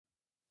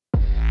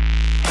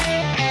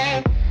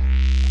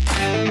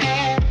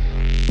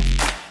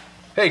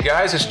Hey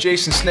guys, it's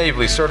Jason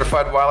Snavely,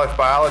 certified wildlife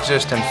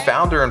biologist and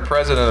founder and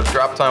president of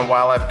Drop-Tine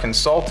Wildlife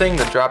Consulting,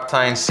 the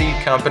Drop-Tine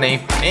Seed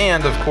Company,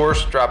 and of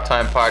course,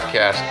 Drop-Tine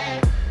Podcast.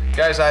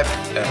 Guys, I've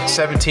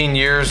 17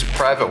 years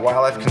private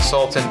wildlife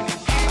consultant,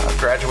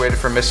 graduated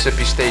from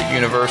Mississippi State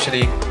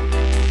University,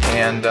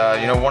 and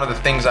one of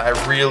the things I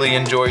really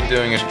enjoy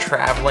doing is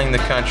traveling the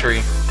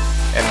country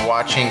and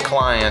watching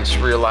clients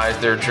realize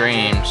their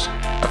dreams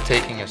of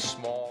taking a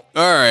small...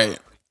 All right.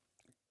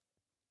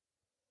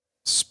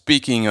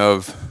 Speaking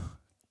of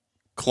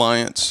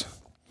clients,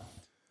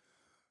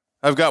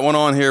 I've got one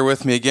on here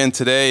with me again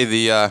today.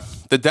 The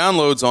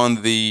downloads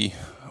on the,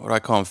 what I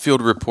call them,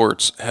 field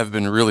reports have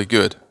been really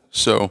good.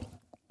 So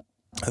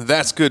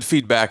that's good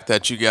feedback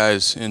that you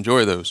guys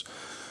enjoy those.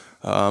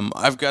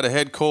 I've got a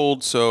head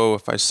cold, so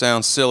if I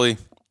sound silly,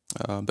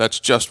 that's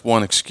just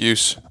one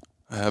excuse.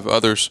 I have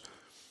others.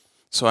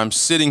 So I'm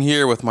sitting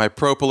here with my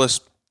propolis.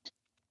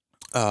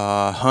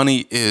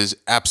 Honey is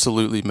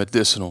absolutely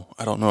medicinal.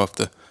 I don't know if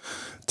the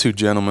two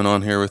gentlemen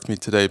on here with me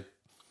today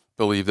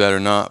believe that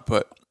or not,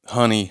 but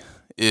honey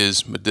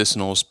is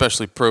medicinal,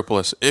 especially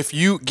propolis. If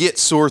you get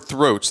sore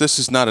throats, this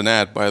is not an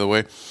ad, by the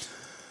way.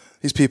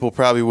 These people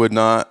probably would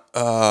not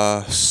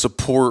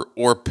support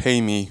or pay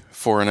me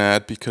for an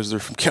ad because they're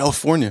from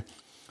California,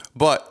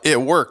 but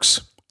it works.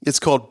 It's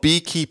called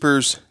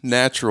Beekeepers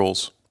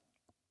Naturals.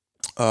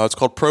 It's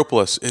called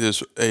propolis. It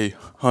is a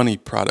honey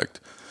product.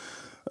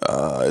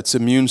 It's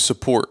immune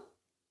support.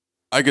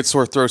 I get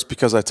sore throats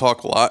because I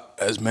talk a lot,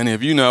 as many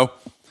of you know,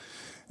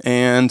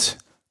 and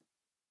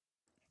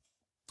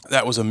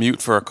that was a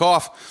mute for a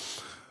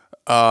cough.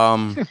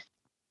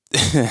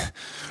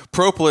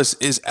 Propolis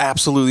is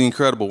absolutely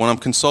incredible. When I'm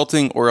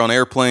consulting or on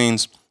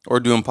airplanes or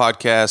doing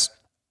podcasts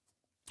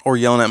or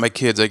yelling at my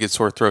kids, I get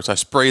sore throats. I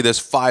spray this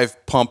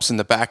 5 pumps in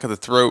the back of the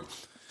throat,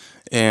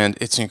 and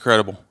it's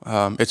incredible.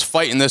 It's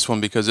fighting this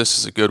one because this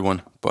is a good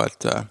one.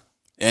 But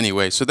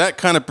anyway, so that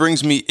kind of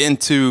brings me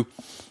into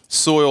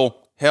soil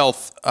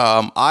health.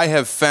 I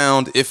have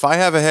found if I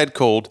have a head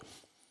cold,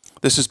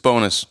 this is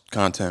bonus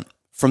content.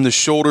 From the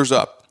shoulders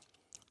up,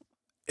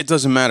 it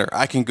doesn't matter.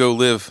 I can go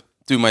live,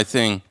 do my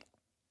thing.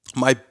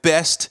 My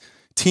best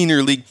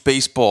Teener League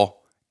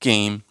baseball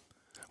game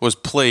was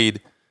played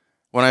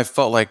when I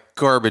felt like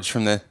garbage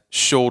from the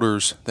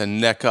shoulders, the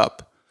neck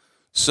up.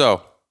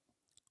 So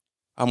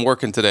I'm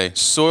working today.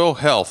 Soil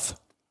health.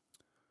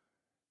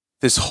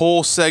 This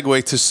whole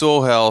segue to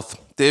soil health.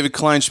 David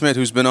Kleinschmidt,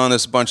 who's been on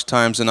this a bunch of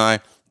times, and I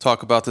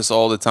talk about this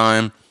all the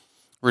time.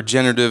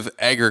 Regenerative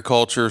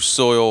agriculture,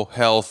 soil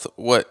health.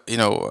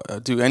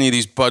 Do any of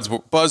these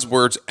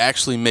buzzwords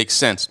actually make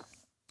sense?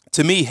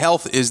 To me,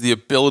 health is the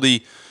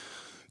ability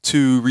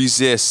to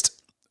resist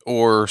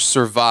or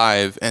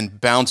survive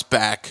and bounce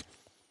back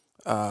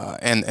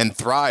and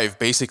thrive,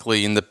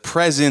 basically, in the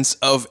presence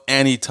of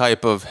any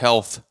type of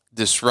health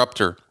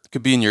disruptor. It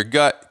could be in your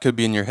gut, it could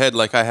be in your head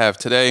like I have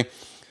today.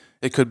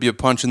 It could be a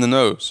punch in the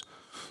nose.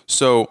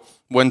 So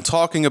when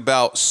talking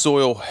about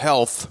soil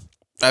health,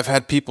 I've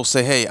had people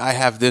say, hey, I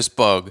have this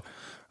bug.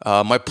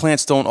 My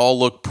plants don't all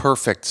look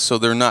perfect, so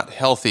they're not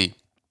healthy.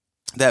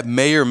 That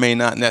may or may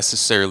not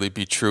necessarily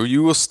be true.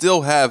 You will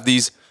still have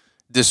these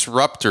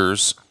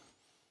disruptors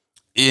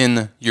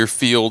in your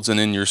fields and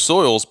in your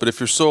soils, but if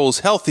your soil is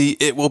healthy,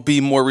 it will be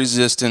more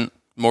resistant,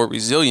 more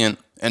resilient,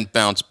 and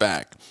bounce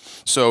back.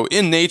 So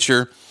in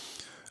nature,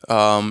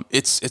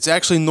 it's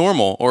actually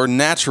normal or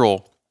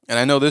natural. And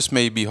I know this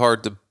may be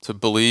hard to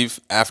believe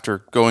after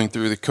going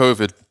through the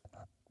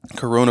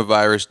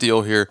coronavirus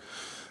deal here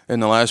in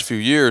the last few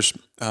years,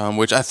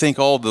 which I think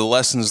all the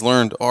lessons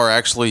learned are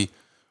actually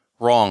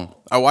wrong.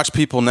 I watch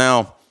people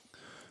now,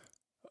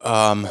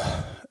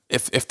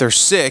 if they're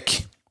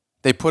sick,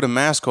 they put a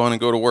mask on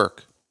and go to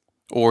work,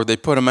 or they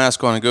put a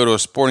mask on and go to a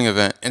sporting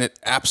event, and it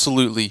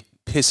absolutely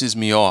pisses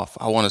me off.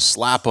 I want to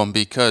slap them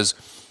because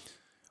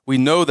we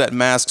know that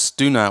masks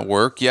do not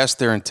work. Yes,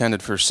 they're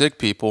intended for sick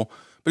people,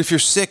 but if you're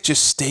sick,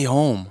 just stay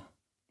home.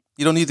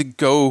 You don't need to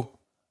go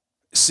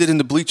sit in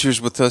the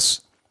bleachers with us,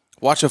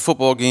 watch a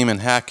football game,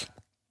 and hack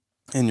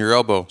in your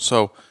elbow.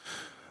 So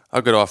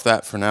I'll get off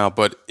that for now.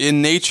 But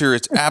in nature,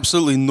 it's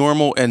absolutely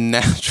normal and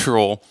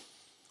natural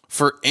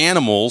for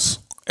animals,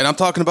 and I'm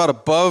talking about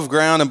above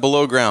ground and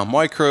below ground,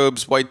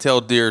 microbes,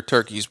 white-tailed deer,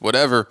 turkeys,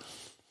 whatever,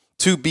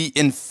 to be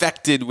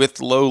infected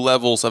with low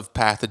levels of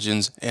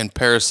pathogens and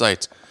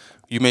parasites.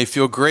 You may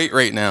feel great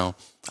right now.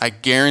 I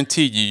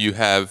guarantee you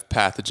have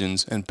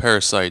pathogens and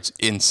parasites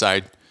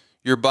inside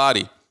your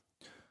body.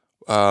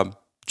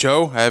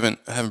 Joe, I haven't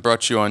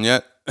brought you on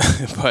yet,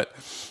 but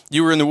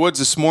you were in the woods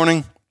this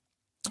morning.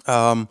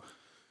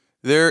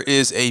 There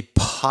is a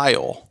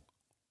pile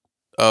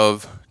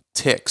of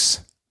ticks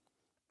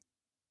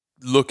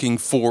looking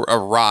for a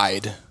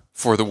ride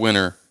for the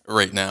winter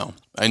right now.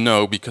 I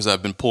know because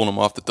I've been pulling them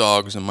off the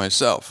dogs and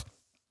myself.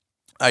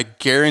 I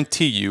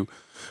guarantee you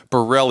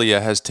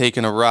Borrelia has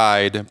taken a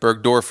ride,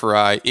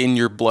 Bergdorferi, in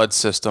your blood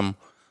system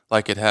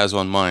like it has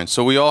on mine.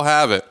 So we all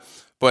have it.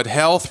 But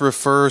health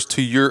refers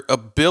to your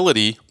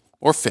ability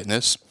or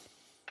fitness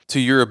to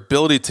your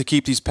ability to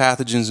keep these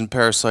pathogens and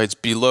parasites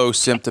below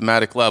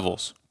symptomatic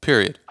levels,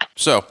 period.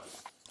 So,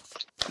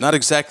 not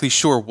exactly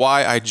sure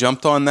why I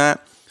jumped on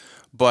that,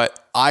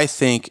 but I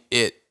think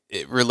it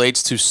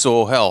relates to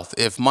soil health.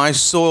 If my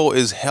soil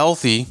is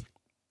healthy,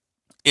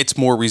 it's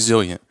more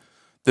resilient.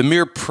 The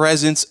mere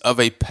presence of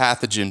a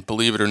pathogen,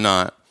 believe it or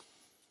not,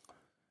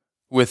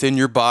 within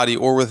your body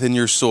or within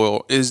your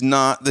soil is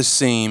not the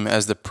same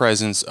as the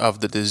presence of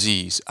the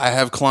disease. I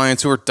have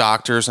clients who are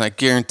doctors, and I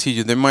guarantee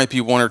you there might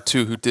be one or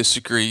two who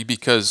disagree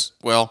because,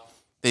 well,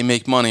 they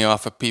make money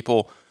off of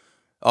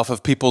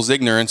people's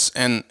ignorance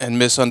and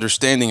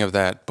misunderstanding of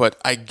that. But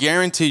I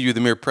guarantee you the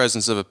mere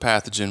presence of a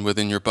pathogen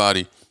within your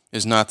body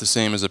is not the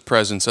same as the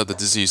presence of the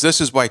disease. This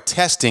is why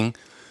testing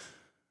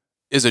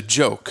is a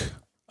joke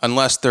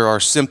unless there are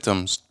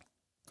symptoms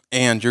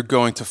and you're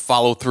going to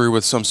follow through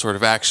with some sort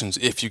of actions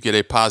if you get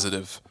a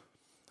positive.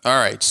 All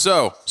right,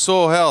 so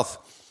soil health.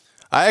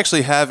 I've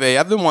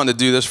been wanting to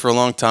do this for a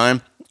long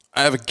time.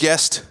 I have a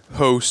guest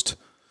host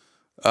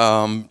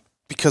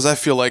because I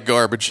feel like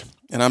garbage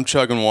and I'm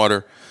chugging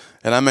water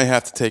and I may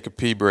have to take a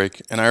pee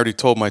break. And I already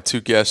told my two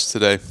guests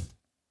today,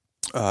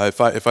 if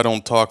I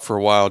don't talk for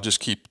a while, just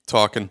keep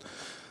talking.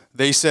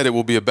 They said it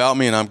will be about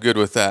me and I'm good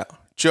with that.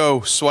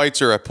 Joe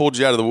Switzer, I pulled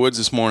you out of the woods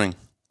this morning.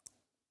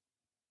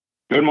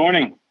 Good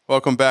morning.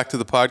 Welcome back to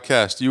the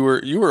podcast. You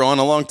were on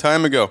a long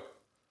time ago.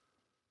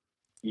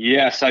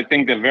 Yes, I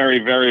think the very,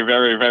 very,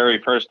 very, very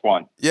first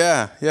one.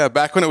 Yeah,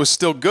 back when it was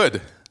still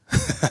good.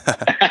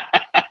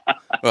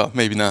 Well,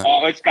 maybe not.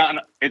 Oh, it's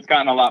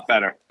gotten a lot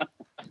better.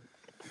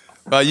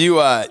 You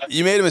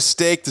made a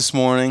mistake this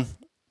morning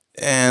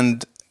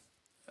and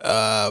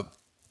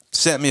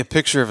sent me a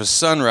picture of a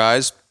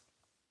sunrise,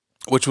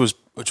 which was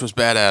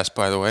badass,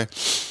 by the way.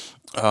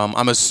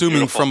 I'm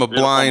assuming from a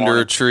blind or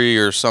a tree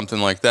or something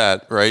like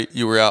that, right?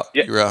 You were out.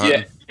 Yeah, you were out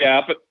hunting. Yeah,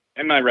 up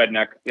in my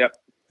redneck. Yep.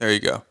 There you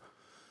go.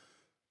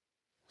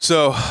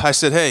 So I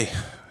said, "Hey,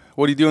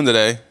 what are you doing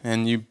today?"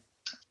 And you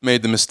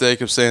made the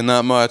mistake of saying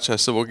not much. I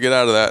said, "Well, get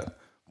out of that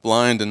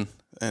blind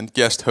and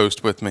guest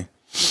host with me."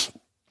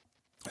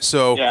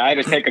 So yeah, I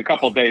had to take a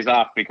couple of days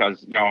off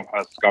because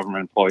us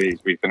government employees,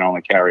 we can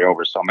only carry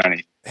over so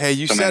many. Hey,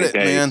 you said it,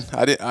 days.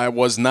 Man. I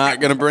was not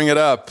going to bring it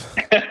up.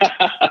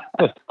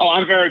 Oh,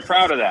 I'm very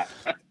proud of that.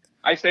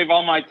 I save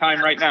all my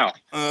time right now.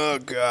 Oh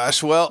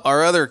gosh. Well,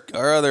 our other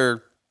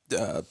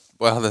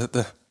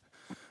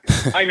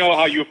I know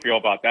how you feel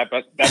about that,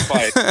 but that's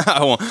why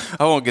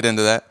I won't get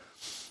into that.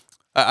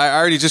 I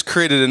already just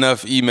created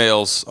enough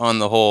emails on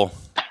the whole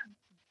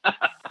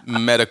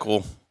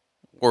medical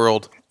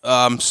world.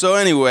 So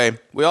anyway,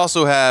 we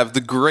also have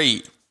the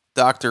great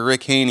Dr.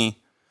 Rick Haney.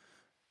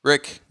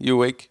 Rick, you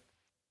awake?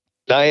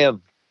 I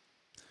am.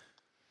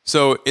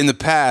 So in the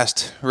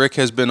past, Rick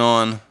has been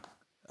on,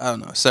 I don't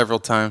know, several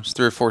times,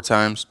 3 or 4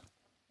 times.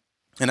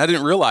 And I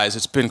didn't realize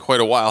it's been quite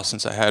a while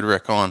since I had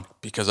Rick on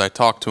because I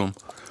talked to him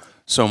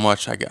so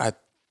much. I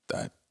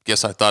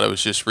guess I thought it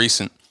was just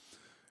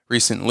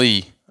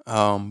recently.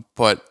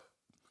 But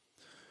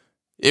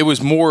it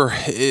was more,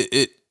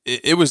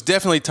 it was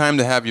definitely time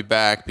to have you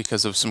back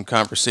because of some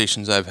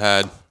conversations I've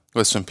had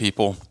with some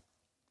people,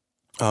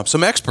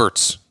 some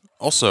experts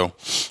also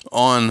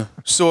on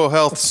soil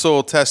health,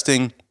 soil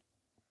testing,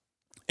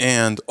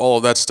 and all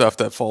of that stuff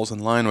that falls in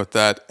line with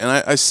that. And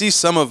I see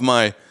some of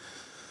my,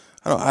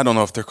 I don't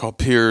know if they're called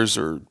peers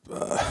or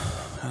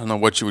I don't know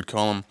what you would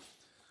call them,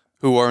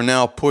 who are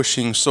now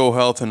pushing soil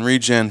health and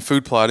regen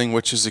food plotting,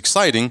 which is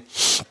exciting.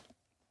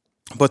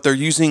 But they're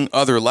using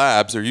other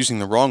labs. They're using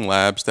the wrong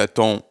labs that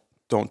don't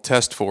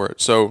test for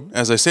it. So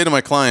as I say to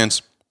my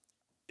clients,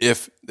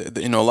 if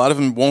a lot of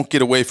them won't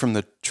get away from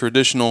the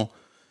traditional,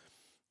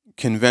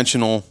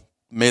 conventional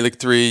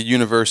Malik 3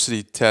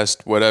 university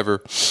test,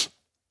 whatever,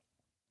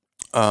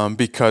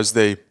 because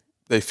they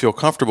feel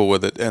comfortable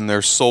with it and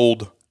they're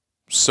sold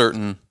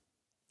certain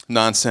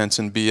nonsense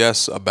and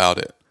BS about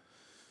it.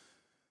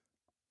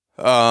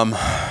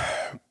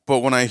 But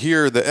when I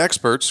hear the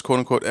experts, quote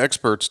unquote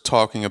experts,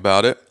 talking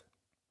about it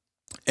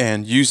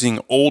and using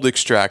old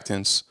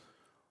extractants,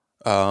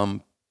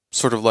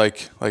 sort of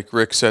like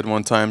Rick said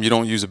one time, you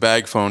don't use a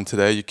bag phone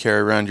today. You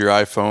carry around your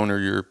iPhone or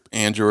your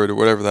Android or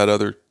whatever that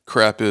other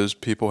crap is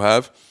people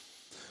have.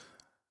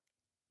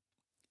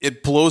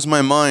 It blows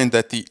my mind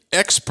that the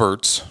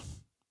experts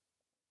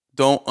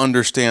don't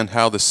understand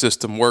how the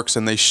system works,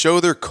 and they show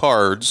their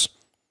cards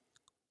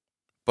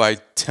by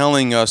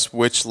telling us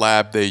which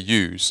lab they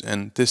use.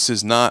 And this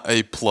is not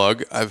a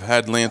plug. I've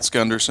had Lance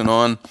Gunderson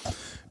on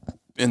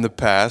in the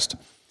past.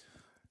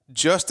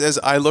 Just as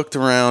I looked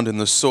around in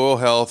the soil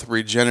health,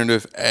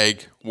 regenerative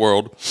ag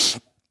world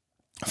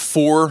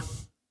for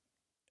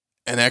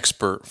an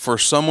expert, for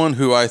someone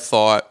who I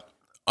thought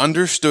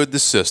understood the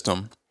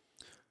system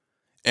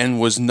and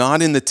was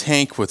not in the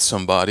tank with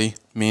somebody,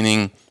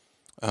 meaning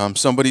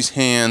somebody's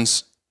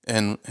hands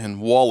and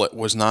wallet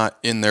was not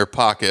in their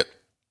pocket,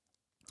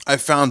 I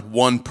found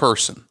one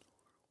person,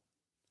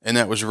 and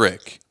that was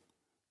Rick,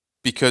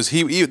 because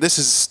this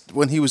is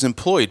when he was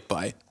employed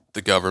by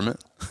the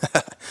government.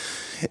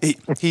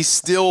 he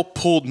still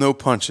pulled no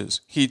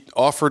punches. He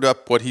offered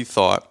up what he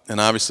thought and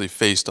obviously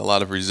faced a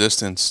lot of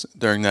resistance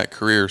during that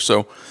career.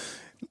 So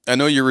I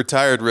know you're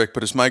retired, Rick,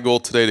 but it's my goal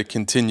today to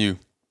continue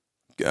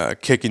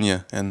kicking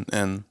you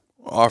and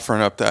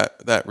offering up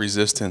that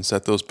resistance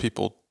that those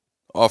people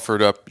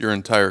offered up your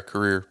entire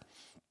career.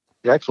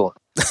 Excellent.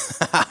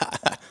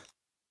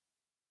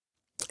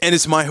 And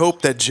it's my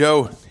hope that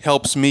Joe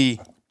helps me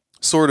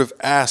sort of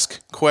ask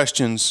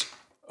questions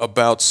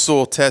about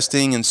soil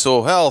testing and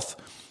soil health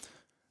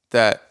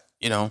that,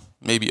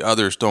 maybe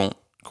others don't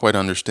quite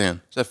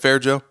understand. Is that fair,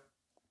 Joe?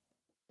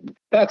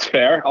 That's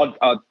fair.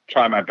 I'll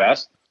try my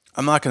best.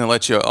 I'm not going to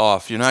let you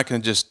off. You're not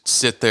going to just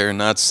sit there and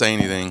not say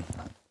anything.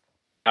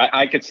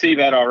 I could see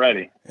that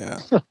already. Yeah.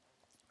 All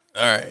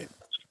right.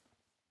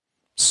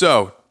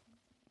 So,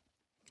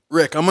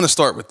 Rick, I'm going to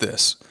start with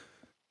this.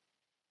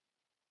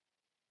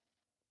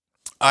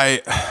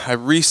 I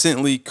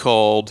recently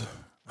called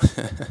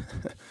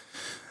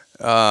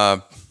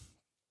a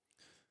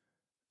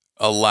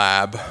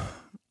lab.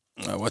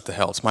 What the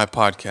hell? It's my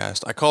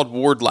podcast. I called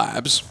Ward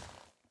Labs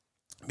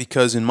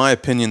because, in my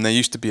opinion, they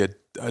used to be a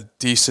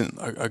decent,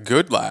 a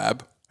good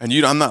lab. And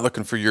I'm not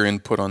looking for your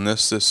input on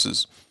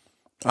this.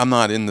 I'm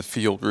not in the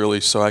field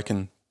really, so I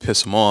can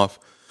piss them off.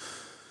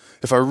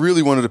 If I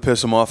really wanted to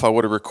piss them off, I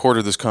would have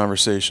recorded this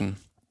conversation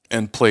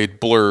and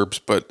played blurbs.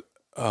 But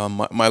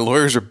my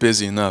lawyers are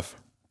busy enough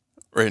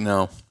right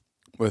now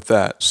with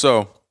that.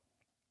 So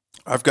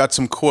I've got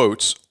some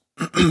quotes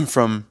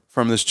from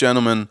this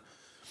gentleman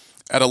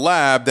at a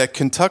lab that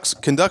conducts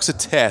a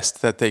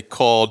test that they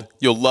called,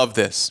 you'll love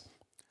this,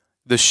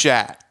 the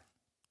SHAT.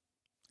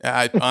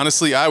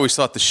 Honestly, I always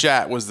thought the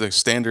SHAT was the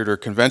standard or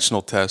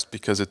conventional test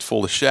because it's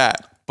full of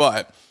shat.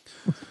 But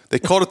they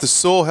called it the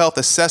Soil Health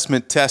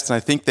Assessment Test, and I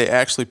think they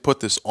actually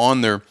put this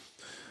on their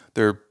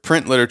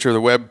print literature,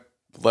 their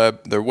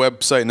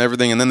website and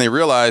everything, and then they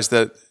realized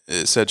that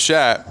it said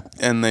SHAT,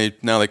 and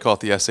now they call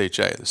it the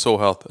SHA, the Soil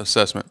Health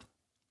Assessment,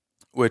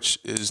 which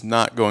is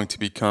not going to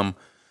become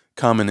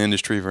common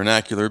industry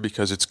vernacular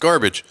because it's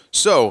garbage.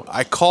 So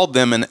I called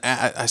them and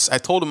I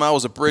told them I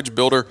was a bridge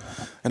builder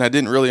and I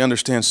didn't really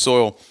understand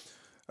soil.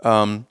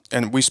 And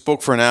we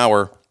spoke for an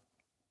hour,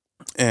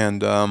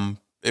 and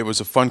it was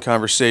a fun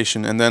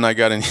conversation. And then I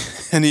got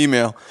an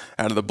email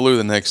out of the blue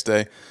the next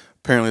day.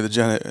 Apparently the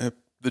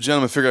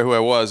gentleman figured out who I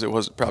was.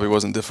 It probably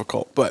wasn't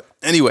difficult. But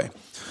anyway,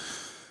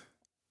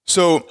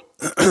 so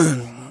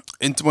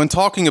when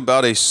talking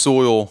about a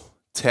soil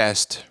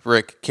test,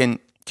 Rick, can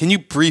you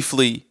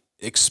briefly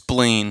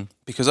explain,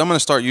 because I'm going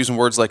to start using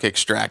words like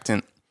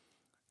extractant.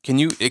 Can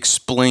you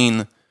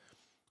explain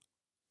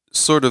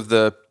sort of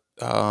the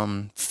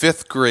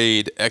fifth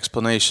grade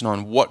explanation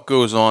on what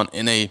goes on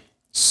in a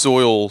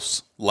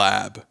soils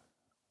lab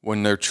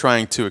when they're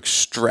trying to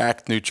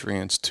extract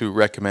nutrients to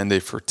recommend a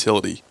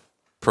fertility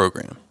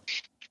program?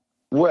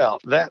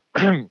 Well,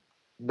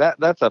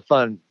 that's a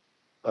fun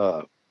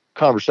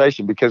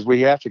conversation because we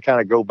have to kind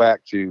of go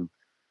back to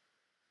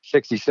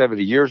 60,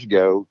 70 years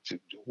ago to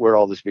where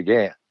all this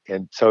began.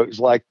 And so it was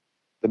like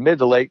the mid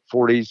to late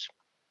 40s,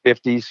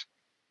 50s,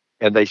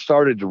 and they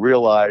started to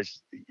realize,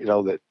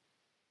 that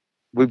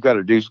we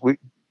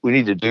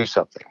need to do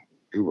something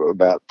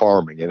about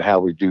farming and how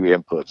we do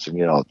inputs.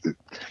 And,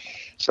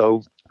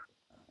 so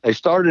they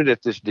started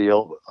at this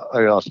deal.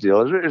 It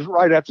was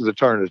right after the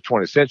turn of the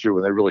 20th century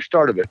when they really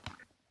started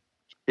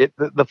it.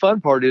 The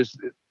fun part is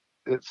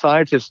that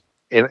scientists,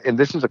 and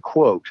this is a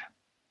quote,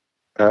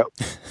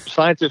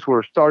 scientists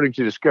were starting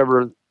to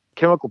discover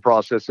chemical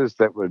processes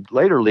that would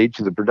later lead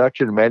to the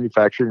production and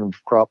manufacturing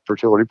of crop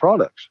fertility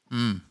products.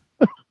 Mm.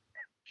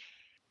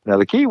 Now,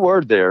 the key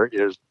word there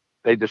is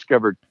they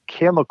discovered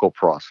chemical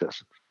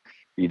processes.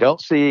 You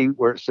don't see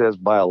where it says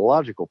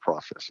biological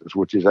processes,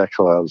 which is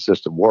actually how the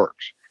system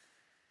works.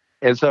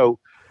 And so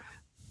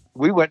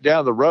we went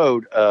down the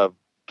road of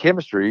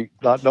chemistry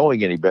not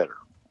knowing any better.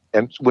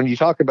 And when you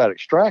talk about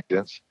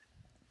extractants,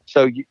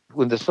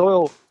 when the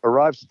soil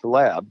arrives at the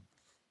lab,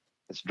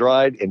 it's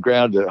dried and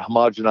ground to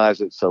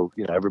homogenize it, so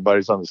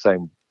everybody's on the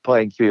same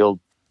playing field,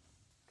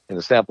 and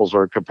the samples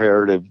are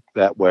comparative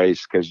that way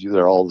because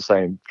they're all the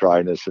same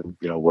dryness and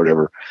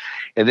whatever.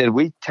 And then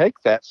we take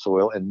that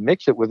soil and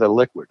mix it with a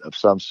liquid of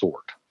some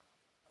sort,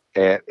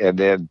 and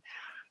then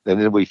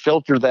we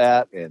filter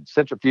that and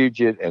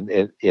centrifuge it, and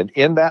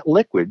in that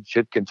liquid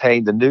should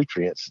contain the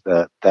nutrients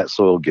that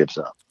soil gives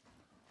up,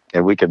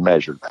 and we can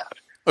measure that.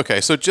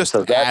 Okay, so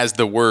as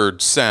the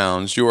word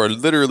sounds, you are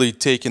literally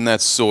taking that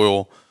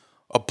soil,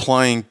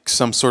 applying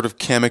some sort of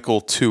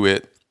chemical to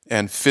it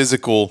and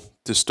physical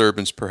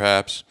disturbance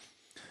perhaps,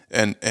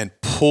 and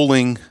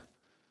pulling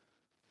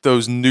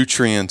those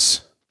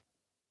nutrients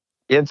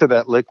into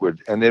that liquid.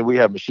 And then we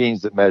have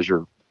machines that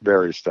measure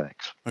various things.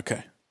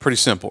 Okay. Pretty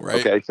simple,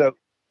 right? Okay. So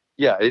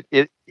yeah,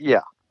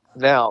 yeah.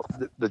 Now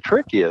the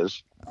trick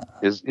is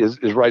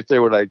right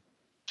there what I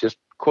just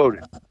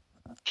quoted,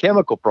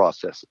 chemical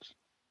processes.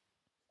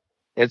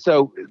 And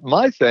so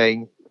my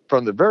thing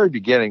from the very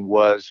beginning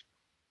was,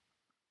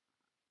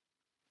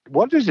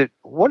 how does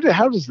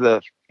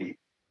the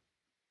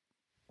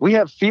we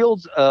have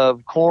fields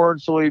of corn,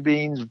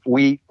 soybeans,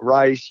 wheat,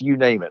 rice, you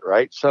name it,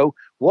 right? So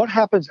what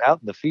happens out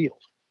in the field?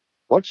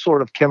 What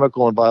sort of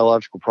chemical and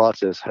biological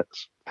process has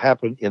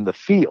happened in the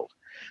field?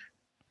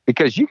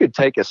 Because you could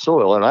take a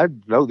soil, and I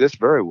know this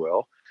very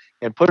well,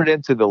 and put it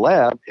into the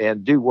lab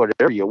and do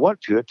whatever you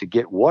want to it to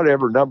get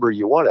whatever number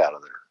you want out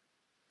of there.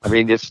 I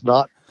mean, it's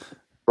not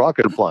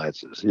rocket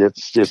appliances.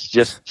 It's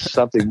just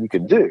something you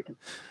can do.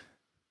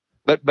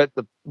 But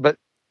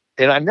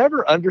and I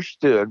never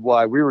understood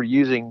why we were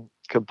using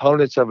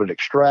components of an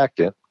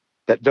extractant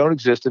that don't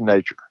exist in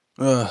nature.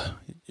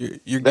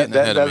 You're getting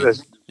ahead of me.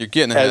 You're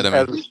getting ahead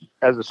of me.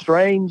 As a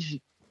strange,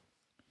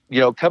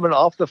 coming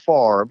off the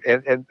farm,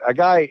 and a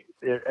guy,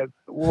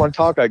 one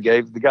talk I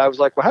gave, the guy was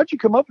like, well, how'd you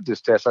come up with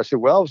this test? I said,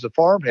 well, I was a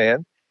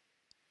farmhand,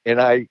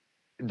 and I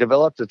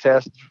developed a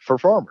test for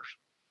farmers.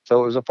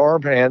 So it was a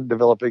farmhand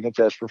developing a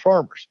test for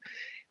farmers.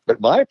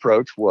 But my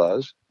approach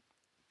was,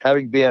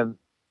 having been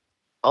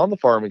on the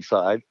farming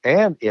side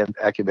and in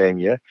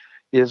academia,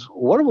 is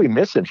what are we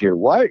missing here?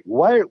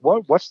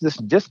 What's this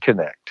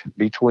disconnect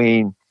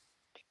between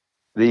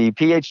the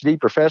PhD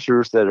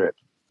professors that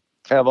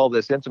have all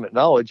this intimate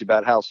knowledge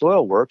about how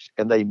soil works,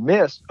 and they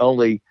miss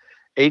only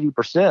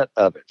 80%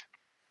 of it?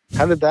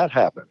 How did that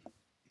happen?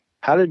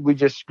 How did we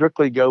just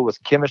strictly go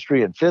with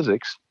chemistry and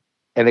physics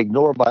and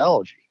ignore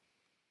biology?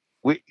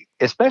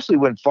 Especially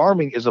when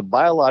farming is a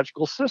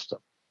biological system.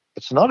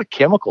 It's not a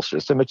chemical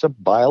system. It's a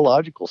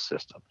biological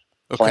system.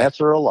 Okay.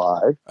 Plants are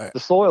alive. Right. The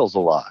soil's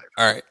alive.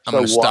 All right. I'm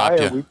going to stop you.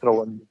 So why are we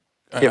throwing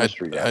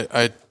chemistry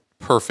out?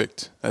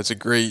 Perfect. That's a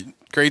great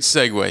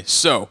segue.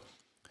 So,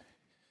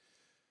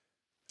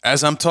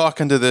 as I'm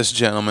talking to this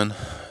gentleman,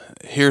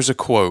 here's a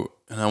quote,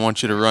 and I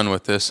want you to run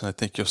with this, and I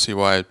think you'll see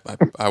why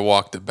I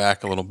walked it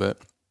back a little bit.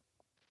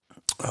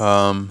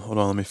 Hold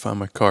on, let me find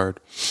my card.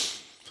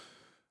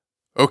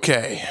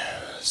 Okay,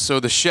 so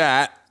the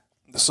SHAT,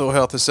 the Soil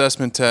Health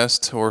Assessment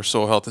Test, or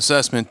Soil Health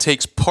Assessment,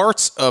 takes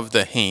parts of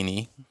the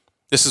Haney.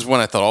 This is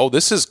when I thought, oh,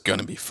 this is going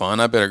to be fun.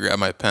 I better grab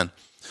my pen.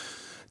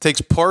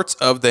 Takes parts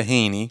of the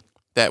Haney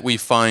that we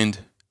find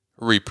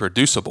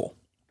reproducible.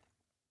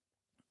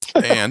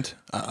 And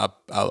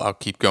I'll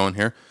keep going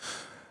here.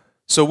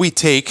 So we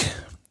take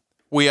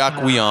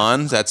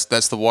Weaquion,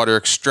 that's the water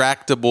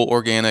extractable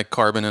organic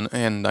carbon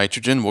and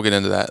nitrogen. We'll get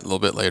into that a little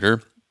bit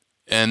later.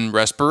 And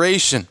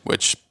respiration,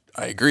 which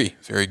I agree,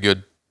 very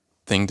good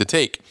thing to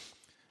take.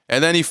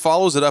 And then he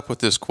follows it up with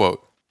this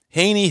quote.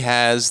 Haney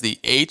has the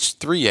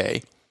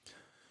H3A,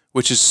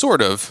 which is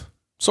sort of,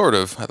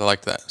 I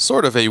like that,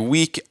 sort of a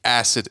weak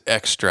acid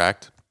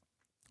extract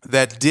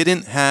that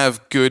didn't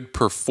have good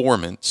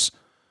performance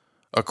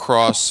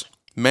across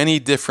many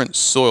different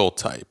soil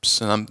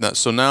types. And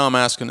so now I'm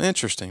asking,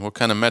 interesting, what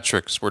kind of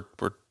metrics?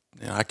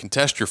 I can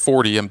test your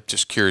 40. I'm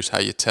just curious how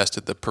you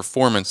tested the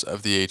performance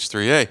of the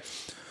H3A.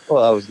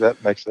 Well,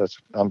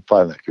 I'm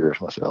finding that curious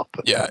myself.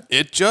 But. Yeah,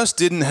 it just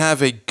didn't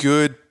have a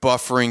good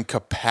buffering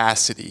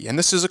capacity. And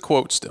this is a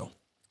quote still.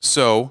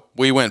 So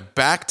we went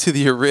back to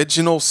the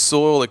original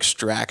soil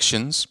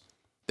extractions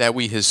that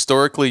we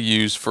historically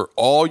use for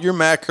all your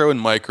macro and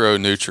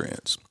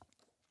micronutrients.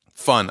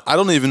 Fun. I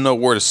don't even know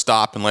where to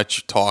stop and let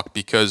you talk,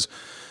 because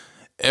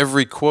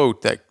every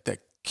quote that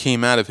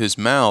came out of his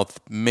mouth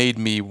made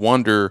me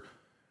wonder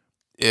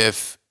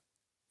if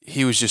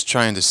he was just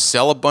trying to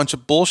sell a bunch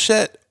of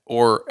bullshit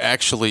or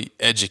actually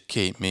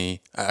educate me.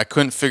 I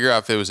couldn't figure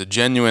out if it was a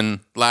genuine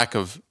lack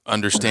of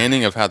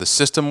understanding of how the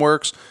system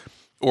works,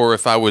 or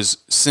if I was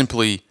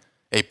simply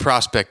a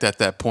prospect at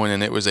that point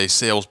and it was a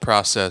sales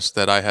process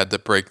that I had to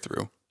break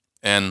through.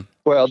 And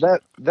well,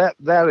 that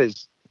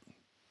is,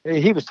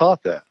 he was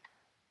taught that.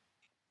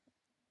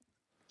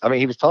 I mean,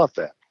 he was taught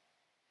that,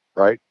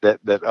 right?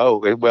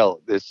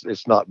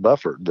 It's not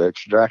buffered. The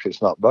extraction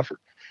is not buffered.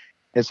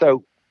 And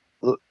so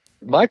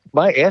my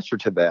answer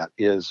to that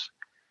is,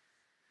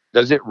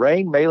 does it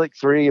rain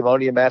malic-3,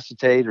 ammonium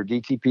acetate, or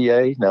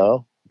DTPA?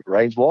 No, it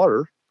rains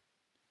water.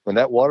 When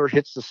that water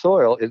hits the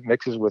soil, it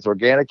mixes with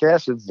organic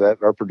acids that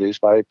are produced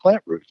by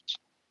plant roots.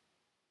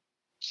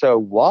 So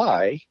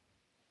why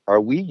are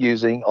we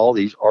using all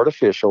these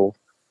artificial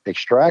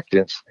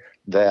extractants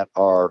that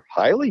are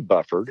highly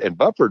buffered? And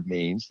buffered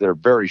means they're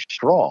very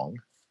strong.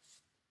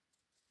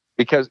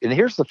 And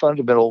here's the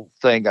fundamental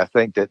thing I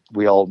think that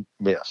we all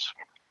miss.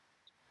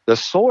 The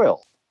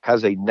soil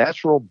has a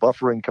natural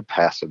buffering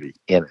capacity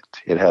in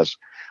it. It has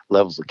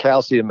levels of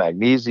calcium,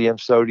 magnesium,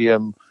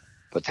 sodium,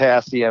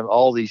 potassium,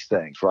 all these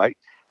things, right?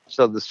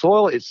 So the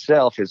soil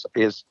itself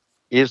is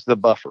the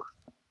buffer.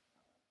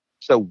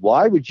 So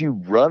why would you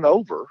run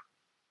over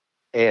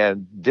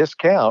and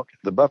discount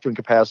the buffering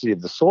capacity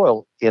of the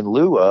soil in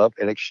lieu of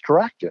an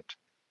extractant?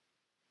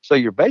 So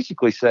you're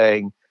basically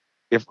saying,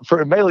 if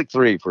for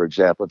malic-3, for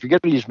example, if you're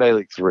going to use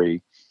malic-3,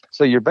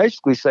 so you're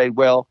basically saying,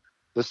 well,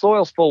 the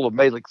soil's full of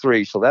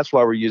malic-3, so that's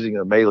why we're using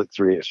a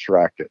malic-3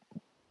 extractant.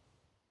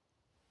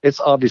 It's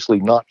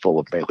obviously not full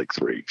of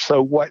malic-3.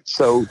 So what?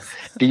 So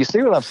do you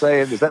see what I'm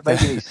saying? Does that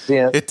make any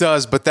sense? It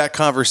does, but that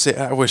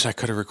conversation, I wish I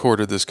could have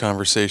recorded this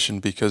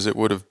conversation, because it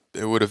would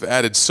have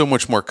added so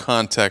much more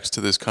context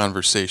to this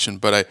conversation.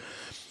 But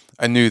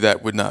I knew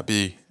that would not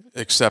be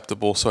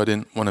acceptable, so I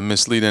didn't want to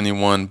mislead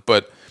anyone.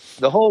 But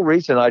the whole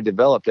reason I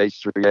developed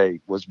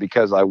H3A was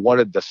because I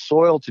wanted the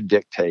soil to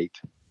dictate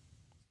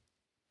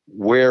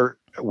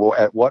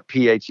at what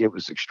pH it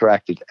was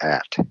extracted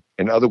at.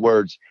 In other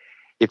words,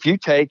 if you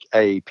take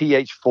a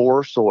pH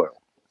 4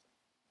 soil,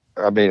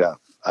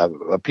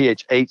 a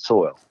pH 8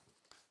 soil,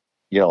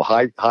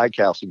 high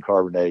calcium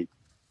carbonate,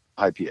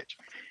 high pH,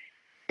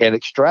 and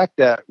extract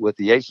that with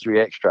the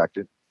H3A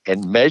extractant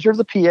and measure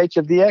the pH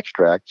of the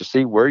extract to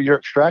see where you're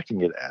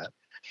extracting it at,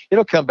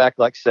 it'll come back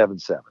like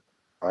 7.7,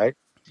 right?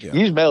 Yeah.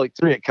 Use Melic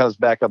 3, it comes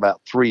back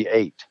about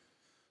 3.8.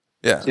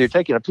 Yeah. So you're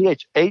taking a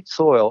pH 8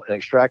 soil and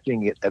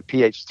extracting it at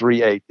pH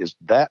 3.8. Is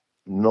that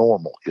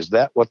normal? Is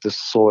that what the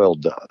soil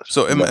does?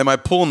 So am I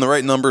pulling the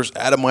right numbers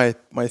out of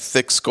my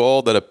thick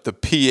skull that the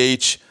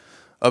pH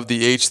of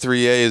the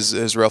H3A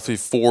is roughly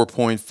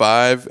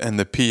 4.5 and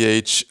the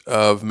pH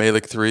of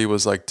Melic 3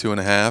 was like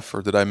 2.5,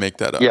 or did I make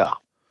that up? Yeah.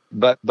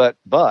 But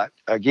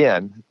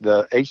again,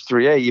 the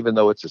H3A, even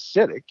though it's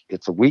acidic,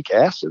 it's a weak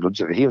acid.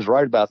 He was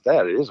right about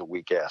that. It is a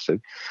weak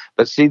acid.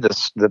 But see,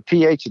 the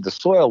pH of the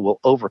soil will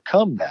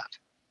overcome that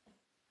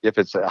if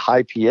it's a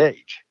high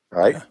pH,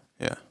 right?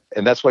 Yeah.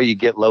 And that's why you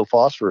get low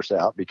phosphorus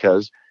out,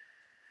 because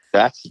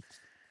most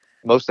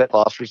of that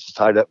phosphorus is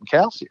tied up in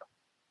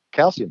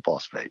calcium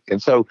phosphate.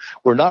 And so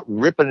we're not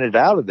ripping it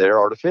out of there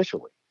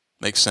artificially.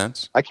 Makes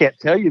sense. I can't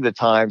tell you the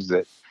times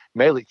that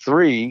Melic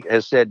 3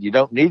 has said you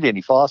don't need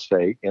any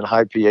phosphate in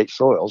high pH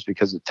soils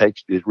because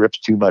it rips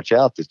too much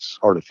out that's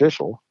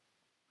artificial.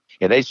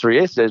 And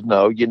H3A says,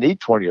 no, you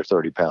need 20 or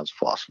 30 pounds of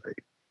phosphate.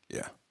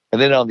 Yeah.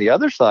 And then on the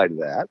other side of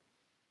that,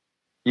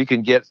 you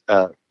can get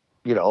a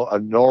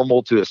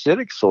normal to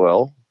acidic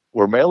soil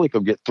where Melic will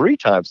get 3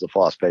 times the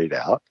phosphate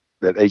out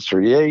that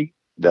H3A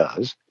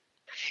does.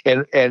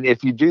 And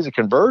if you do the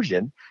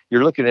conversion,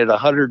 you're looking at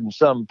 100 and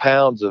some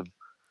pounds of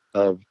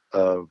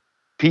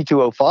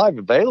P2O5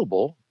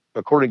 available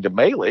according to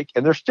Melic,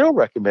 and they're still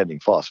recommending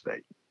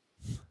phosphate,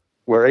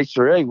 where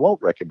H3A won't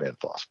recommend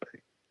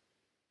phosphate,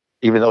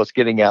 even though it's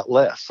getting out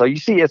less. So you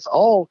see,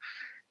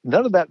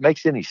 none of that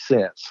makes any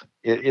sense.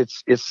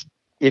 It's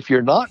if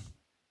you're not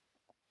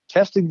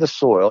testing the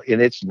soil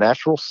in its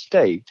natural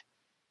state,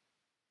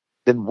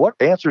 then what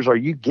answers are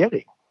you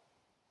getting?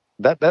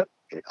 That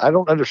I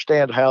don't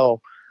understand how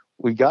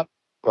we got.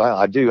 Well,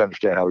 I do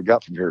understand how we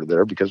got from here to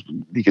there, because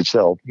you could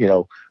sell,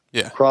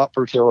 crop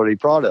fertility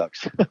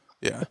products.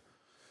 Yeah.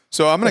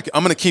 So I'm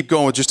gonna keep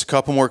going with just a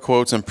couple more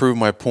quotes and prove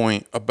my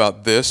point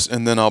about this,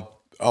 and then I'll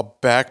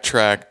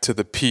backtrack to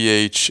the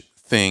pH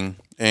thing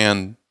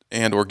and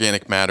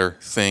organic matter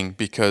thing,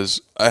 because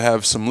I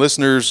have some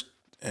listeners,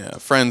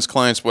 friends,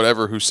 clients,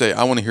 whatever, who say,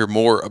 I want to hear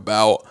more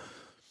about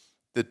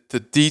the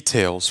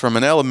details from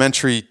an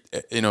elementary,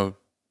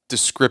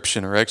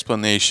 description or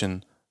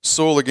explanation,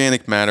 soil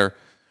organic matter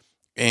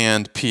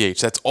and pH.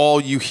 That's all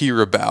you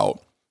hear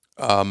about.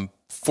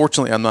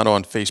 Fortunately, I'm not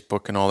on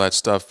Facebook and all that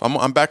stuff.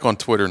 I'm back on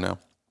Twitter now.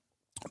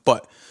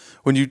 But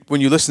when you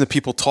listen to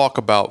people talk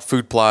about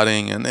food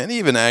plotting and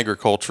even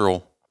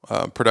agricultural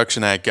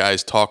production ag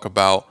guys talk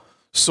about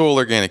soil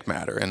organic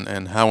matter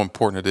and how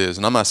important it is,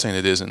 and I'm not saying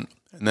it isn't,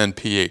 and then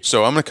pH.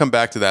 So I'm going to come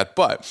back to that.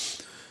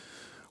 But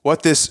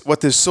what this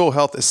soil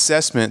health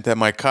assessment that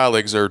my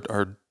colleagues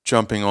are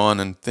jumping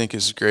on and think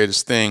is the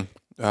greatest thing,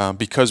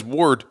 because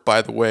Ward,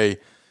 by the way,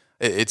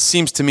 it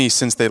seems to me,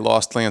 since they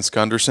lost Lance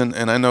Gunderson,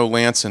 and I know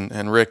Lance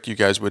and Rick, you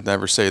guys would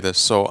never say this,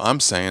 so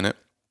I'm saying it,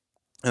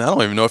 and I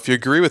don't even know if you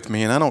agree with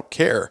me, and I don't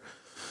care.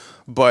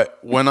 But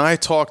when I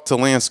talk to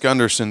Lance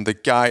Gunderson, the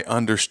guy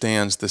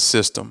understands the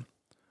system.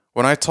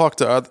 When I talk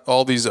to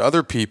all these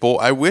other people,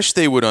 I wish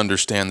they would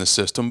understand the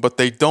system, but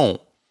they don't.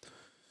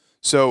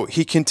 So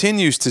he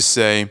continues to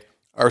say,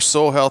 our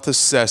soil health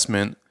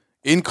assessment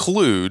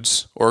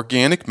includes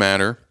organic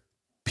matter,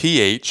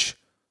 pH,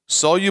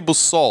 soluble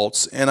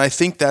salts, and I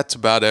think that's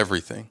about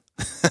everything.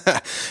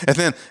 and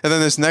then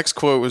this next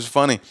quote was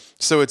funny.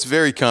 So it's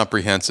very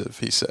comprehensive,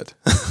 he said,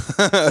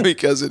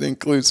 because it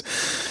includes,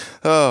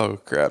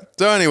 oh crap.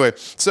 So anyway,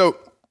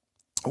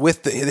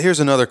 here's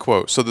another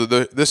quote. So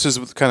this is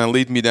kind of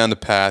leading me down the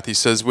path. He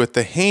says, with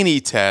the Haney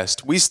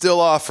test, we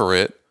still offer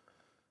it,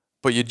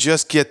 but you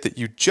just get the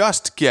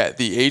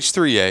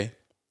H3A,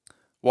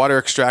 water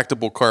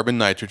extractable carbon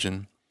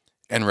nitrogen,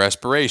 and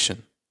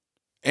respiration,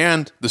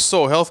 and the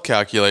soil health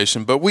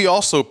calculation. But we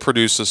also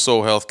produce a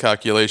soil health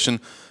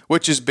calculation,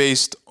 which is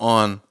based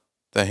on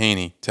the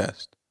Haney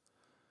test.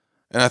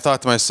 And I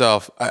thought to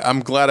myself,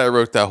 I'm glad I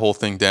wrote that whole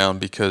thing down,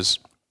 because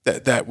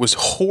that was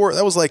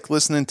that was like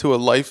listening to a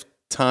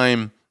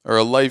lifetime or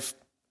a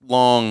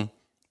lifelong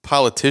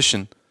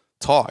politician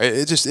talk.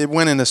 It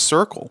went in a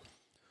circle.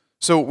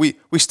 So we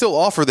still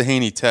offer the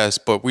Haney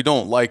test, but we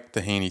don't like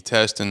the Haney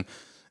test, and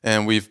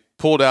we've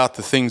pulled out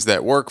the things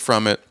that work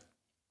from it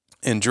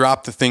and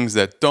dropped the things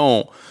that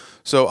don't.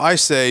 So I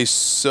say,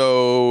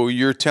 so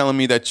you're telling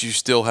me that you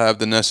still have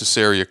the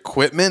necessary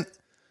equipment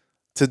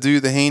to do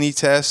the Haney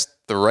test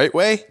the right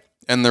way?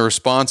 And the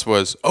response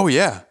was, oh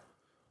yeah.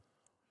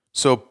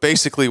 So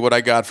basically what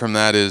I got from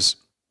that is,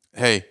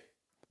 hey,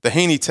 the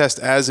Haney test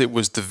as it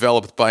was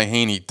developed by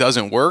Haney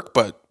doesn't work,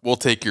 but we'll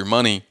take your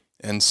money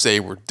and say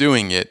we're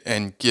doing it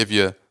and give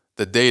you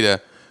the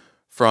data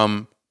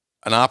from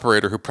an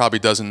operator who probably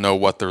doesn't know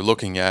what they're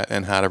looking at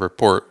and how to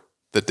report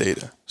the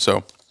data.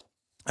 So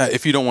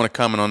if you don't want to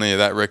comment on any of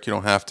that, Rick, you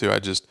don't have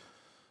to.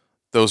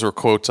 Those were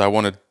quotes I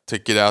wanted to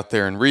get out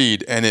there and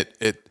read. And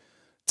it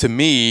to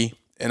me,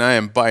 and I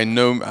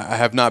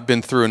have not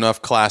been through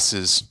enough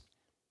classes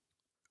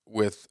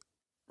with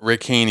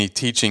Rick Haney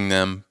teaching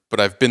them, but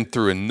I've been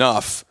through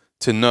enough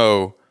to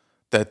know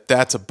that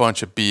that's a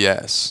bunch of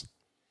BS.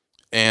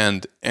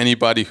 And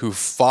anybody who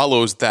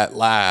follows that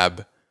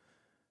lab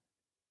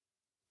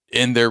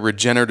in their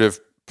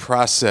regenerative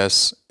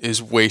process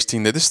is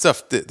wasting that.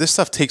 This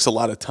stuff takes a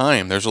lot of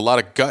time. There's a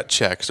lot of gut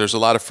checks. There's a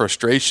lot of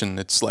frustration.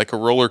 It's like a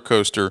roller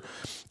coaster.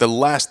 The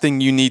last thing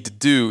you need to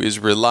do is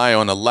rely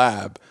on a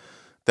lab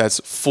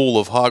that's full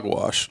of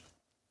hogwash.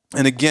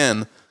 And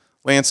again,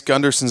 Lance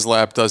Gunderson's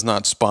lab does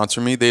not sponsor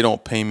me. They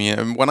don't pay me.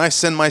 And when I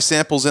send my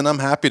samples in, I'm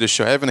happy to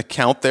show. I have an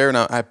account there and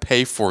I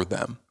pay for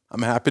them.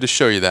 I'm happy to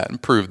show you that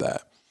and prove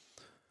that.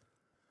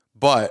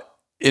 But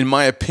in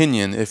my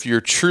opinion, if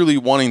you're truly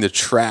wanting to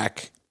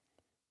track,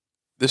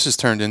 this has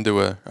turned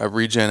into a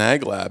Regen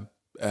Ag Lab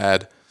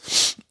ad.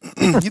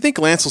 You think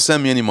Lance will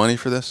send me any money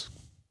for this?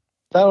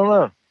 I don't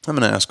know. I'm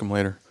going to ask him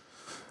later.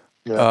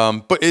 Yeah.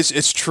 But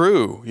it's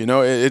true. You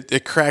know,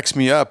 it cracks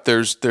me up.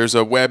 There's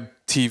a web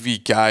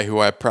TV guy who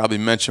I probably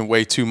mentioned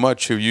way too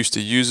much who used to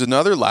use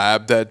another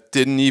lab that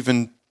didn't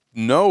even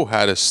know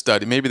how to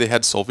study. Maybe they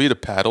had Solvita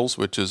paddles,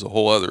 which is a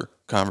whole other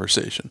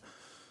conversation.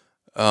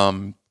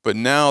 But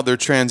now they're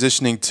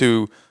transitioning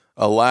to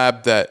a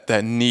lab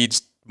that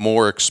needs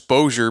more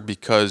exposure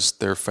because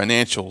their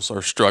financials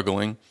are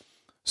struggling.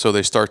 So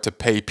they start to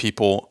pay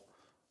people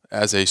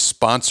as a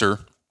sponsor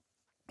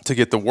to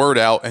get the word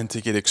out and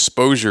to get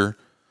exposure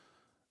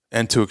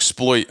and to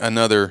exploit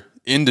another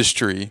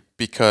industry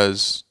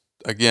because,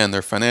 again,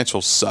 their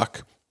financials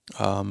suck.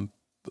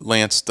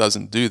 Lance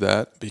doesn't do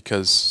that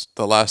because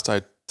the last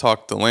I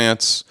talked to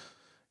Lance,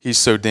 he's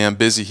so damn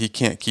busy he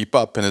can't keep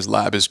up and his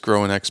lab is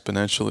growing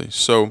exponentially.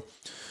 So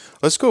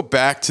let's go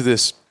back to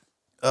this.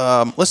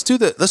 Let's do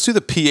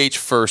the pH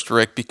first,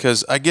 Rick,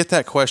 because I get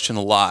that question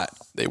a lot.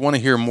 They want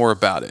to hear more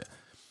about it.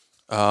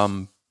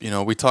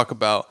 We talk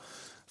about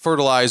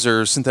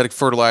fertilizer, synthetic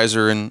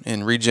fertilizer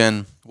in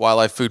regen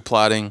wildlife food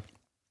plotting,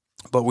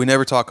 but we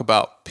never talk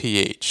about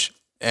pH.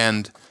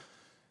 And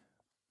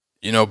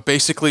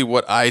basically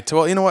what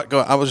you know what? Go.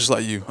 I will just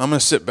let you. I'm going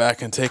to sit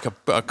back and take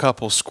a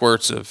couple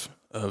squirts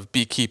of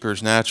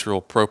Beekeeper's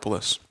Natural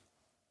propolis.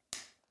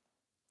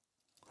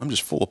 I'm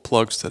just full of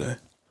plugs today.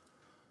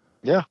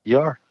 Yeah, you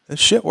are. This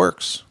shit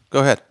works. Go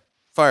ahead.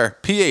 Fire.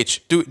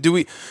 pH. Do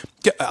we...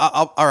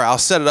 all right, I'll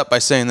set it up by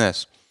saying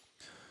this.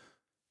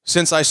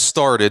 Since I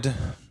started,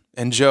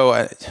 and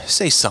Joe,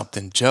 say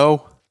something,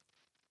 Joe.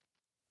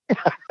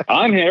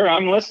 I'm here.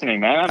 I'm listening,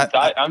 man.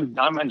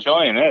 I'm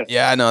enjoying this.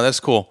 Yeah, I know. That's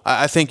cool.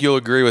 I think you'll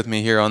agree with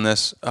me here on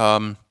this.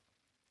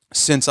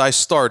 Since I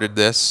started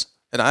this,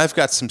 and I've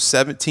got some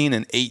 17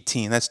 and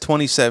 18. That's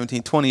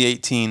 2017,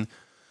 2018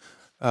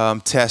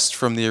 tests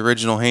from the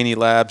original Haney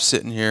lab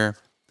sitting here.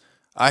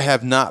 I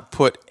have not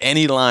put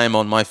any lime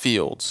on my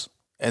fields,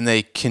 and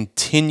they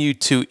continue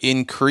to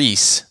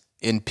increase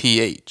in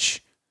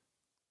pH.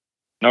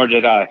 Nor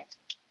did I.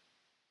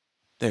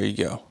 There you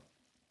go.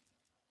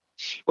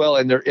 Well,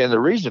 and the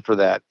reason for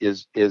that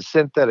is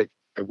synthetic.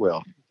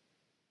 Well,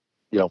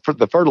 for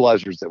the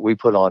fertilizers that we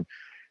put on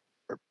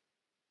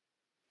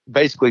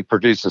basically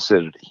produce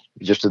acidity,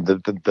 just in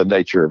the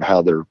nature of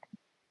how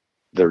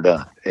they're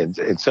done,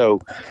 and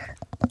so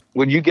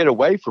when you get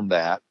away from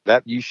that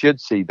you should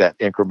see that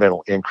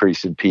incremental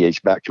increase in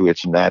pH back to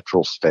its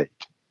natural state.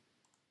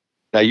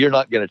 Now, you're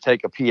not going to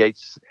take a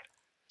pH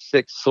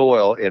 6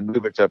 soil and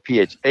move it to a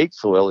pH 8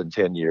 soil in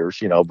 10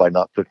 years, by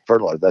not putting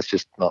fertilizer. That's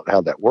just not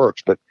how that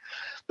works. But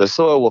the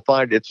soil will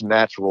find its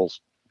natural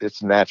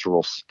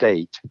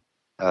state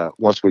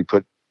once we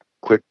quit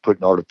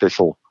putting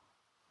artificial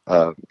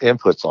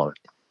inputs on it.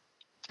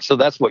 So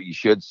that's what you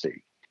should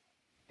see.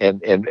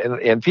 And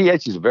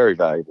pH is a very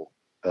valuable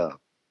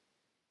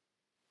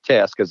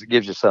test because it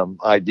gives you some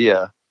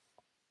idea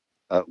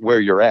where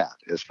you're at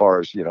as far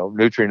as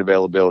nutrient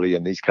availability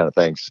and these kind of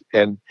things.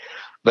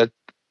 But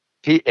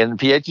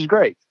pH is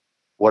great.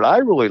 What I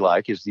really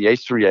like is the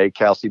H3A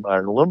calcium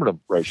iron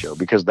aluminum ratio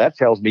because that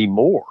tells me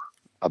more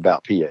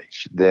about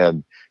pH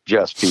than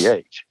just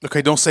pH.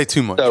 Okay, don't say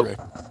too much, Rick.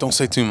 Don't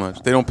say too much.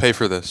 They don't pay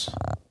for this.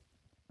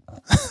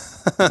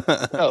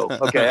 No,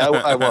 okay,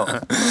 I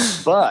won't.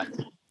 But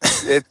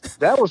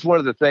that was one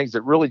of the things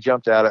that really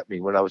jumped out at me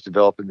when I was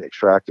developing the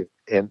extractant,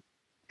 and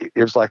it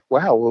was like,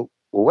 wow, well,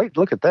 wait,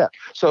 look at that.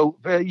 So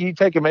you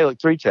take a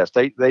Malic 3 test,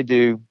 they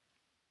do,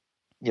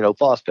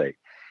 phosphate.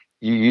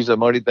 You use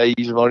they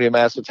use ammonium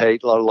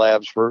acetate, a lot of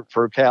labs for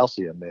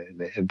calcium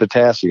and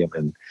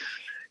potassium,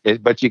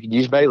 but you can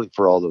use Malic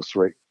for all those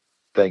three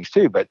things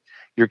too. But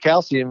your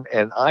calcium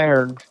and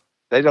iron,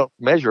 they don't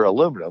measure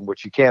aluminum,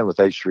 which you can with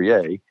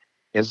H3A,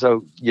 and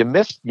so you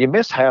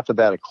miss half of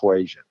that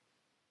equation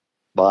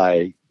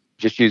by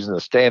just using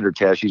the standard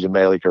test, using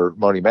maleic or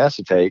ammonium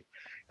acetate,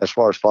 as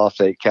far as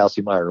phosphate,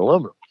 calcium, iron,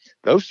 aluminum.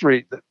 Those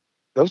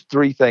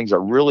three things are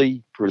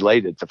really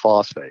related to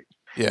phosphate.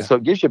 Yeah. And so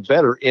it gives you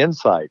better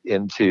insight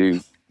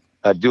into,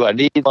 do I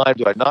need lime?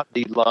 Do I not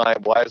need lime?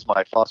 Why is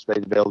my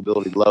phosphate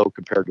availability low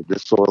compared to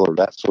this soil or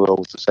that soil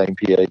with the same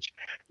pH?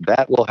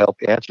 That will help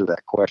answer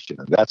that question.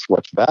 And that's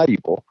what's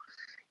valuable,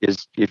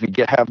 is if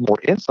you have more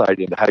insight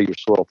into how your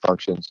soil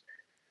functions,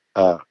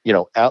 out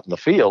in the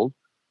field,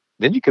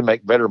 then you can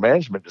make better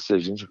management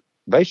decisions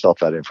based off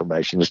that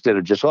information instead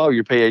of just,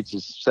 your pH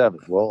is 7.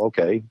 Well,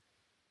 okay.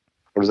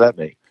 What does that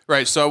mean?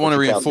 Right. So I want to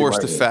reinforce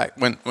the fact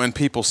when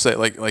people say,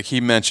 like he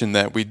mentioned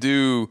that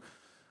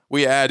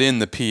we add in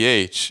the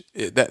pH,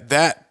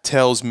 that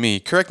tells me,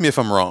 correct me if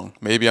I'm wrong,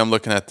 maybe I'm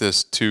looking at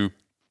this too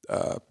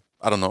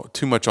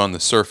much on the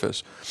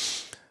surface.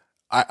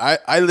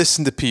 I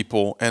listen to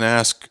people and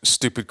ask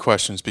stupid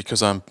questions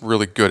because I'm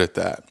really good at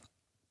that.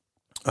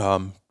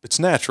 It's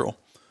natural.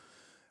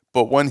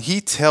 But when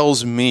he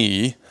tells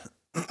me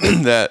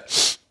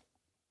that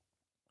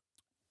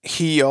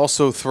he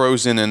also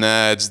throws in and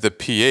adds the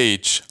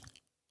pH,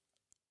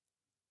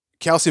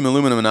 calcium,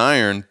 aluminum, and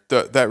iron,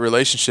 that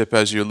relationship,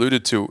 as you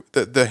alluded to,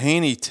 the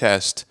Haney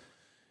test,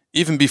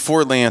 even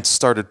before Lance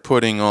started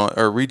putting on,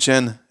 or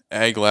Regen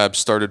Ag Lab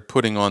started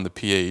putting on the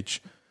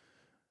pH,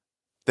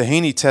 the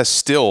Haney test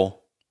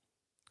still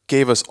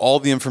gave us all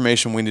the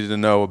information we needed to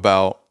know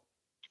about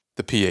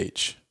the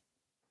pH.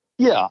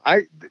 Yeah.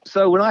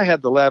 So when I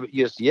had the lab at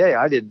USDA,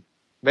 I didn't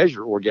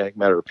measure organic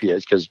matter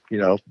pH because,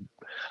 I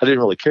didn't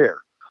really care.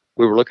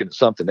 We were looking at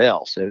something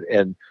else.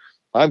 And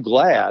I'm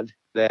glad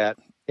that,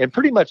 and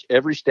pretty much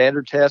every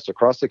standard test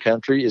across the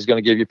country is going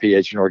to give you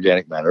pH and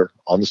organic matter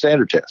on the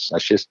standard test.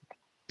 That's just,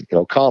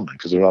 common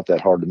because they're not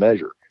that hard to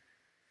measure.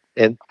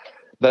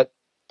 But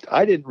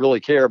I didn't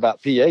really care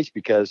about pH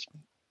because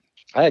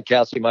I had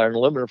calcium, iron, and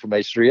aluminum from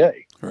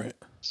H3A. Right.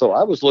 So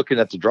I was looking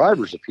at the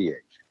drivers of pH.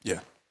 Yeah.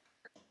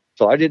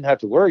 So I didn't have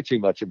to worry too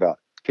much about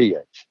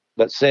pH.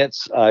 But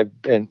since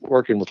I've been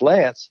working with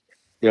Lance,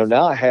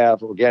 now I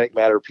have organic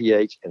matter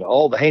pH and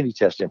all the Haney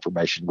test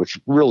information, which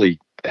really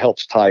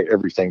helps tie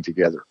everything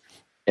together.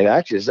 And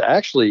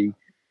actually,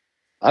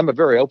 I'm a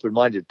very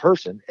open-minded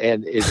person,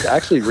 and it's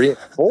actually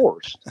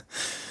reinforced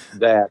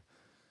that,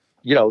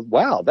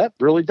 wow, that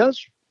really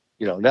does,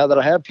 now that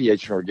I have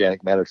pH and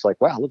organic matter, it's like,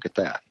 wow, look at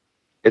that.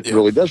 It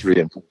really does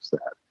reinforce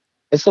that.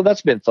 And so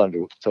that's been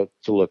fun to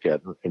look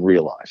at and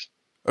realize.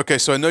 Okay,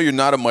 so I know you're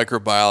not a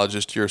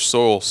microbiologist, you're a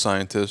soil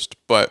scientist,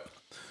 but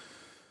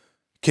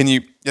can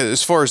you,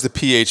 as far as the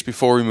pH,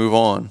 before we move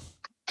on,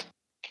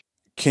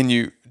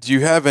 do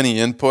you have any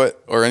input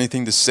or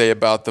anything to say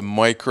about the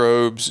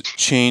microbes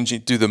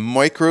changing? Do the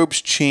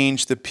microbes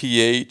change the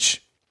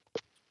pH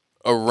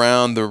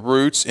around the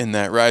roots in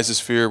that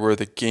rhizosphere where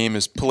the game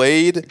is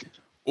played,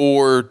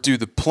 or do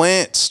the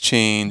plants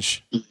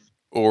change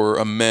or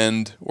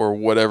amend or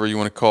whatever you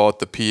want to call it,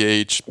 the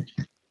pH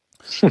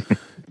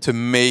to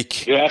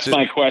make? You asked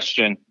my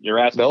question. You're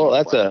asking. No,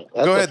 that's question.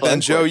 Go ahead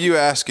then, Joe. You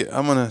ask it.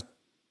 I'm gonna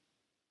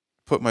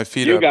put my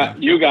feet up.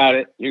 You got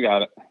it.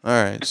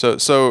 All right.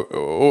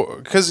 So,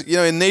 because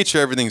in nature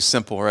everything's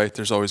simple, right?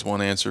 There's always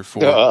one answer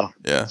for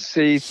it. Yeah.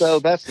 See, so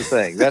that's the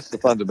thing. That's the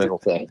fundamental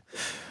thing.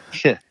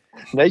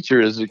 Nature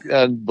is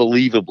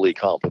unbelievably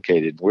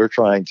complicated. We're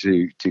trying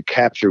to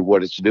capture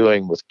what it's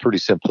doing with pretty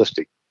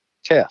simplistic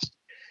tests.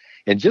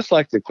 And just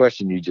like the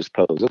question you just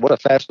posed, what a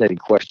fascinating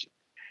question.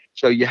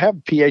 So you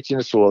have pH in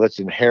the soil that's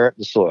inherent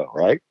in the soil,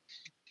 right?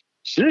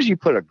 As soon as you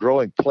put a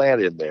growing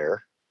plant in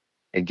there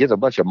and get a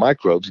bunch of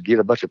microbes, get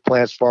a bunch of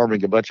plants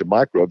farming a bunch of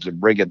microbes and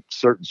bringing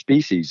certain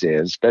species in,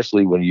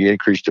 especially when you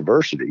increase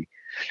diversity,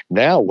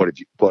 now what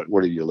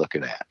are you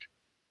looking at?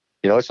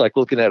 It's like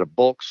looking at a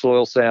bulk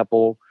soil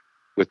sample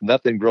with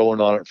nothing growing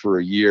on it for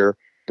a year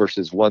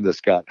versus one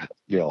that's got,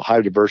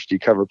 high diversity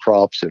cover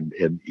crops and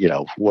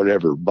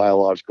whatever,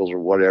 biologicals or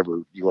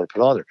whatever you want to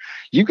put on there.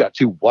 You've got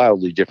two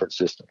wildly different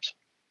systems.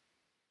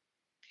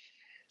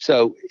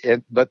 So,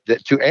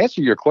 to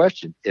answer your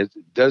question,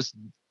 does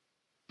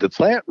the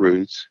plant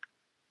roots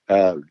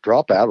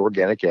drop out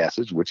organic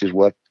acids, which is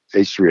what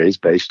H3A is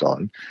based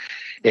on,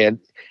 and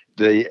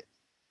the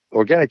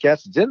organic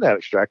acids in that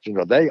extraction,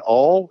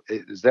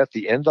 is that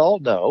the end all?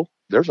 No.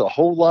 There's a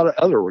whole lot of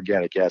other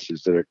organic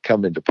acids that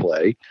come into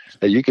play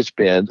that you could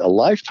spend a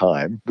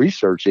lifetime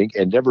researching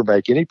and never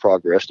make any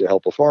progress to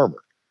help a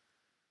farmer.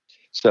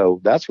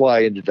 So that's why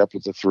I ended up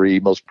with the 3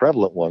 most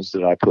prevalent ones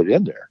that I put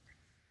in there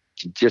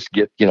to just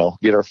get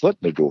our foot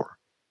in the door.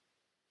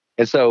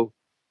 And so,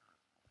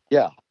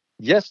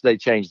 yes, they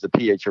changed the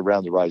pH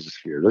around the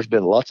rhizosphere. There's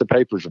been lots of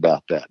papers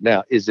about that.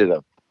 Now, is it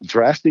a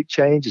drastic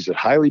change? Is it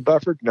highly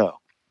buffered? No.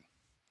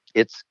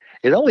 It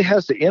only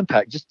has to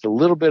impact just a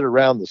little bit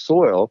around the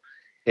soil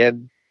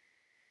and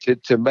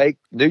to make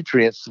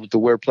nutrients to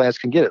where plants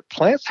can get it.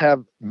 Plants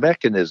have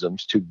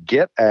mechanisms to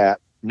get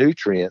at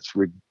nutrients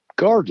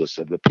regardless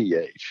of the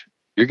pH.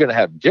 You're going to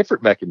have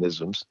different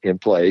mechanisms in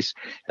place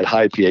at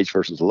high pH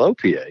versus low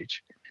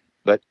pH,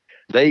 but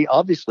they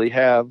obviously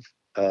have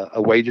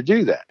a way to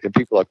do that. And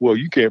people are like, well,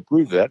 you can't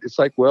prove that. It's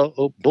like,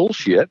 well,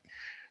 bullshit.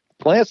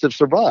 Plants have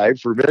survived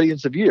for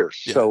millions of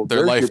years. Yeah, So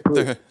their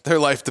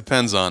life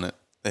depends on it.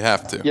 They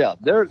have to. Yeah,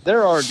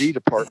 their R&D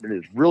department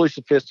is really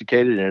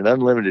sophisticated and an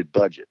unlimited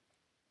budget.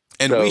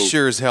 And we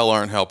sure as hell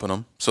aren't helping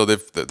them. So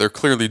they're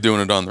clearly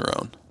doing it on their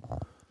own.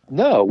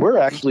 No, we're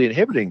actually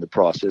inhibiting the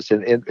process.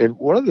 And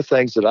one of the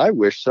things that I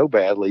wish so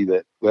badly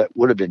that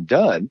would have been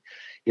done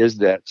is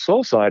that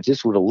soil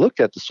scientists would have looked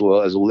at the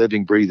soil as a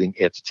living, breathing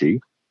entity,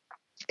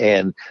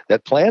 and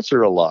that plants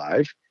are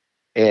alive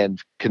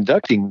and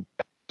conducting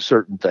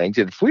certain things.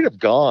 And if we'd have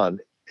gone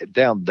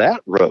down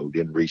that road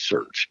in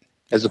research,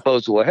 as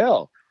opposed to, well,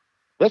 hell,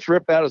 let's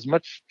rip out as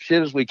much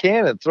shit as we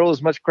can and throw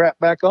as much crap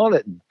back on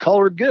it and call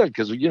her good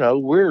because,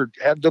 we're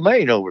have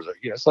domain over there.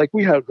 It's like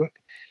we're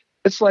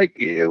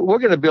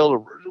going to build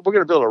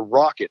a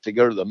rocket to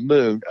go to the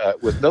moon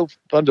with no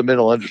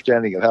fundamental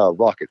understanding of how a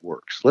rocket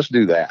works. Let's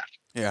do that.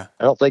 Yeah.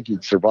 I don't think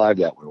you'd survive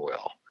that one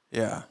well.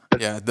 Yeah.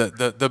 Yeah.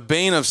 The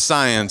bane of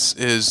science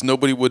is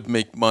nobody would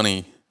make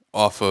money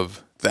off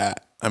of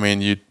that. I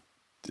mean,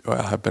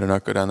 I better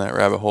not go down that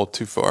rabbit hole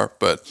too far,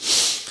 but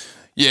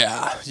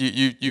yeah,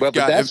 but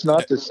that's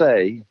not to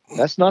say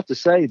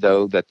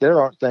though, that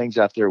there aren't things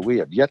out there we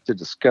have yet to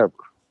discover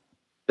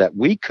that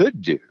we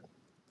could do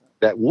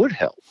that would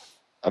help.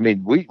 I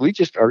mean, we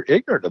just are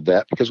ignorant of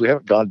that because we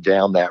haven't gone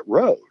down that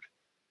road.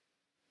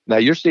 Now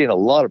you're seeing a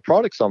lot of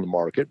products on the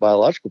market,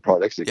 biological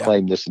products that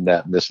claim this and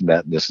that and this and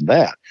that and this and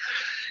that.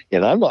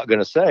 And I'm not going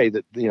to say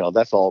that,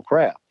 that's all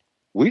crap.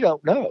 We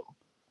don't know.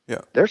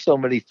 Yeah. There's so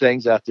many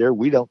things out there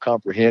we don't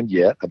comprehend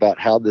yet about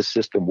how this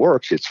system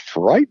works. It's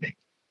frightening.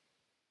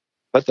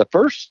 But the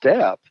first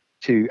step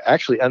to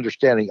actually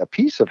understanding a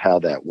piece of how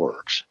that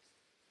works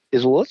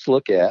is, well, let's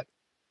look at,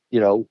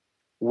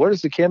 what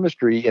is the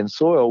chemistry in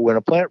soil when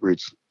a plant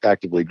root's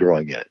actively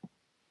growing in it?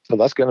 So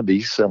that's going to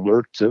be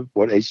similar to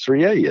what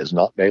H3A is,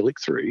 not Malic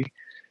 3.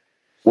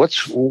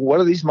 What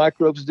are these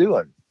microbes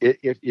doing?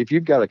 If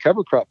you've got a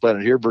cover crop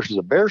planted here versus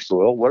a bare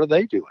soil, what are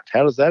they doing?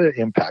 How does that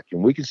impact?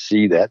 And we can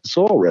see that in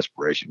soil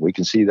respiration. We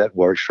can see that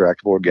in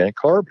extractive organic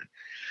carbon.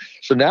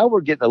 So now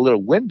we're getting a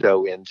little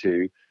window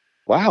into,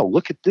 wow,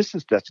 look at this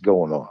that's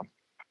going on.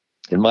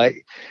 And my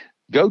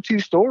go-to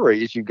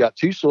story is you've got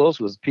two soils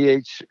with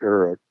pH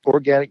or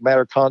organic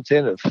matter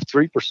content of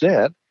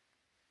 3%,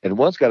 and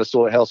one's got a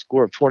soil health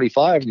score of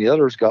 25, and the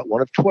other's got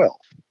one of 12.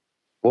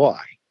 Why?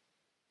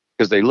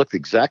 Because they look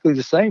exactly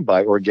the same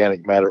by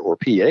organic matter or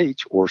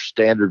pH or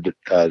standard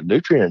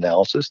nutrient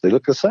analysis. They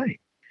look the same,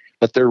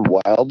 but they're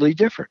wildly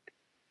different.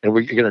 And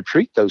we're going to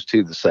treat those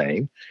two the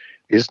same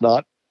is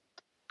not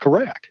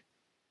correct.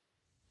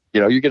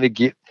 You're going to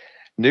get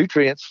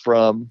nutrients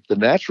from the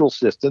natural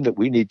system that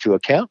we need to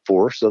account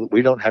for so that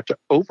we don't have to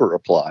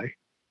over-apply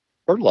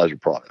fertilizer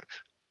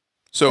products.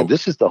 So and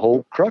this is the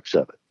whole crux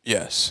of it.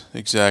 Yes,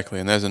 exactly.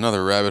 And there's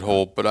another rabbit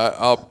hole, but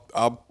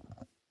I'll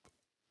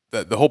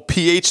the whole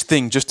pH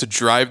thing, just to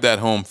drive that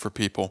home for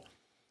people,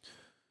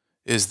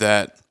 is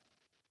that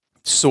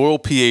soil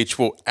pH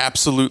will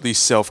absolutely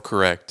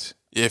self-correct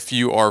if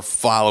you are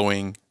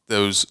following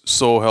those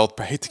soil health.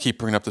 I hate to keep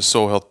bringing up the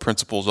soil health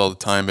principles all the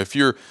time. If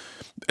you're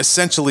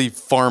essentially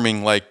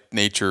farming like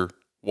nature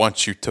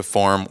wants you to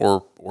farm,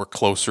 or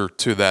closer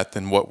to that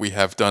than what we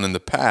have done in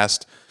the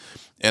past,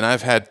 and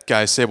I've had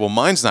guys say, well,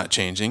 mine's not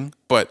changing,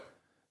 but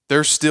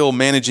they're still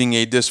managing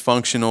a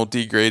dysfunctional,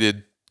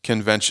 degraded,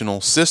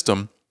 conventional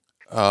system,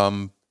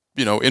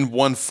 in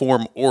one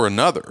form or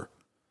another.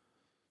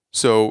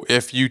 So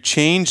if you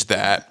change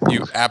that,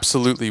 you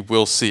absolutely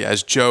will see.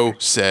 As Joe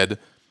said,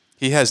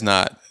 he has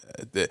not.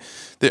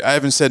 I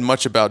haven't said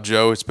much about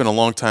Joe. It's been a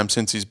long time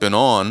since he's been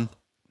on.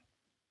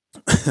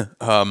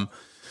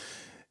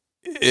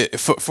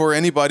 For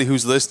anybody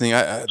who's listening,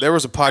 there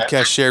was a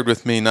podcast shared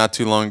with me not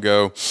too long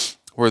ago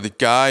where the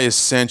guy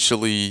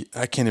essentially,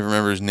 I can't even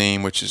remember his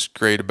name, which is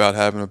great about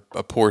having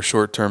a poor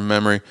short-term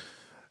memory,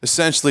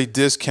 essentially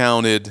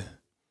discounted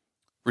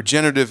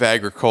regenerative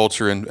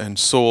agriculture and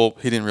soil.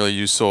 He didn't really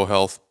use soil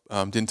health,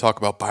 didn't talk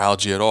about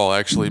biology at all,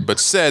 actually, but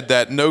said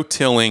that no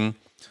tilling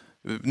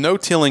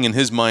in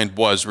his mind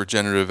was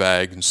regenerative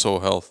ag and soil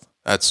health.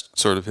 That's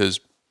sort of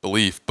his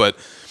belief, but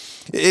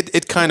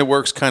it kind of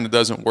works, kind of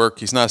doesn't work.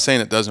 He's not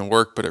saying it doesn't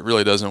work, but it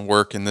really doesn't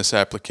work in this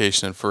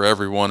application and for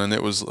everyone. And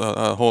it was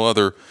a whole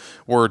other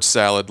word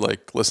salad,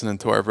 like listening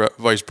to our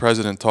vice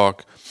president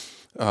talk,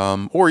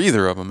 or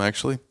either of them,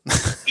 actually.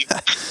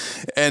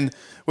 And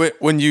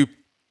when you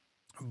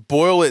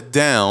boil it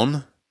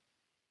down,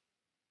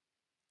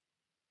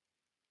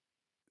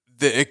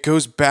 it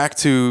goes back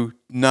to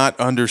not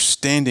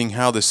understanding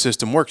how the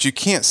system works. You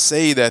can't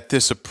say that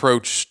this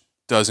approach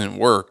doesn't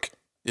work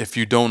if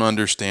you don't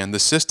understand the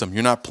system.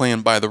 You're not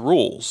playing by the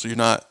rules. You're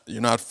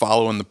not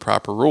following the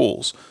proper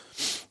rules.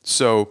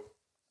 So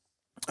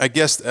I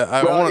guess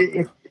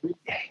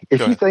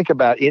if you think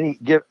about any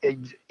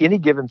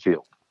given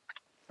field,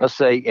 let's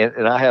say,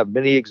 and I have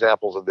many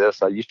examples of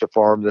this. I used to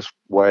farm this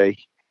way.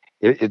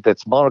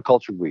 That's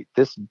monoculture wheat.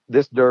 This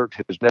dirt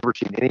has never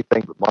seen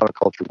anything but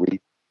monoculture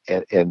wheat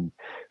and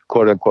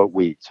quote unquote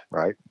weeds,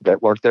 right?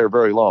 That weren't there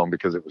very long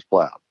because it was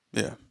plowed.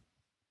 Yeah.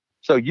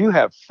 So you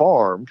have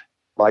farmed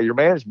by your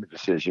management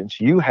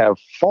decisions. You have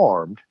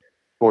farmed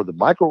for the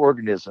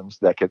microorganisms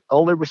that can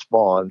only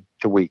respond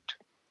to wheat.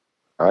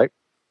 All right.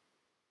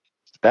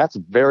 That's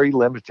very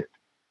limited.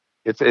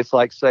 It's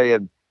like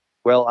saying,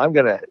 well, I'm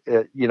going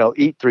to,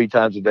 eat 3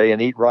 times a day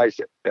and eat rice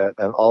at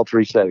all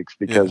 3 settings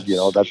because,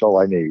 that's all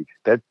I need.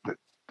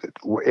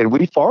 And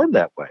we farm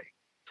that way,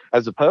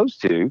 as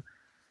opposed to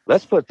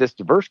let's put this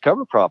diverse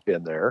cover crop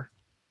in there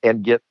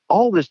and get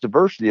all this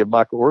diversity of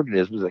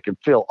microorganisms that can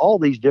fill all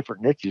these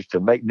different niches to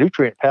make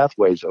nutrient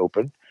pathways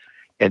open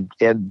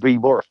and be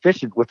more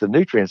efficient with the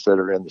nutrients that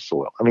are in the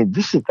soil. I mean,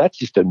 that's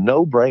just a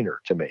no-brainer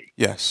to me.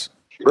 Yes.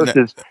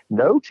 Versus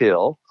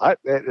no-till.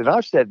 And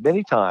I've said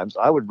many times,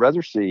 I would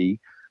rather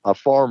see a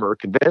farmer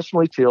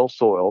conventionally till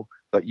soil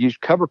but use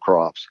cover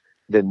crops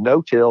than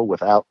no-till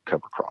without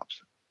cover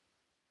crops,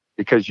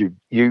 because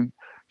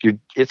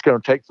it's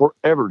going to take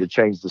forever to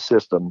change the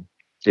system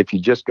if you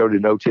just go to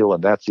no-till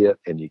and that's it,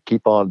 and you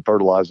keep on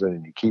fertilizing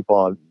and you keep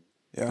on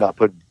not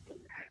putting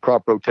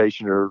crop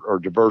rotation or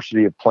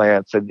diversity of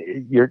plants, and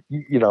we've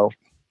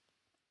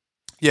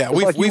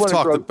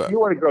talked about. You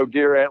want to grow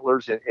deer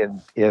antlers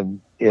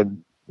in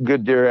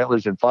good deer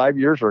antlers in 5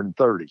 years or in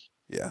 30.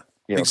 Yeah,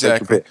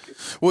 exactly.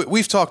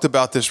 We've talked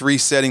about this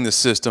resetting the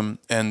system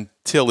and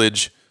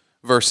tillage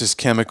versus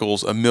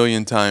chemicals a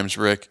million times,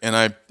 Rick. And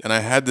I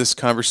had this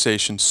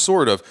conversation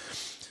sort of.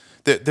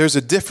 There's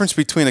a difference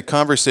between a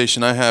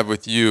conversation I have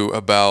with you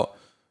about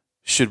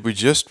should we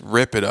just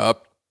rip it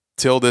up,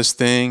 till this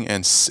thing,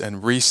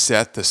 and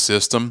reset the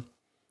system.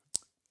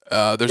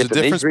 There's a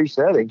difference.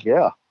 Resetting,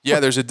 yeah. Yeah,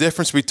 there's a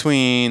difference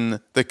between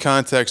the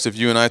context of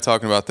you and I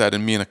talking about that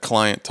and me and a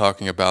client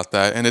talking about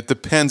that. And it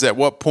depends at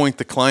what point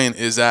the client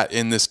is at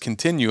in this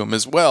continuum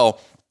as well,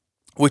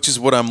 which is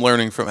what I'm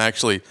learning from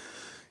actually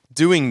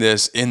doing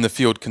this in the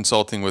field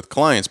consulting with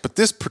clients. But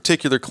this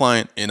particular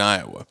client in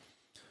Iowa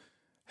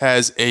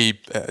has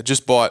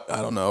just bought,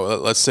 I don't know,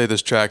 let's say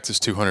this tract is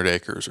 200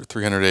 acres or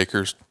 300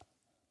 acres.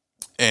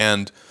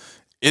 And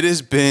it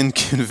has been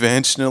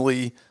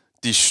conventionally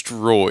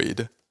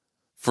destroyed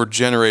for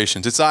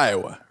generations. It's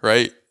Iowa,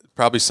 right?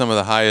 Probably some of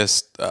the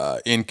highest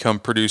income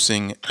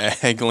producing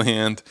ag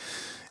land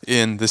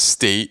in the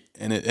state.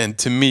 And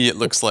to me, it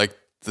looks like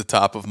the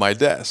top of my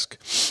desk.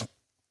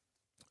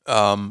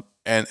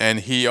 And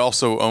he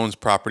also owns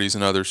properties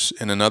in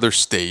another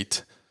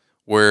state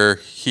where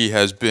he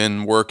has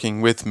been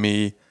working with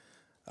me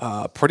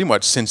pretty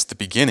much since the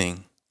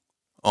beginning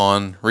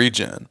on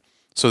regen.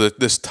 So that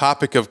this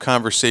topic of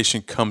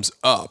conversation comes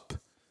up.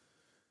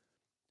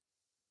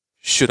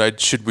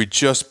 Should we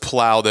just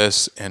plow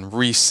this and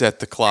reset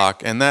the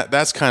clock? And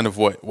that's kind of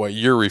what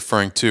you're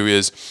referring to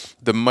is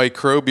the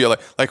microbial.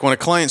 Like when a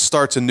client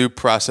starts a new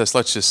process,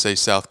 let's just say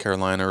South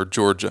Carolina or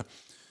Georgia,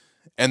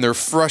 and they're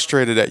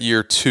frustrated at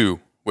year 2,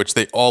 which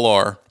they all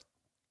are,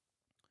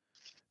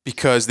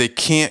 because they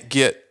can't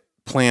get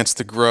plants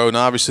to grow. And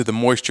obviously the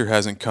moisture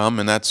hasn't come,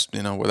 and that's,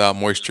 without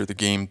moisture, the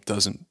game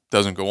doesn't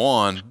go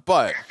on.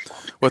 But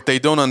what they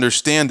don't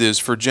understand is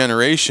for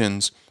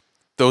generations,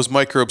 those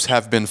microbes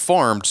have been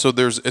farmed. So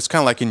it's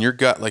kind of like in your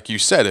gut, like you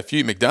said, if you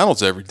eat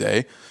McDonald's every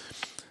day,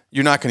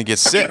 you're not going to get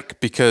sick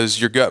because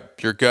your gut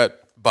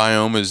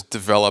biome is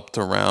developed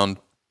around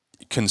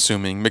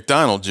consuming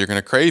McDonald's. You're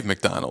going to crave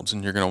McDonald's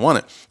and you're going to want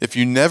it. If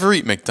you never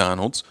eat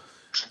McDonald's,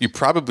 you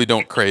probably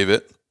don't crave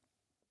it.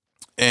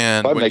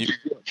 And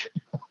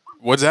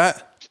what's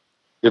that?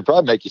 It'd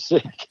probably make you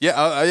sick.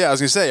 Yeah, I was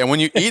going to say, and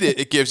when you eat it,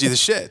 it gives you the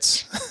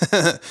shits.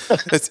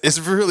 It's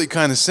really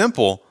kind of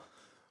simple,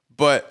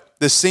 but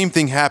the same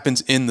thing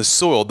happens in the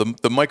soil. The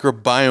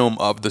microbiome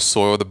of the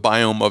soil, the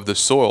biome of the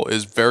soil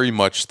is very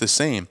much the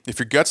same. If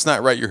your gut's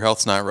not right, your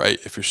health's not right.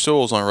 If your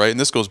soil's not right, and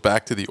this goes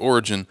back to the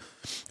origin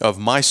of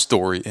my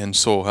story in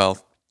soil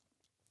health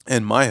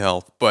and my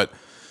health, but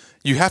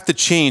you have to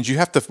change. You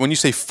have to, when you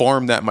say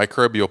farm that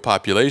microbial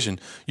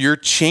population, you're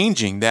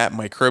changing that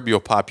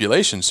microbial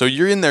population. So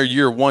you're in there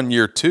year 1,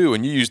 year 2,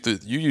 and you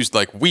used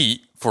like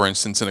wheat, for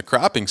instance, in a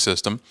cropping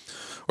system,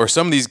 or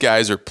some of these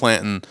guys are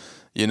planting,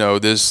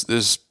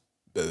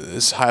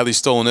 this highly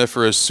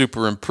stoloniferous,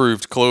 super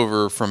improved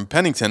clover from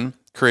Pennington,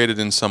 created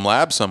in some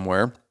lab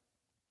somewhere,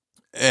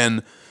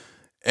 and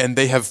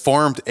they have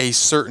farmed a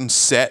certain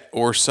set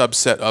or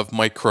subset of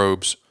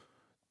microbes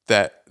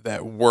that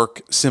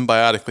work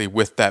symbiotically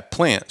with that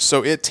plant.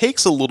 So it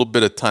takes a little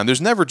bit of time. There's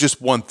never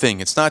just one thing.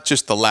 It's not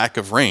just the lack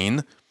of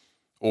rain,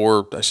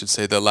 or I should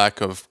say the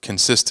lack of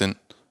consistent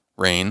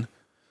rain.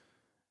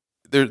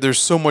 There's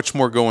so much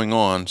more going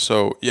on.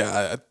 So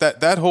yeah,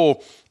 that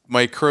whole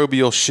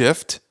microbial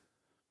shift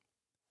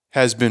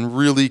has been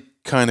really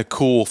kind of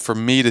cool for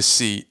me to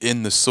see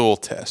in the soil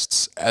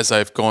tests as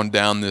I've gone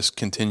down this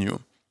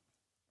continuum.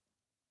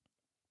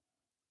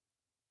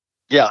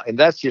 Yeah, and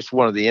that's just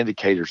one of the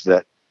indicators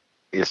that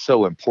is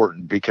so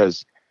important,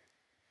 because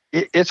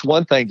it's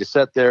one thing to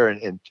sit there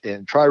and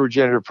try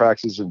regenerative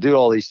practices and do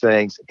all these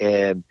things,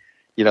 and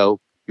you're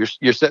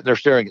sitting there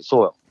staring at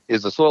soil.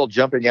 is the soil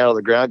jumping out of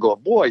the ground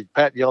going, boy,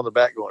 patting you on the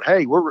back going,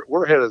 hey,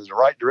 we're headed in the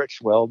right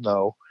direction. Well,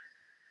 no,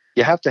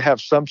 you have to have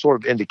some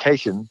sort of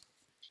indication.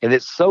 And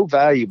it's so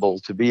valuable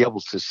to be able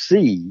to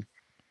see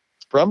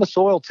from a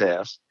soil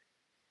test,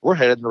 we're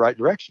headed in the right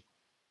direction.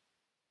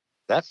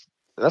 That's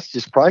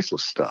just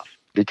priceless stuff,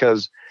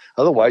 because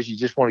otherwise you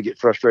just want to get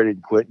frustrated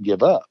and quit and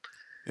give up.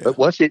 Yeah.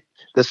 But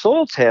the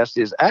soil test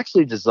is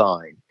actually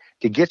designed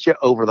to get you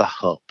over the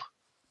hump,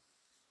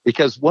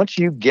 because once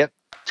you get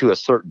to a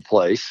certain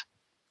place,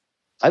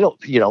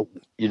 you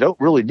don't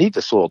really need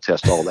the soil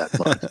test all that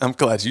much. I'm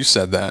glad you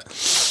said that.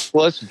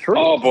 Well, it's true.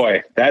 Oh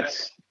boy,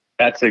 that's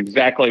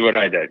exactly what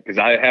I did, because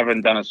I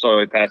haven't done a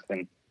soil test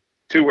in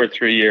 2 or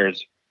 3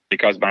 years,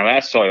 because my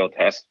last soil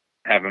test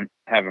have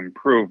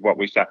improved what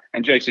we saw.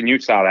 And Jason, you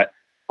saw that,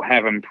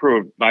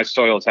 my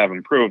soils have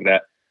improved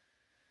that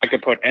I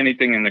could put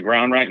anything in the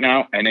ground right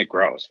now and it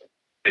grows.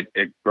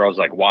 It grows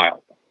like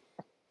wild.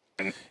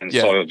 And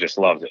soil just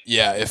loves it.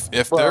 Yeah,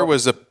 if there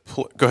was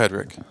go ahead,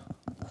 Rick.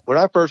 When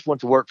I first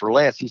went to work for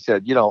Lance, he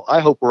said, I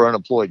hope we're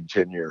unemployed in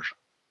 10 years.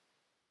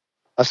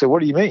 I said,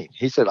 what do you mean?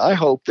 He said, I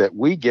hope that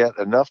we get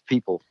enough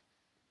people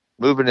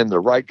moving in the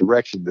right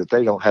direction that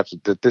they don't have to,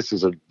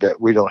 that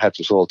we don't have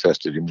to soil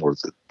test anymore.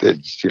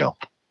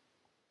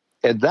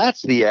 And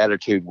that's the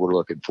attitude we're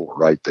looking for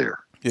right there.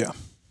 Yeah.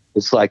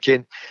 It's like,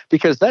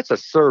 because that's a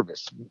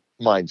service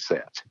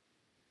mindset.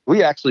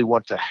 We actually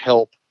want to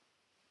help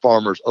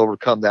farmers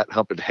overcome that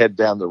hump and head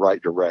down the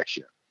right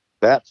direction.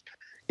 That's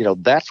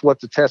what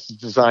the test is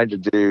designed to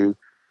do.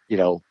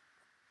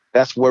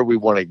 That's where we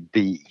want to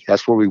be.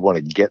 That's where we want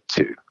to get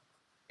to.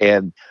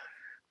 And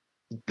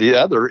the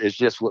other is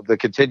just the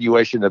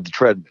continuation of the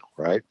treadmill,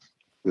 right?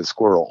 The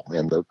squirrel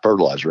and the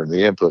fertilizer and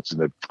the inputs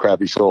and the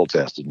crappy soil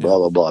test and blah,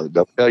 blah, blah. That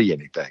don't tell you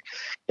anything.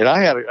 And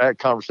I had a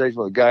conversation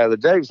with a guy the other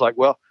day. He was like,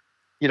 well,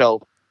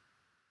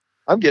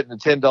 I'm getting a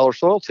 $10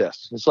 soil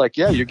test. It's like,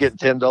 yeah, you're getting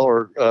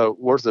 $10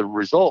 worth of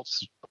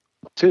results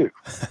too.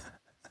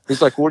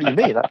 He's like, what do you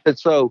mean? I said,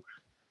 so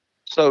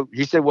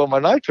he said, well, my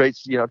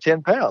nitrate's,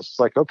 10 pounds. It's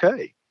like,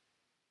 okay.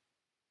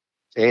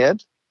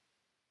 And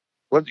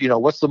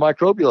what's the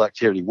microbial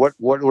activity? What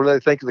do they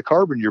think of the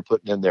carbon you're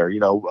putting in there?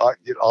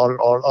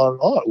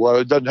 On. Well,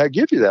 it doesn't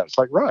give you that. It's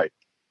like, right.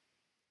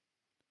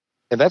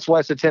 And that's why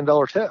it's a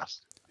 $10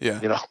 test.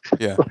 Yeah.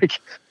 Yeah.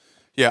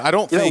 Yeah. I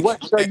don't think.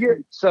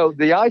 So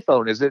the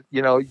iPhone, is it,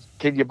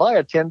 can you buy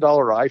a $10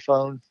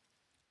 iPhone?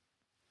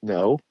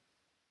 No.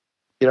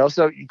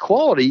 So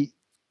quality,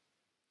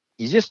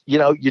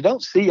 you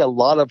don't see a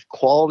lot of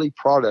quality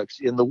products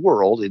in the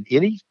world in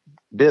any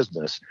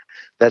business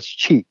that's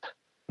cheap,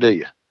 do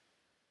you?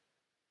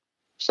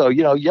 So,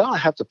 y'all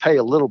have to pay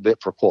a little bit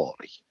for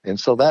quality. And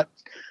so that,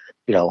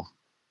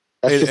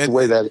 that's just the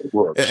way that it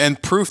works.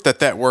 And proof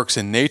that works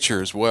in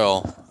nature as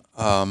well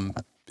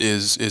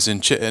is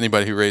in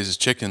anybody who raises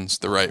chickens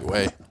the right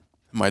way.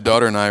 My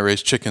daughter and I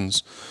raise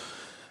chickens.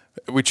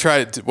 We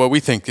try what we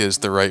think is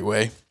the right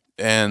way.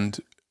 And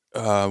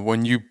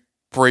when you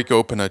break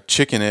open a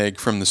chicken egg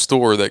from the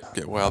store,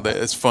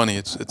 it's funny.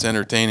 It's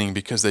entertaining,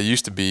 because they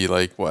used to be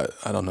like, what?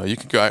 I don't know. You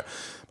could go.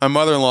 My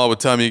mother-in-law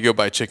would tell me you go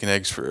buy chicken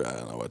eggs for, I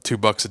don't know, what,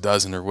 $2 a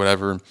dozen or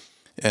whatever.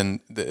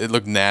 And it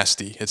looked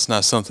nasty. It's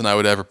not something I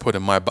would ever put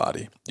in my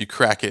body. You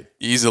crack it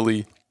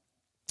easily.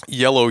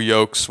 Yellow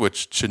yolks,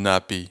 which should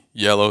not be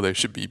yellow. They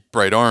should be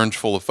bright orange,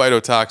 full of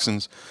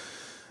phytotoxins.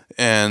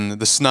 And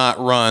the snot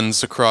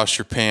runs across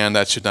your pan.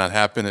 That should not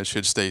happen. It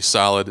should stay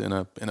solid in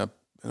a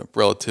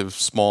relative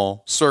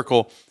small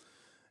circle.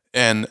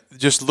 And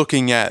just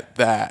looking at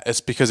that, it's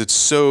because it's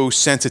so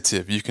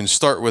sensitive. You can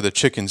start with a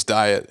chicken's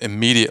diet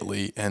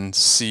immediately and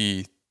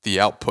see the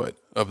output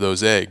of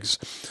those eggs.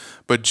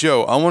 But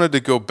Joe, I wanted to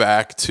go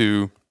back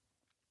to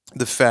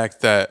the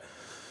fact that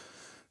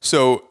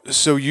Joe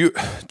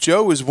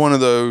is one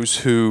of those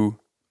who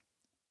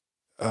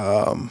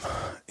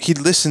he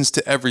listens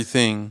to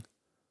everything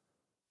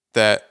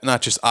that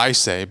not just I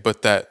say,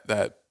 but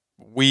that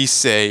we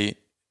say.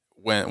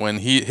 When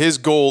his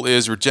goal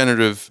is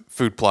regenerative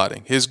food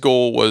plotting, his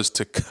goal was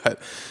to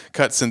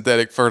cut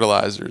synthetic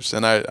fertilizers,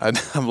 and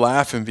I'm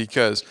laughing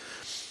because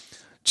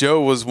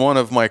Joe was one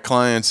of my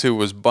clients who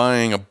was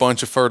buying a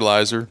bunch of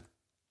fertilizer,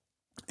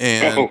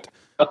 and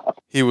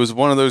he was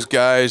one of those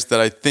guys that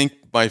I think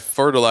my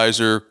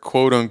fertilizer,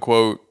 quote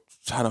unquote,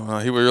 I don't know,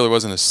 he really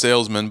wasn't a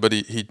salesman, but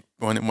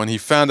when he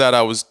found out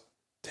I was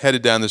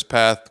headed down this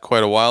path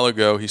quite a while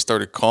ago, he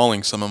started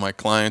calling some of my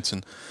clients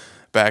and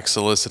back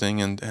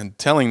soliciting and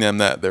telling them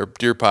that their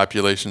deer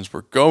populations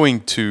were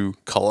going to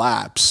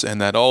collapse, and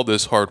that all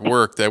this hard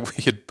work that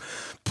we had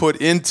put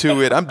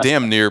into it, I'm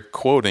damn near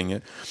quoting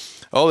it,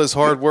 all this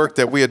hard work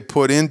that we had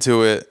put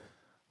into it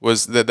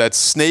was that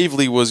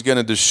Snavely was going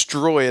to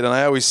destroy it. And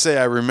I always say,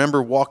 I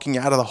remember walking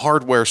out of the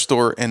hardware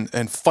store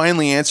and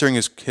finally answering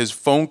his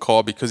phone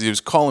call, because he was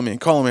calling me.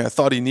 I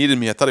thought he needed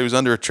me. I thought he was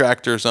under a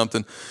tractor or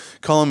something.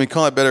 Calling me,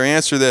 better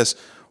answer this.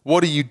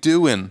 What are you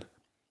doing?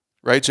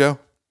 Right, Joe?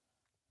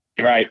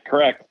 Right.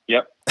 Correct.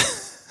 Yep.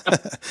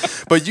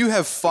 But you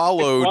have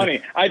followed. It's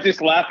funny. I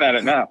just laugh at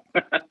it now.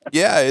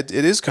 Yeah, it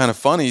is kind of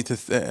funny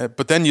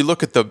but then you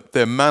look at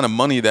the amount of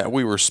money that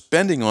we were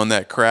spending on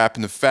that crap,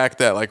 and the fact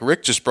that, like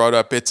Rick just brought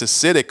up, it's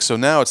acidic, so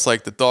now it's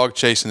like the dog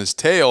chasing his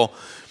tail,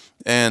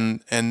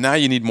 and now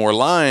you need more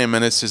lime,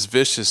 and it's this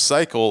vicious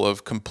cycle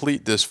of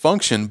complete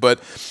dysfunction. But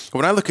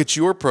when I look at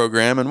your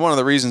program, and one of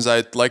the reasons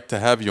I'd like to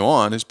have you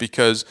on is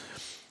because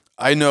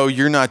I know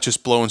you're not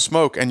just blowing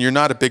smoke, and you're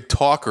not a big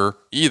talker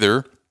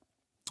either.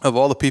 Of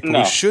all the people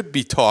who should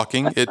be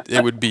talking,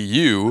 it would be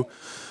you.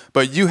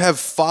 But you have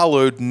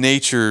followed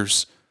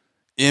nature's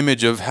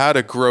image of how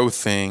to grow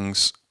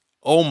things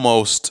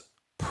almost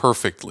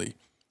perfectly.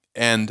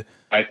 And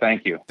I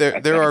thank you.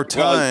 There are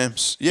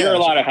times. Well, you're a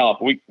lot of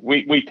help.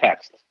 We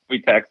text,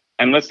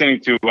 and listening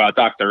to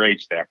Dr.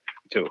 H there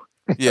too.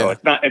 Yeah.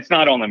 So it's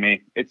not only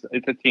me. It's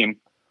a team.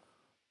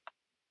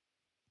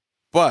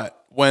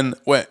 But when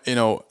you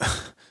know,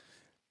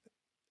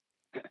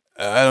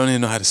 I don't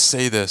even know how to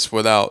say this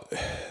without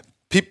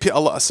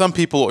some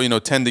people, you know,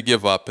 tend to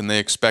give up and they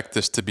expect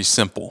this to be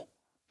simple.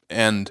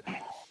 And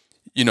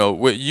you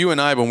know, you and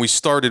I, when we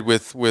started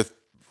with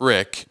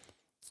Rick,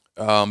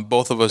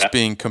 both of us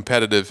being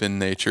competitive in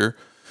nature,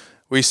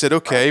 we said,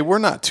 okay, we're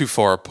not too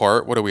far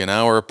apart. What are we, an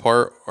hour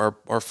apart?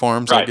 Our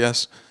farms, right. I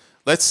guess.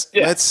 Let's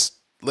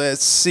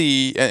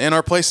see. And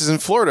our places in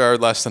Florida are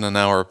less than an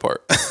hour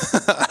apart.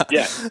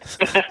 Yeah.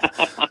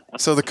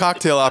 So the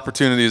cocktail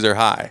opportunities are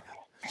high.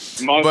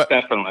 Most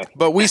definitely.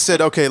 But we said,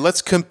 okay,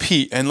 let's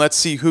compete and let's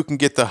see who can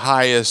get the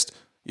highest,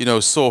 you know,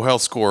 soil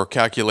health score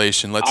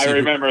calculation. I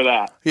remember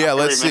that. Yeah,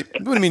 let's see.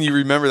 What do you mean you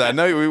remember that?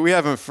 No, we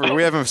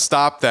haven't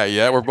stopped that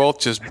yet. We're both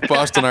just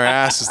busting our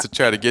asses to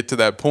try to get to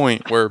that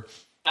point where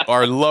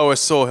our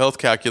lowest soil health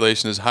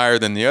calculation is higher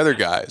than the other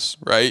guys,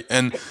 right?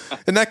 And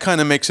that kind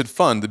of makes it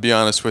fun, to be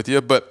honest with you.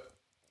 But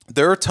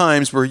there are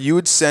times where you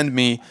would send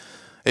me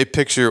a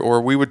picture,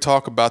 or we would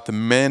talk about the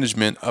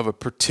management of a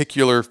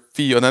particular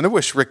field. And I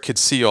wish Rick could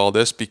see all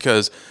this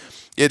because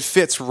it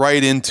fits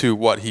right into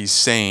what he's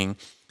saying.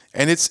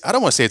 And I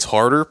don't want to say it's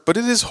harder, but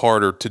it is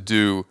harder to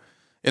do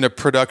in a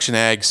production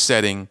ag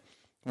setting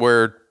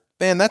where,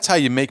 man, that's how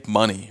you make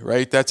money,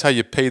 right? That's how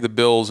you pay the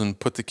bills and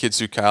put the kids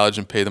through college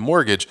and pay the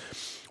mortgage.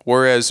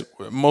 Whereas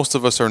most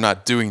of us are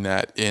not doing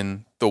that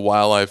in the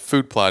wildlife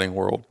food plotting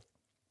world.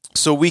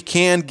 So we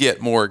can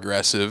get more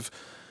aggressive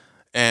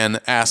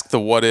and ask the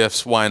what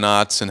ifs, why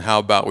nots, and how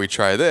about we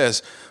try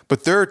this.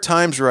 But there are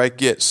times where I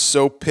get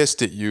so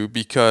pissed at you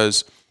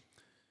because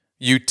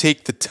you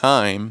take the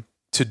time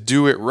to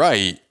do it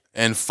right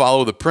and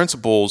follow the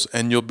principles,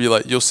 and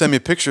you'll send me a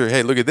picture,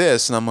 hey, look at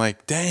this, and I'm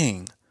like,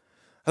 dang,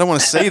 I don't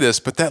want to say this,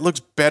 but that looks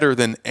better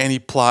than any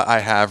plot I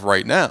have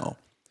right now.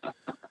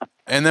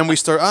 And then we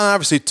start,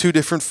 obviously, two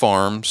different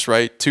farms,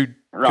 right? Two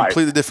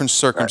completely different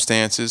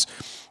circumstances.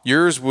 Right.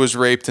 Yours was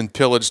raped and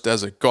pillaged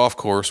as a golf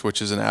course,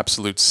 which is an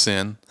absolute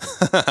sin.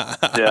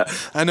 Yeah,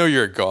 I know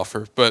you're a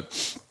golfer,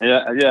 but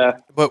yeah.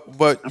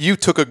 But you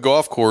took a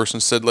golf course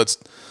and said,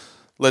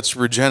 let's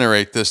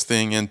regenerate this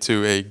thing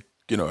into a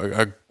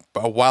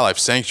wildlife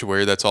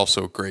sanctuary that's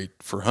also great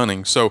for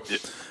hunting. So, yeah.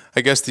 I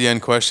guess the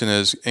end question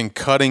is, in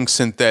cutting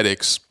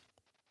synthetics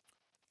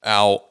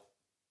out,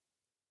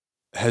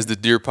 has the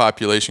deer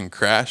population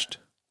crashed?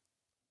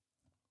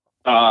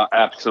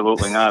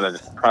 Absolutely not.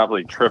 It's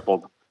probably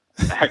tripled.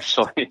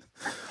 Actually.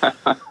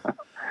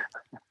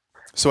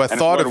 So I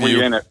thought of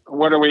you.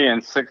 What are we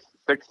in? 6,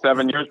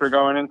 7 years we're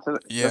going into?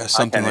 Yeah,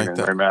 something like that. I can't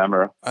even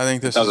remember. I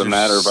think this is your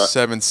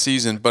 7th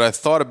season. But I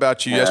thought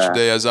about you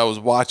yesterday as I was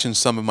watching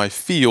some of my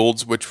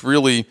fields, which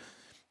really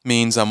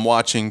means I'm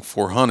watching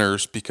for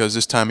hunters because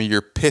this time of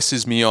year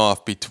pisses me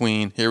off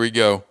between, here we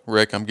go,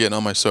 Rick, I'm getting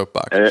on my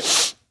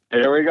soapbox.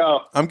 Here we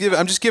go. I'm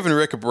just giving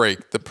Rick a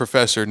break. The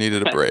professor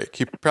needed a break.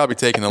 He's probably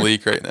taking a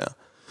leak right now.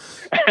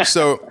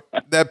 So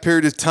that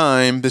period of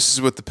time, this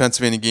is what the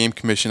Pennsylvania Game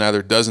Commission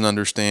either doesn't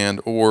understand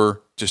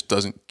or just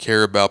doesn't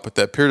care about. But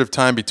that period of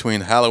time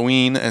between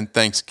Halloween and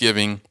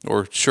Thanksgiving,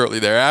 or shortly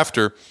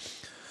thereafter,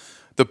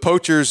 the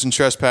poachers and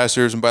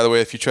trespassers, and by the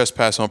way, if you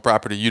trespass on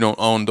property you don't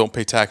own, don't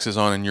pay taxes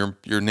on, and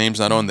your name's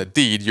not on the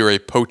deed, you're a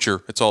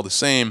poacher. It's all the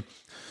same.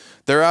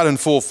 They're out in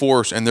full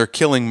force and they're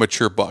killing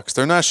mature bucks.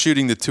 They're not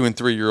shooting the 2- and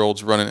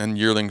 3-year-olds running and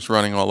yearlings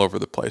running all over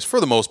the place for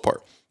the most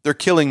part. They're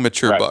killing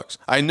mature bucks.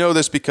 I know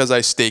this because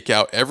I stake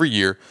out every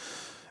year,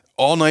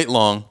 all night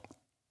long,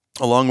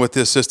 along with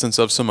the assistance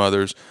of some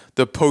others.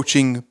 The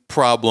poaching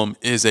problem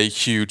is a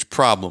huge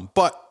problem.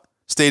 But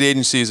state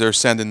agencies are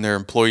sending their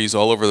employees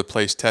all over the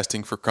place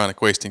testing for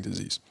chronic wasting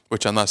disease,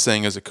 which I'm not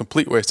saying is a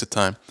complete waste of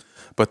time,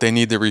 but they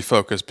need to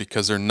refocus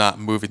because they're not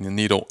moving the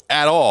needle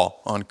at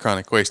all on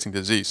chronic wasting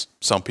disease.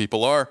 Some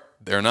people are,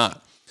 they're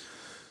not.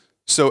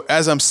 So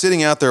as I'm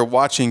sitting out there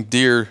watching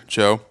deer,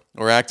 Joe,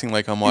 or acting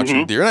like I'm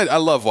watching deer. And I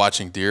love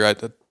watching deer. I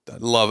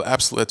love,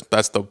 absolutely,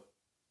 that's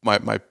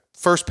my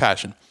first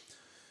passion.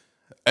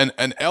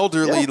 An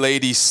elderly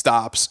lady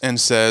stops and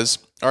says,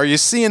 "Are you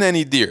seeing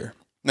any deer?"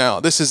 Now,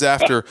 this is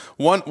after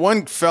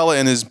one fella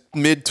in his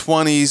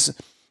mid-20s,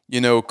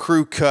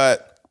 crew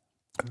cut,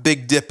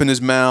 big dip in his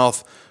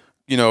mouth,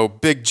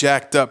 big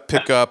jacked up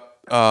pickup,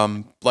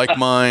 like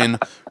mine,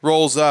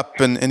 rolls up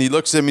and he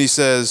looks at me, he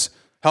says,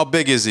 "How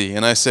big is he?"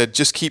 And I said,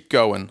 "Just keep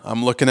going.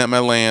 I'm looking at my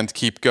land,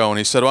 keep going."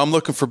 He said, "Oh, I'm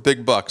looking for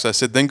big bucks." I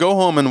said, "Then go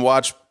home and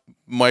watch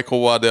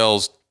Michael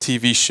Waddell's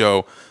TV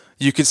show.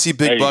 You can see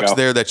big bucks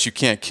there that you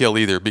can't kill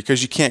either,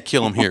 because you can't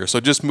kill them here. So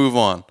just move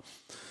on."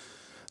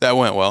 That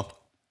went well.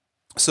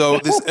 So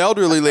this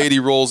elderly lady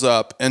rolls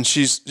up and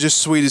she's just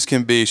sweet as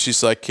can be.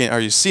 She's like, "Are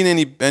you seeing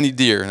any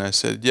deer?" And I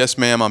said, "Yes,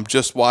 ma'am. I'm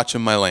just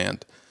watching my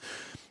land."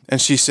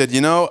 And she said,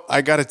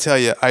 "I got to tell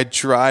you, I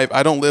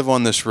don't live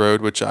on this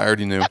road," which I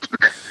already knew.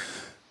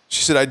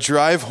 She said, "I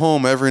drive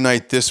home every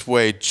night this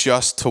way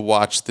just to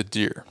watch the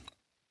deer."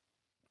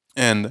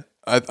 And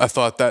I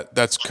thought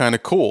that's kind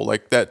of cool.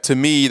 Like that, to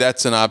me,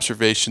 that's an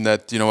observation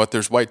that,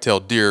 there's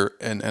white-tailed deer.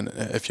 And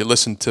if you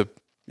listen to,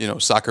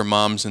 soccer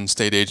moms and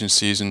state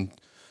agencies and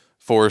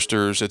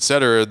foresters, et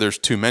cetera, there's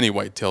too many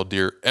white-tailed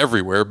deer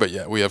everywhere. But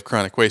yeah, we have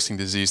chronic wasting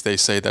disease. They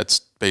say that's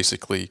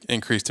basically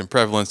increased in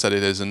prevalence, that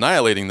it is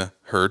annihilating the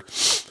herd.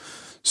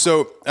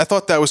 So I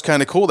thought that was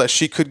kind of cool that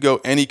she could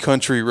go any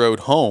country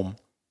road home,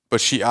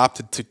 but she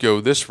opted to go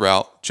this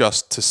route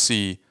just to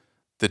see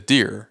the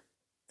deer.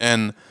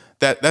 And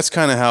that's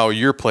kind of how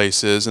your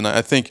place is. And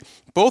I think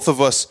both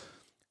of us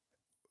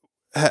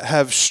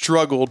have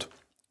struggled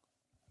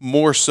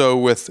more so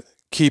with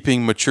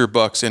keeping mature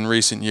bucks in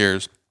recent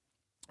years,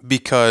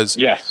 because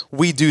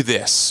we do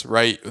this,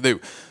 right?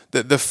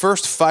 The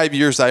first 5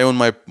 years I owned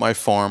my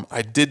farm,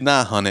 I did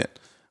not hunt it.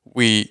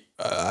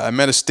 I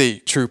met a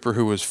state trooper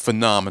who was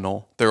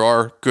phenomenal. There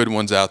are good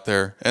ones out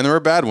there, and there are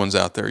bad ones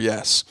out there,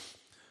 yes.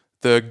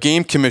 The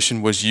game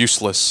commission was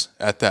useless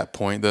at that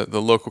point,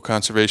 the local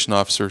conservation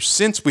officer,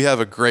 since we have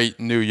a great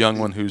new young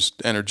one who's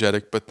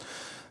energetic, but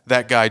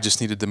that guy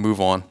just needed to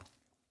move on,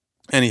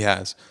 and he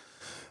has.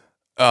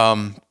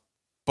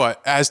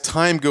 But as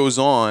time goes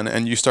on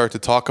and you start to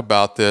talk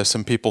about this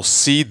and people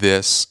see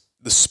this,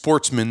 the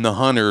sportsmen, the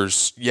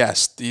hunters,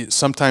 yes,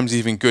 sometimes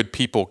even good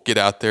people get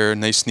out there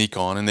and they sneak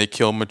on and they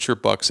kill mature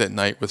bucks at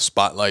night with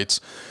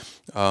spotlights.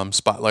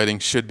 Spotlighting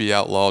should be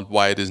outlawed.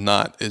 Why it is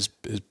not is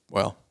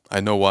well,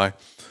 I know why.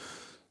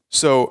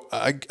 So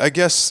I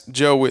guess,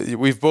 Joe,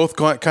 we've both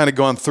kind of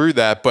gone through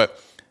that, but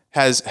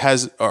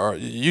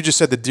you just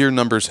said the deer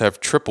numbers have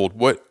tripled.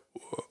 What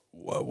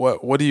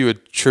do you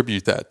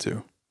attribute that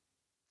to?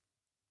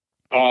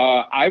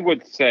 I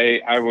would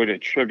say I would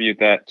attribute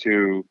that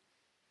to,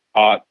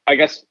 I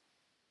guess,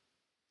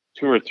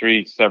 two or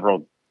three,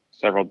 several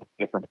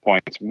different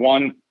points.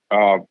 One,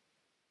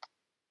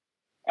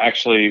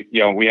 actually,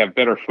 we have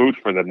better food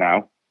for them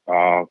now.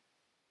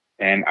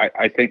 And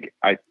I think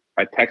I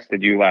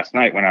texted you last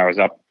night when I was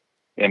up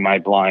in my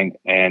blind,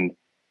 and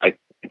I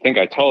think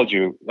I told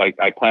you, like,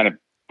 I planted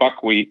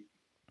buckwheat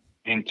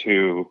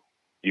into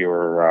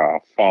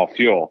your fall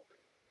fuel,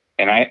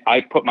 and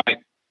I put my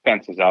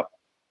fences up.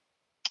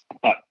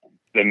 But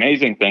the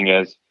amazing thing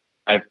is,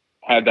 I've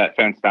had that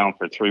fence down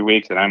for 3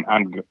 weeks, and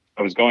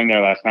I was going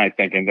there last night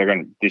thinking they're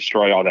going to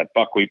destroy all that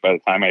buckwheat by the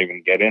time I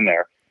even get in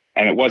there,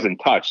 and it wasn't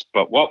touched.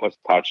 But what was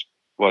touched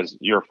was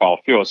your fall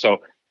fuel.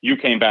 So you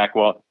came back.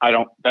 Well,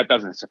 that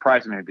doesn't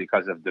surprise me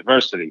because of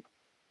diversity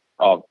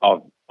of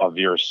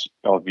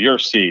your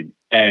seed.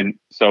 And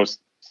so,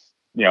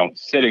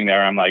 sitting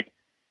there, I'm like,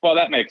 well,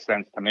 that makes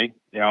sense to me.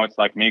 It's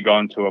like me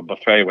going to a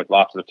buffet with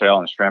lobster tail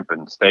and shrimp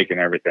and steak and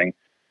everything.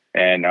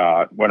 And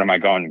what am I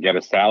going to get,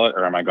 a salad,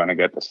 or am I going to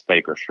get the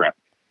steak or shrimp?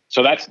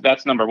 So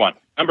that's number one.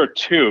 Number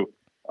two,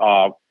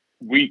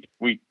 we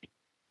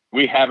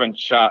haven't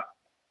shot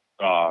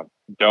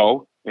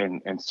doe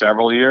in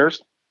several years.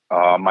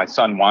 My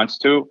son wants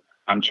to.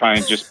 I'm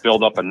trying to just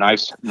build up a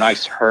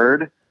nice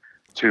herd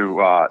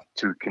to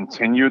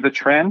continue the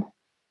trend,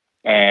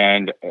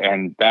 and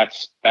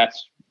that's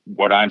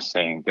what I'm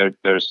saying.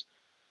 There's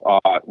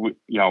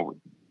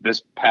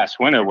this past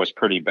winter was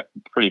pretty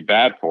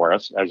bad for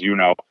us, as you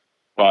know,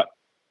 but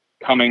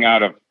coming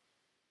out of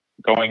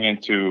going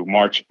into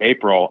March,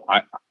 April,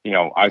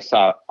 I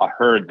saw a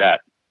herd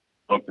that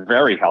looked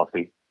very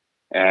healthy,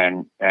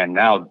 and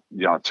now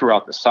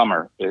throughout the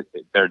summer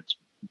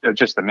they're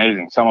just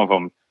amazing. Some of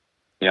them,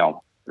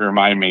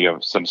 remind me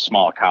of some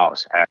small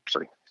cows.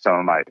 Actually,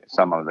 some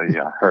of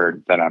the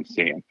herd that I'm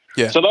seeing.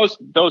 Yeah. So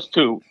those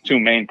two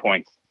main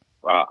points,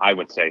 I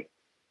would say,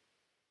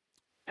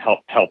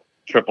 help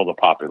triple the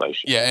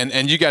population. Yeah,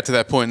 and you got to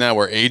that point now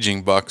where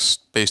aging bucks,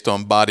 based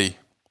on body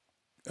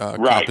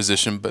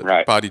composition,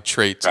 but body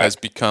traits, has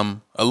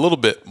become a little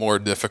bit more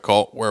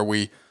difficult. Where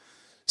we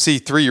see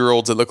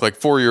 3-year-olds that look like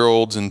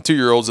 4-year-olds and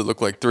 2-year-olds that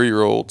look like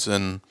 3-year-olds,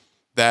 and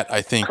that,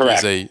 I think,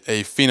 is a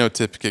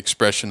phenotypic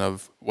expression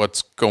of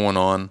what's going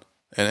on,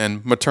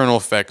 and maternal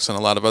effects and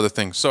a lot of other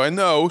things. So I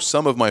know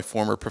some of my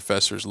former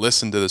professors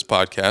listen to this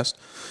podcast,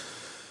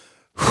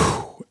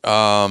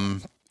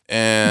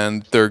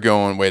 and they're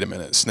going, wait a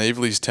minute,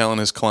 Snavely's telling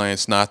his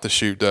clients not to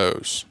shoot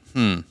does.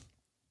 Sounds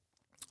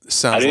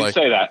I didn't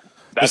say that.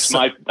 That's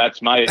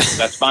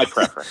my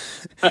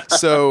preference.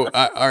 So,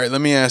 all right,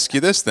 let me ask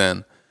you this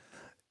then.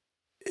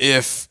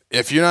 If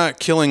you're not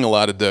killing a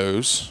lot of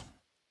does,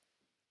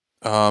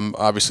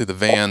 Obviously the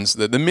vans,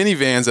 the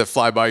minivans that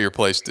fly by your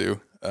place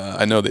do.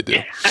 I know they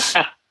do.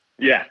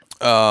 Yeah.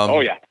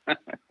 Yeah.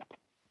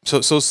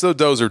 So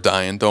does are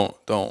dying.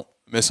 Don't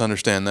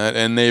misunderstand that.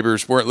 And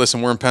neighbors, we're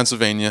in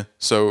Pennsylvania,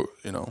 so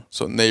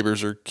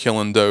neighbors are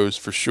killing does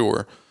for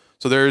sure.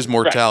 So there is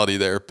mortality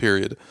there,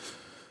 period.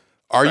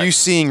 Are you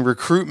seeing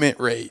recruitment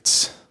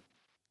rates?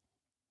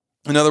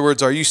 In other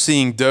words, are you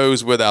seeing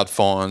does without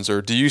fawns,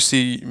 or do you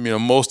see,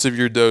 most of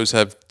your does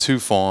have 2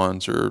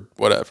 fawns or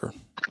whatever?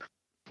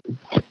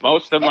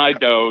 Most of my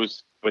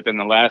does within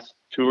the last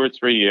 2 or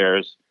 3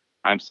 years,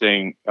 I'm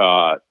seeing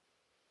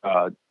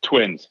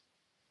twins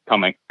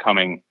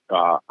coming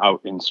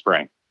out in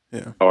spring,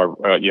 or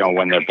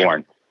when they're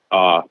born.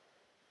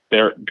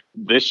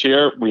 This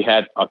year we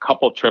had a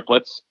couple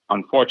triplets.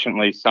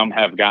 Unfortunately, some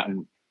have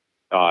gotten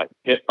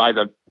hit by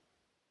the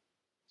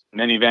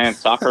minivan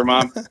soccer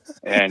mom,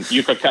 and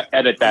you could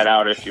edit that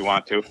out if you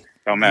want to.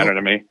 Don't matter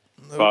to me.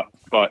 Nope.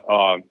 But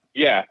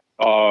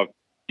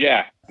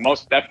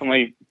most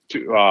definitely.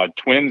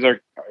 Twins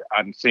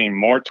I'm seeing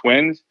more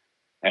twins,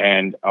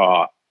 and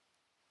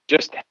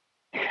just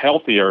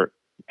healthier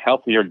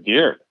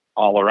deer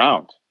all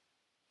around.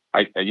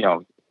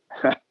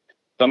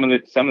 Some of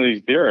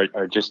these deer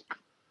are just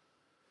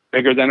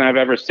bigger than I've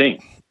ever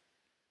seen.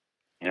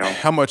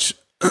 How much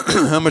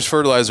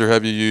fertilizer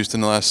have you used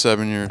in the last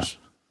 7 years?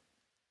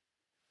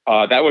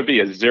 That would be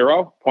a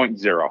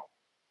 0.0.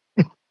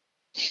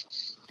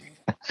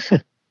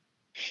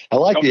 I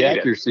like the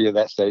accuracy of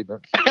that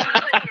statement.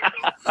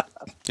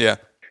 Yeah.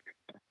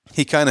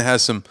 He kind of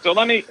has some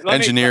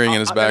engineering in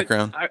his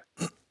background.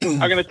 I'm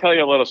going to tell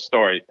you a little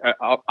story.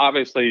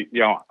 Obviously,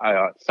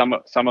 some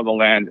of the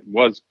land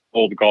was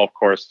old golf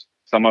course.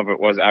 Some of it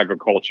was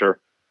agriculture.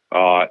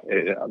 A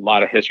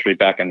lot of history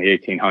back in the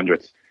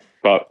 1800s.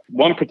 But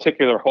one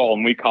particular hole,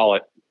 and we call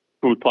it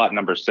food plot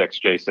number 6,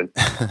 Jason.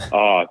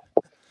 That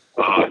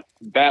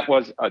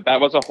was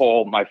a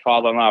hole my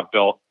father-in-law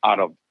built out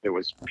of. It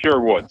was pure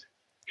woods.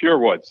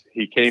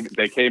 They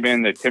came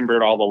in, they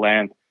timbered all the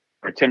land,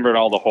 or timbered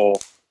all the hole,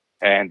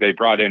 and they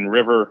brought in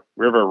river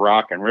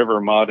rock and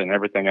river mud and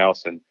everything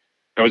else, and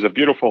it was a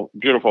beautiful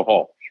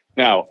hole.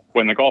 Now,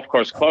 when the golf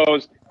course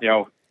closed,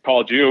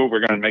 called you, we're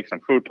going to make some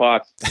food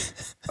plots.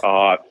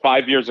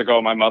 5 years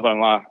ago, my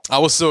mother-in-law. I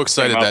was so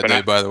excited that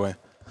day, by the way.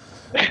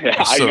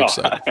 I know.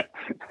 Excited.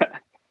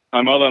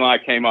 My mother-in-law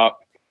came up,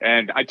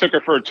 and I took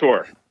her for a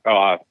tour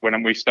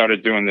when we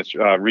started doing this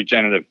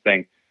regenerative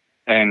thing.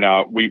 And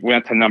we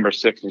went to number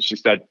 6, and she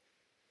said,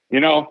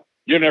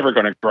 you're never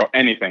going to grow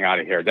anything out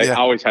of here. They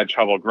always had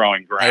trouble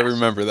growing grass. I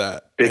remember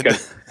that.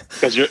 Because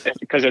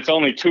it's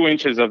only 2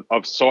 inches of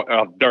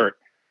dirt.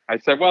 I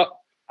said, well,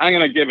 I'm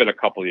going to give it a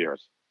couple of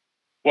years.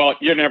 Well,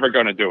 you're never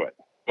going to do it.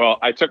 Well,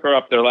 I took her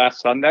up there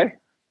last Sunday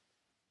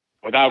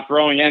without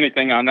growing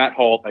anything on that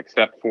hole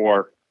except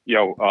for,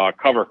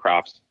 cover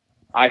crops.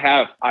 I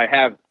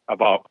have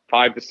about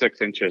 5 to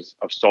 6 inches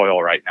of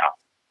soil right now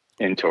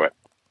into it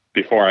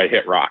before I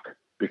hit rock,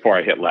 before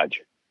I hit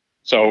ledge.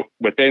 So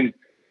within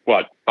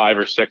 5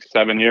 or 6,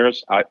 7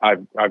 years,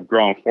 I've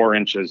grown 4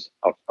 inches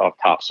of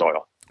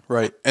topsoil.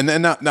 Right. And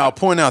then now I'll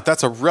point out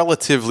that's a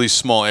relatively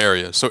small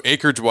area. So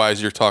acreage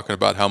wise, you're talking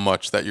about how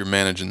much that you're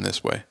managing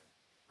this way.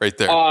 Right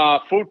there.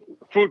 Food.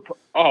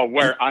 Oh,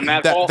 where on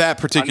that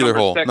particular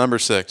hole, number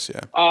 6.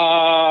 Yeah.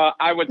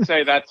 I would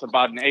say that's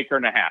about 1.5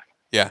 acres.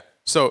 Yeah.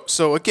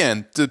 So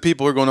again, the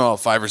people are going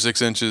 5 or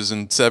 6 inches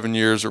in 7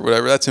 years or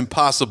whatever. That's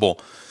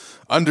impossible.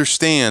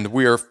 Understand,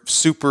 we are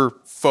super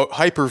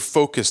hyper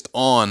focused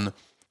on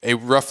a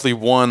roughly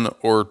 1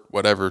 or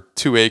whatever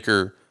 2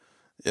 acre,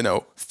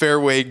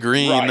 fairway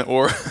green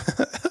or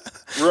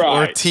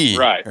or tee.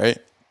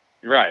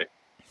 Right.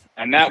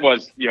 And that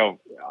was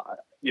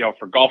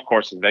for golf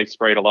courses, they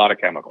sprayed a lot of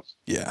chemicals.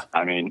 Yeah.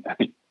 I mean,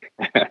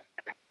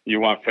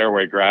 you want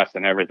fairway grass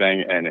and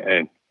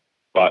everything.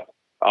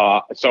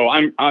 So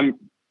I'm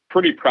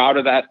pretty proud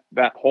of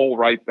that hole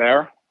right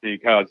there,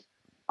 because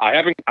I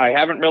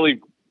haven't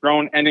really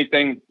grown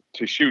anything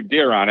to shoot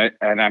deer on it.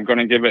 And I'm going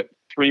to give it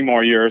 3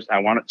 more years. I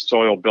want it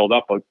soil build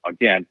up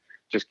again.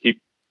 Just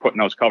keep putting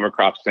those cover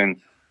crops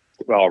in,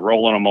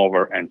 rolling them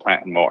over and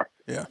planting more.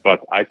 Yeah.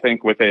 But I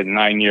think within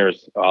 9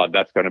 years,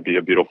 that's going to be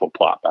a beautiful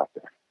plot back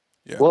there.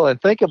 Yeah. Well,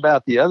 and think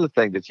about the other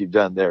thing that you've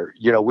done there.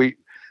 We're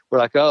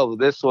like, oh,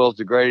 this soil's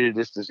degraded.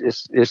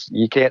 It's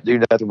you can't do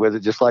nothing with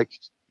it. Just like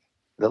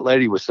the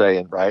lady was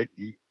saying, right?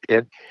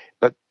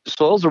 But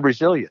soils are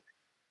resilient,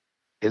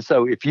 and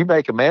so if you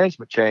make a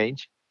management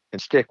change and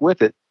stick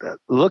with it,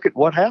 look at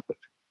what happened.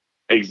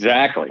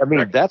 Exactly. I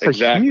mean, that's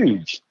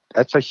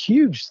a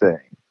huge thing.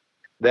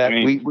 That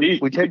we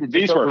tend to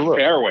these were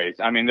fairways.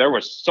 I mean, there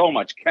was so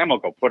much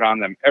chemical put on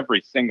them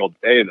every single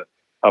day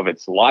of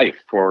its life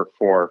for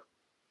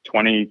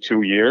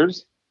 22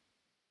 years,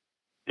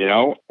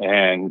 and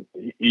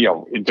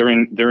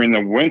during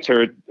the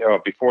winter,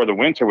 before the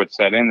winter would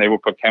set in, they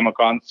would put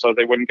chemical on so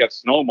they wouldn't get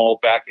snow mold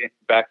back in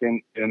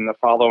the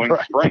following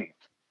spring.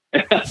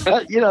 That's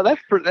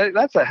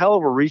a hell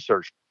of a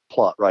research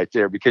plot right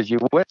there, because you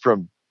went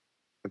from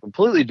a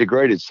completely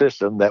degraded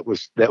system that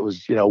was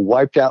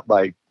wiped out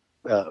by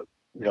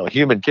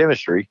human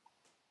chemistry.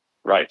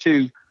 Right.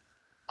 To,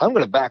 I'm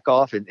going to back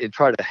off and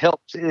try to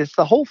help. It's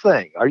the whole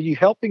thing. Are you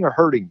helping or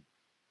hurting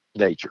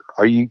nature?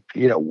 Are you,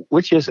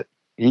 which is it?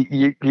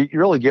 You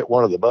really get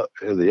one of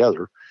the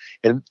other.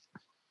 And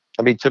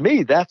I mean, to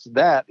me,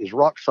 that is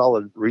rock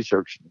solid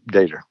research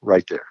data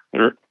right there.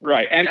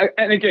 Right. And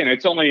again,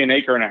 it's only an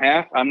acre and a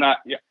half.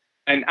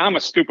 And I'm a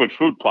stupid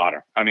food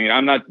plotter. I mean,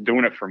 I'm not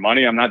doing it for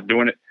money. I'm not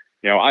doing it.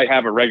 I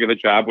have a regular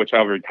job, which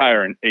I'll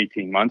retire in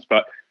 18 months,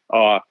 but,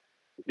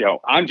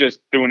 I'm just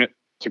doing it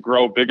to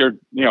grow bigger,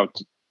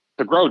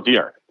 to grow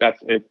deer. That's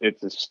it.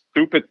 It's a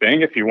stupid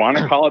thing if you want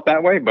to call it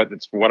that way, but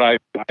it's what I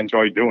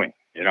enjoy doing,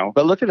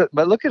 But look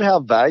at how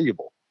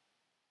valuable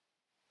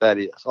that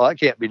is. Oh, that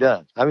can't be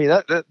done. I mean,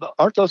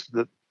 aren't those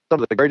some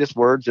of the greatest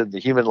words in the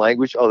human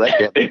language? Oh, that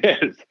can't be.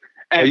 It is.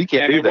 And, you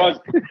can't do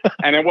that.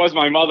 And it was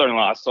my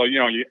mother-in-law, so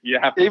you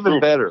have to even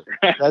better.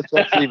 That's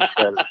even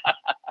better.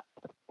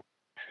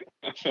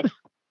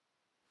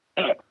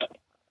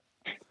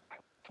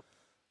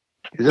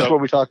 Is this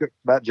what we talk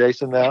about,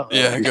 Jason? Now?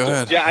 Yeah, go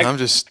ahead. Yeah,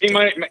 he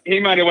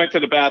might have went to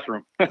the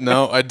bathroom.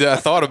 No, I did. I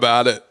thought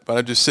about it, but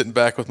I'm just sitting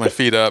back with my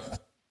feet up,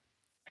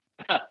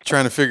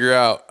 trying to figure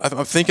out.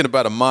 I'm thinking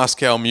about a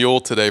Moscow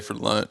mule today for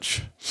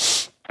lunch.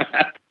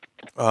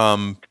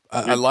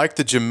 I like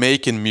the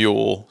Jamaican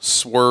mule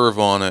swerve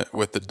on it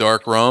with the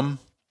dark rum.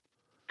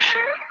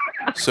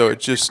 So it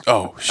just,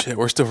 oh shit,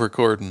 we're still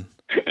recording.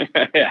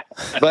 Yeah.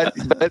 But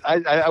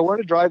I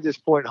want to drive this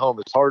point home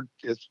as hard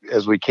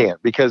as we can,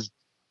 because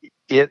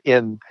as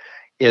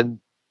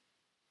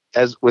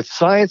with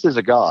science as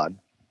a god,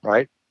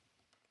 right?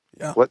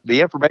 Yeah. What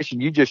the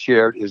information you just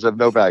shared is of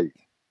no value.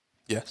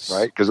 Yes.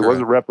 Right? Because it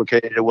wasn't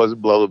replicated, it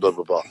wasn't blah, blah, blah,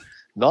 blah, blah.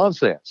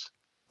 Nonsense.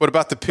 What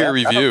about the peer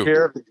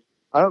review?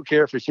 I don't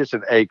care if it's just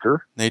an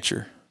acre.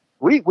 Nature.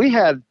 We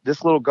had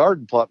this little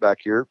garden plot back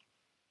here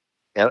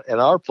in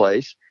our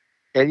place,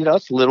 and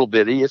it's little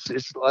bitty. It's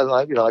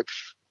like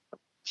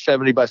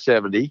 70 by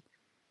 70,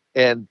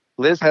 and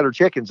Liz had her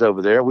chickens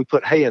over there. We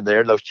put hay in there,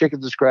 and those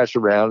chickens would scratch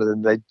around, and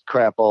then they'd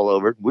crap all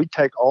over it. We'd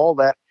take all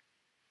that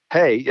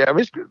hay. I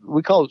mean,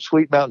 we call it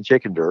Sweet Mountain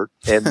chicken dirt,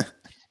 and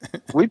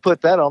we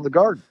put that on the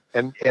garden,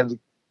 and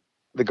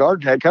the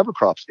garden had cover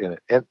crops in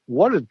it. And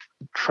what a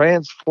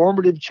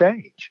transformative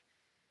change!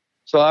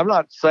 So I'm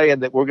not saying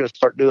that you're going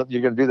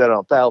to do that on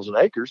 1,000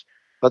 acres,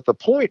 but the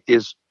point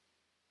is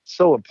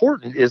so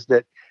important is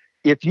that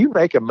if you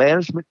make a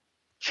management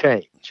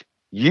change,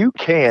 you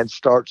can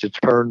start to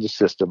turn the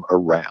system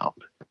around.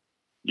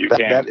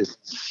 That is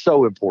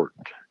so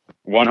important.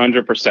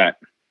 100%.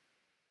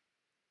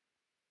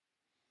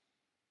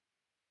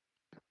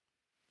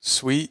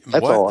 Sweet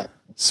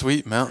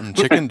Mountain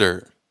chicken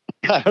dirt.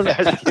 I don't know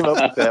how you came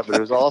up with that, but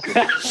it was awesome.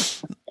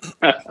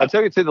 I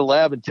took it to the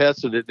lab and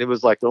tested it, and it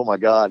was like, oh my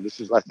God, this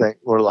is, I think,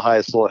 one of the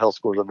highest soil health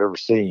scores I've ever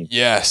seen.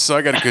 Yeah, so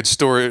I got a good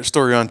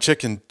story on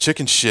chicken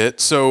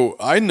shit. So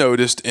I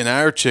noticed in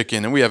our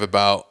chicken, and we have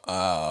about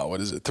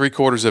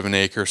 3/4 of an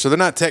acre. So they're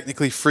not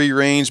technically free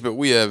range, but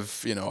we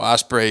have,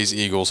 ospreys,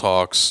 eagles,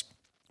 hawks,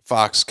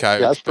 fox,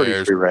 coyotes, that's pretty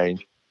bears, free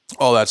range.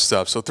 all that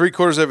stuff. So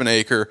 3/4 of an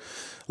acre,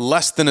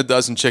 less than a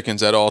dozen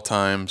chickens at all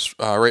times.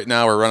 Right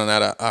now we're running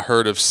at a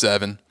herd of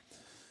 7.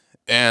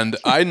 And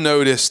I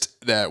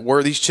noticed that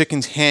where these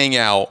chickens hang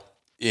out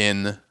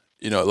in,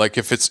 like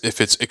if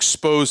it's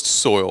exposed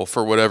soil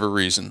for whatever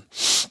reason,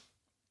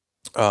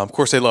 of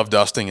course they love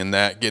dusting and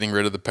that, getting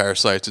rid of the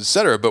parasites,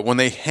 etc. But when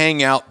they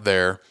hang out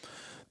there,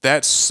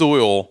 that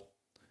soil,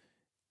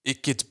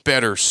 it gets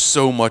better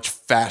so much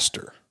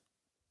faster.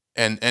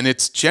 And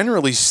it's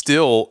generally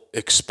still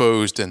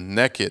exposed and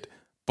naked,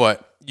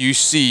 but you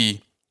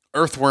see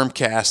earthworm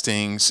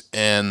castings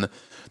and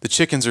the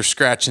chickens are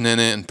scratching in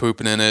it and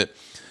pooping in it.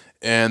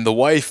 And the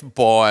wife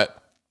bought,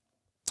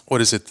 what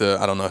is it?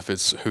 I don't know if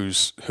it's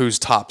who's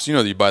tops.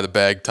 You buy the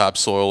bag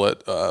topsoil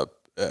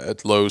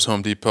at Lowe's,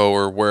 Home Depot,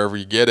 or wherever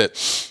you get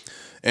it.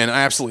 And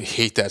I absolutely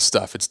hate that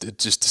stuff. It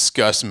just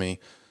disgusts me.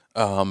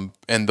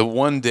 And the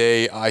one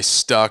day I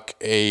stuck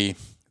the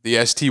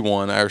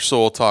ST1, our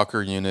soil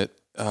talker unit,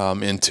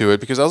 into it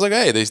because I was like,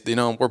 hey,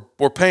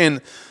 we're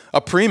paying a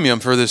premium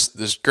for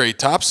this great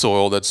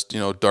topsoil that's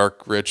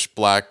dark, rich,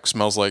 black,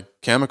 smells like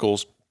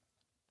chemicals.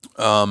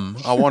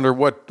 I wonder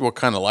what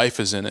kind of life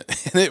is in it,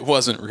 and it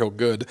wasn't real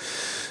good.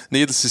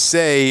 Needless to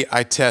say,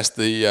 I test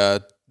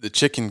the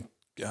chicken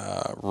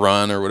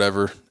run or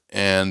whatever,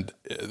 and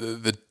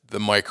the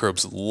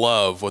microbes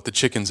love what the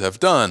chickens have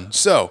done.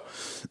 So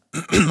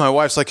my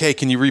wife's like, "Hey,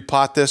 can you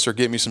repot this or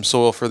get me some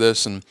soil for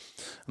this?" And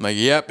I'm like,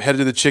 "Yep." Headed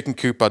to the chicken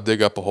coop. I'll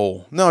dig up a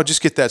hole. No,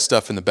 just get that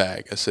stuff in the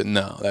bag. I said,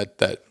 "No,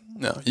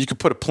 no. You could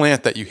put a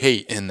plant that you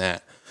hate in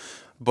that."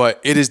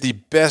 But it is the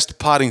best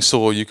potting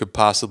soil you could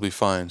possibly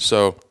find.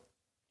 So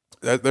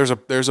there's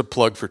a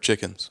plug for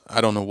chickens.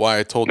 I don't know why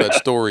I told that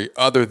story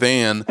other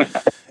than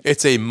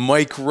it's a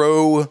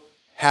micro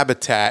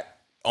habitat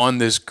on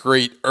this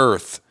great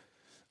earth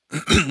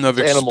of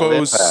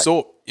exposed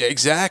soil. Yeah,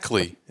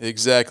 exactly.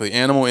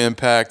 Animal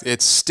impact.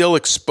 It's still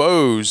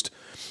exposed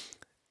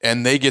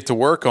and they get to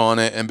work on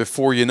it. And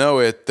before you know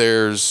it,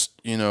 there's,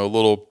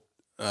 little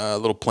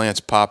little plants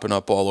popping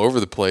up all over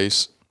the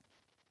place.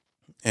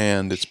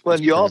 And it's well,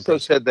 it's you pretty also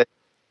impressive. said that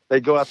they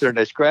go out there and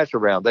they scratch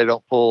around. They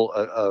don't pull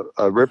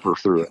a ripper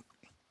through it.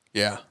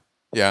 Yeah.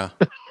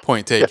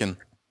 Point taken.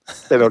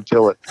 They don't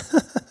till it.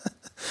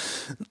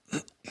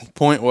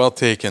 Point well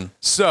taken.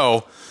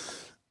 So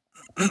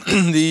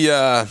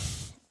the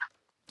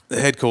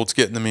head cold's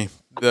getting to me.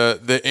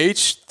 The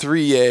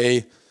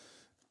H3A,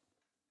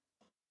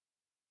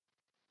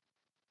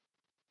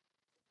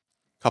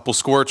 couple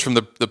squirts from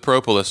the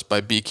propolis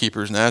by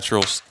Beekeepers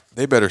Naturals.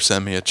 They better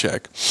send me a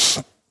check.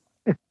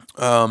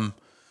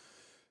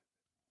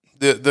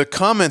 The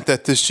comment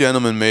that this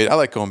gentleman made, I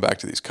like going back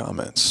to these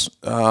comments.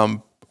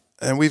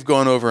 And we've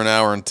gone over an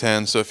hour and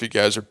 10, so if you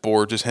guys are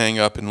bored, just hang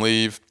up and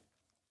leave.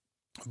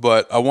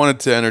 But I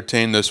wanted to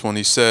entertain this one.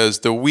 He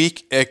says, the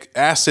weak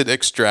acid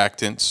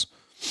extractants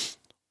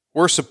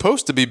were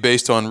supposed to be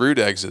based on root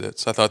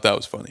exudates. I thought that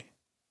was funny,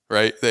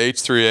 right? The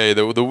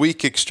H3A, the weak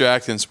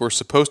extractants were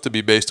supposed to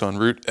be based on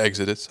root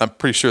exudates. I'm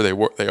pretty sure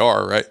they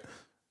are, right?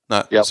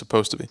 Not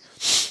supposed to be.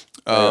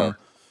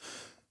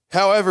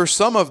 However,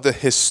 some of the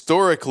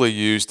historically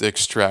used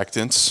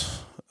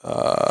extractants,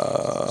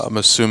 I'm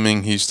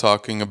assuming he's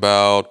talking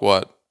about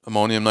what?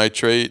 Ammonium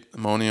nitrate,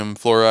 ammonium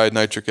fluoride,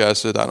 nitric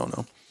acid, I don't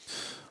know.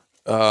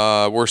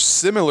 Were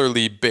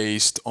similarly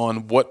based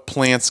on what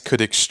plants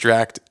could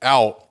extract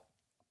out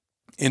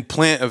in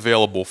plant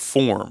available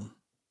form.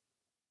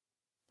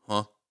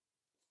 Huh?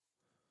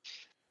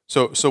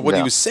 So what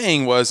he was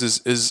saying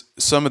is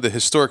some of the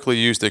historically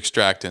used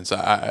extractants,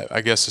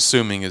 I guess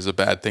assuming is a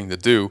bad thing to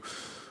do,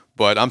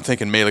 but I'm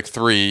thinking Malic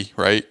 3,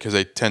 right? Because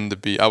they tend to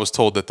be, I was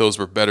told that those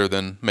were better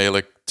than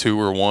Malic 2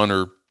 or 1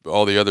 or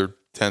all the other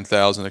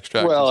 10,000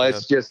 extractants. Well,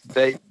 it's just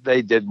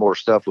they did more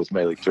stuff with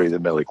Malic 3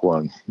 than Malic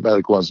 1.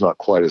 Malic 1's not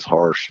quite as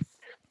harsh.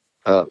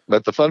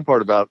 But the fun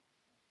part about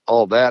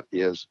all that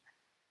is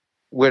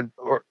when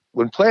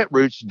plant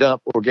roots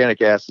dump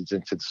organic acids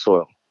into the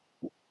soil,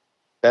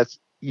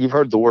 you've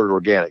heard the word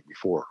organic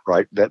before,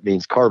 right? That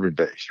means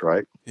carbon-based,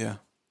 right? Yeah.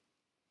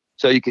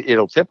 So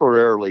it'll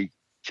temporarily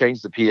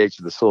change the pH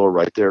of the soil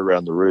right there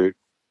around the root.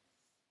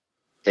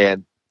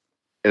 And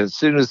as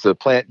soon as the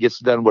plant gets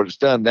done what it's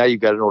done, now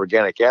you've got an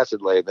organic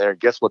acid laying there. And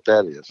guess what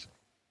that is?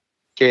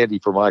 Candy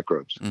for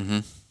microbes. Mm-hmm.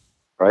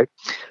 Right?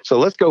 So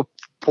let's go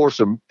pour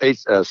some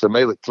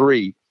Malic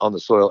 3 on the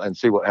soil and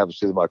see what happens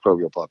to the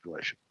microbial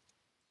population.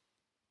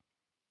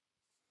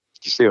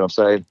 You see what I'm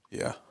saying?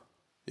 Yeah.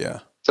 Yeah.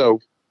 So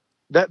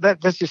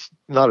that's just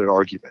not an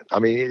argument. I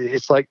mean,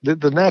 it's like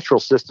the natural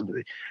system.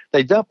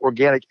 They dump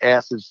organic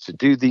acids to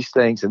do these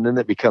things, and then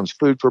it becomes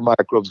food for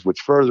microbes,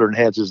 which further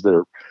enhances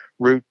their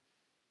root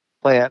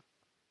plant,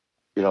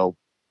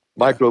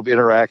 microbe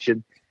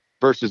interaction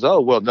versus, oh,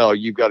 well, no,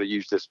 you've got to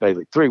use this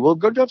Malic 3. Well,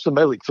 go dump some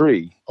Malic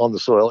 3 on the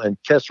soil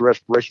and test the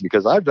respiration,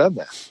 because I've done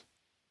that.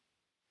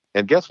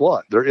 And guess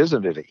what? There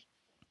isn't any.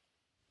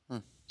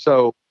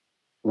 So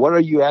what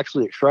are you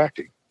actually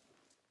extracting?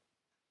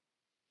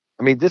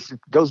 I mean, this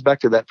goes back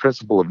to that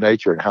principle of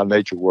nature and how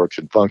nature works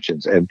and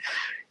functions. And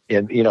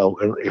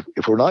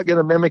if we're not going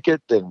to mimic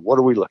it, then what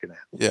are we looking at?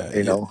 Yeah.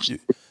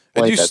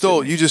 And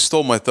you just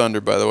stole my thunder,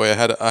 by the way. I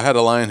had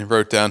a line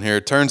wrote down here.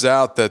 It turns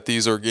out that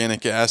these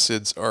organic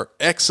acids are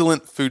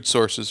excellent food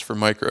sources for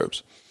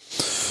microbes,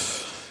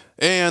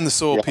 and the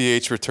soil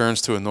pH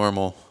returns to a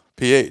normal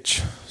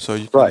pH. So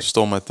you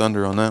stole my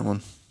thunder on that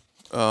one.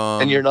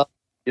 And you're not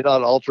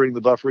altering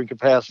the buffering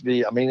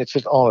capacity. I mean, it's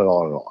just on and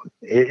on and on.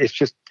 It's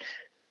just,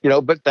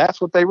 but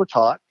that's what they were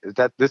taught, is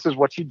that this is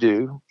what you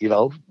do.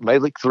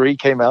 Malic 3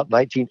 came out in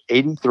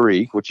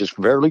 1983, which is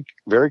very,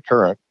 very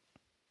current,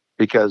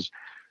 because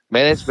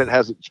management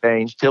hasn't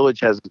changed,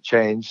 tillage hasn't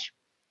changed,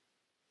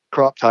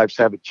 crop types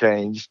haven't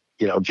changed,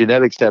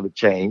 genetics haven't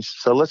changed.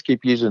 So let's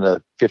keep using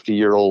a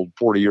 50-year-old,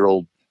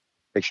 40-year-old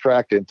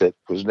extractant that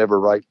was never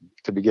right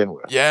to begin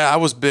with. Yeah, I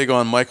was big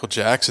on Michael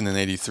Jackson in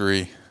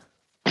 '83.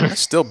 I'm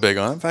still big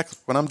on it. In fact,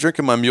 when I'm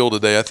drinking my mule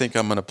today, I think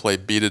I'm going to play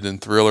Beat It and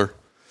Thriller.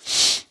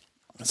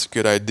 That's a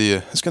good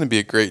idea. It's going to be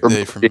a great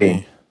day for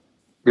me.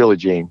 Billie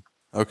Jean.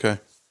 Okay.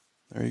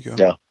 There you go.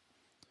 Yeah.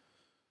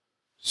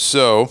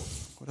 So,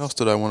 what else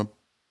did I want to...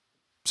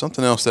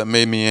 Something else that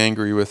made me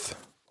angry with...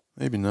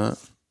 Maybe not.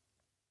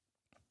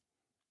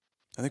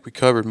 I think we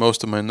covered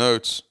most of my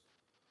notes.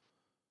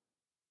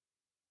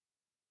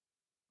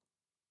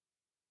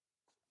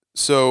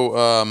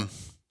 So,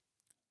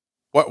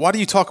 why do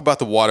you talk about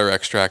the water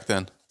extract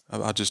then?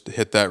 I'll just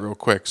hit that real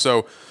quick.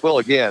 So, well,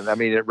 again, I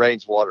mean, it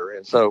rains water,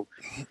 and so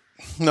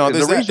no,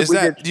 is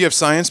that do you have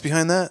science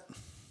behind that?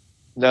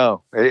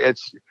 No,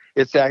 it's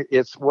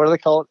what do they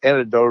call it?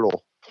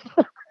 Anecdotal.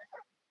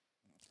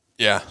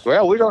 Yeah.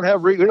 Well, we don't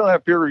have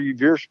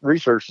peer-reviewed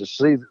research to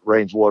see that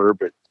rains water,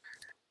 but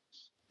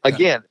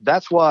again,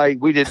 that's why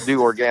we didn't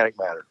do organic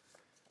matter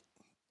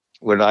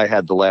when I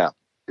had the lab.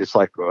 It's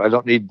like, I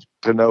don't need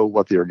to know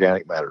what the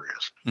organic matter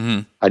is.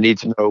 Mm-hmm. I need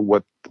to know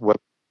what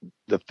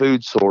the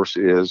food source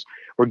is.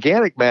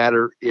 Organic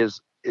matter is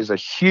a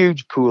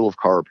huge pool of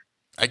carbon.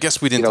 I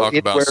guess we didn't talk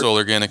about soil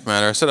organic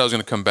matter. I said I was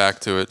going to come back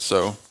to it,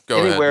 so go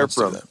ahead. Anywhere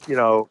from,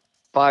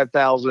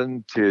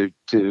 5,000 to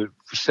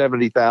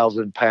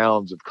 70,000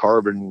 pounds of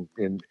carbon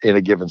in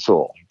a given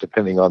soil,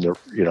 depending on the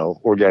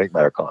organic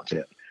matter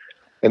content,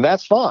 and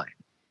that's fine.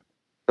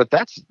 But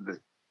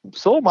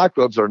soil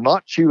microbes are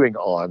not chewing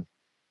on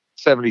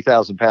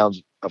 70,000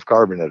 pounds of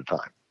carbon at a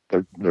time.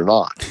 They're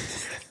not.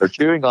 They're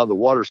chewing on the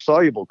water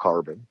soluble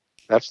carbon.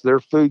 That's their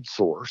food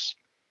source,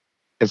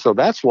 and so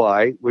that's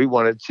why we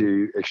wanted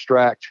to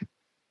extract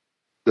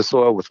the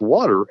soil with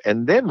water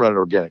and then run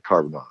organic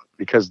carbon on it,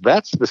 because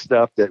that's the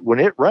stuff that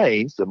when it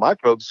rains, the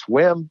microbes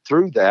swim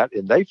through that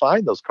and they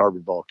find those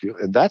carbon molecules,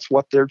 and that's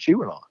what they're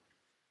chewing on.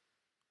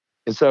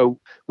 And so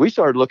we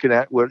started looking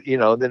at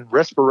then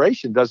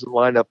respiration doesn't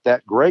line up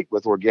that great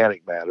with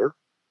organic matter.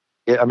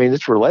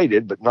 It's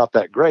related, but not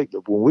that great.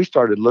 But when we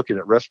started looking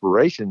at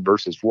respiration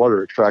versus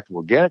water extracted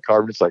organic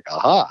carbon, it's like,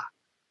 aha,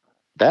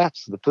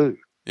 that's the food.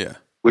 Yeah.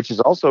 Which is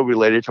also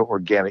related to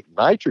organic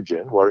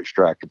nitrogen, water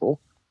extractable,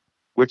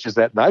 which is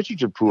that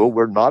nitrogen pool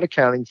we're not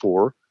accounting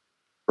for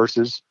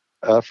versus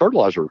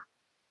fertilizer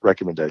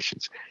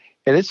recommendations.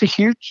 And it's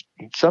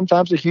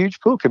sometimes a huge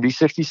pool. It can be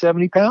 60,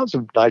 70 pounds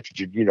of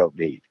nitrogen you don't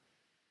need.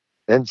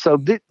 And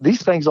so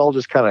these things all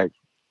just kind of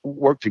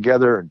work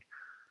together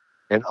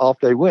and off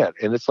they went.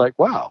 And it's like,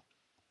 wow,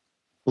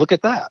 look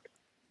at that.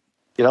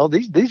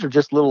 These are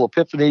just little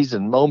epiphanies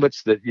and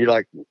moments that you're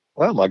like,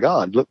 oh my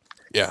God, look.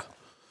 Yeah.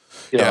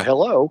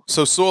 Hello.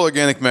 So soil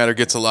organic matter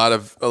gets a lot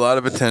of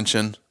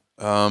attention.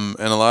 And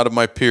a lot of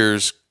my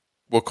peers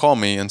will call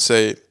me and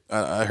say,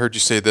 I heard you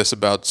say this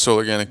about soil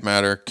organic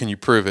matter. Can you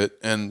prove it?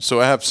 And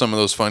so I have some of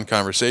those fun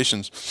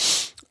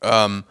conversations.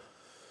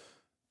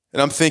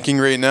 And I'm thinking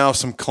right now,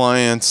 some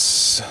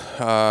clients,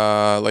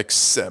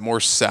 more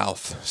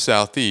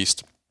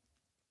southeast,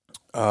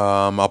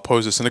 I'll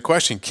pose this in a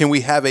question. Can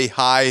we have a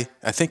high,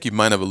 I think you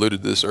might have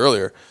alluded to this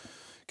earlier.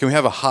 Can we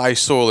have a high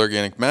soil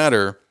organic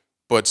matter,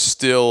 but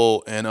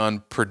still an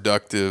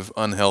unproductive,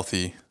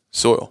 unhealthy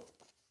soil?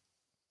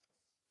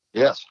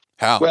 Yes.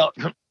 How? Well,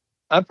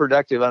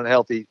 unproductive,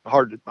 unhealthy,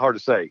 hard to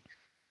say.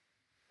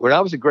 When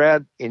I was in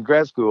grad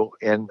school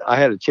and I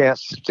had a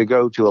chance to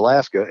go to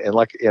Alaska,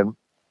 and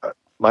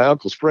my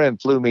uncle's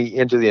friend flew me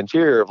into the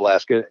interior of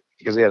Alaska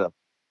because he had a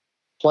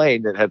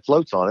plane that had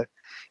floats on it,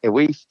 and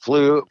we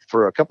flew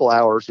for a couple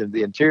hours in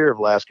the interior of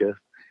Alaska.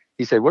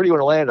 He said, "Where do you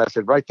want to land?" I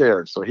said, "Right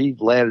there." So he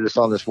landed us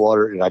on this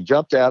water, and I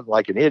jumped out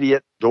like an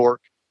idiot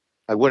dork.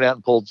 I went out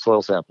and pulled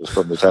soil samples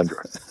from the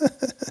tundra.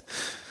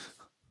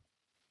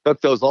 Took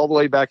those all the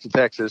way back to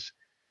Texas,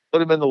 put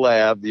them in the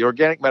lab. The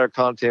organic matter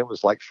content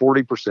was like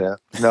 40%.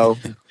 No.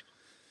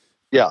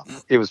 Yeah,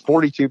 it was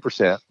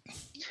 42%.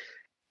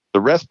 The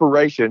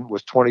respiration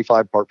was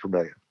 25 part per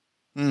million.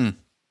 Mm.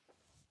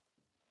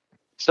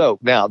 So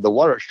now the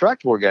water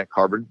extractable organic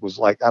carbon was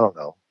like,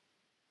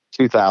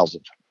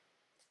 2,000.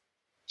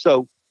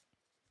 So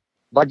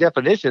by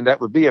definition, that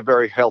would be a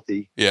very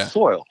healthy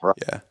soil, right?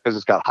 Yeah. Because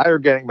it's got high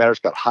organic matter, it's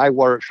got high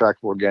water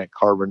extractable organic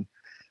carbon.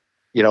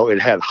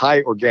 It had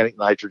high organic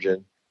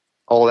nitrogen,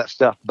 all that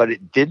stuff, but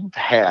it didn't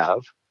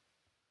have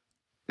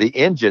the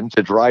engine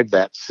to drive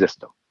that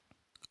system.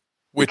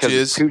 Which is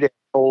it's too damn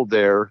cold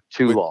there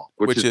too long,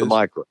 which is the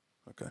microbe.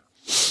 Okay.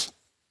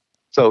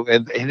 So,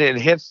 and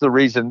hence the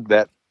reason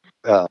that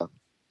the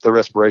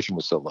respiration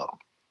was so low.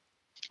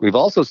 We've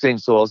also seen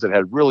soils that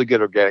had really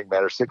good organic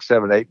matter, 6,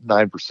 7, 8,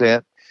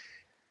 9%.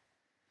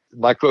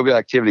 Microbial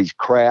activity is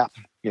crap,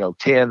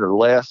 10 or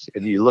less,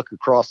 and you look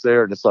across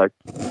there and it's like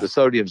the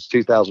sodium's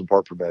 2,000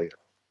 part per million.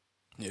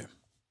 Yeah.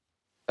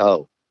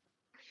 Oh,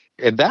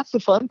 and that's the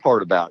fun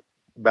part about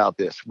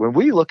this. When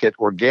we look at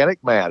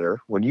organic matter,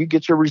 when you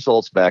get your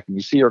results back and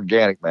you see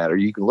organic matter,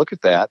 you can look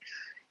at that.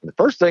 And the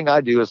first thing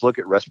I do is look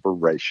at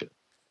respiration.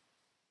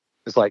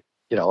 It's like,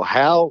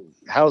 how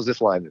is this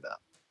lining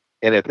up?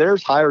 And if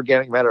there's high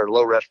organic matter and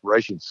low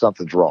respiration,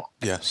 something's wrong.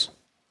 Yes.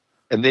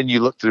 And then you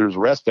look through the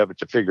rest of it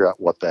to figure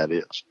out what that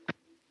is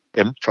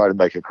and try to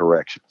make a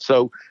correction.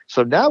 So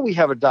now we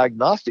have a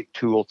diagnostic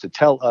tool to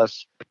tell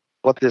us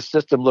what this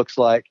system looks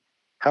like,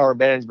 how our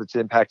management's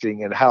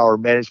impacting, and how our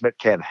management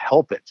can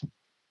help it,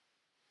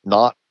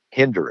 not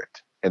hinder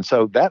it. And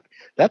so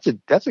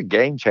that's a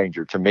game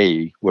changer to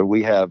me when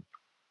we have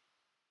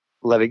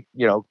letting,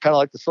 kind of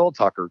like the soil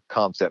talker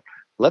concept.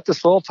 Let the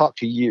soil talk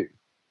to you.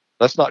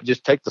 Let's not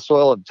just take the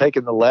soil and take it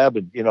in the lab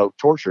and,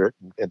 torture it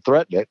and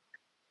threaten it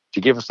to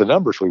give us the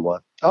numbers we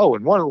want. Oh,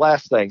 and one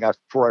last thing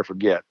before I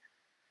forget.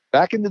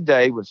 Back in the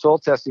day when soil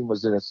testing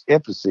was in its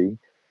infancy,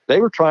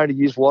 they were trying to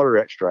use water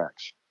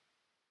extracts.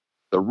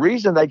 The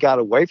reason they got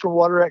away from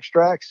water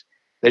extracts,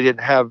 they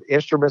didn't have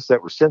instruments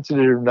that were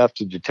sensitive enough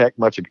to detect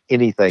much of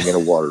anything in a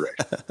water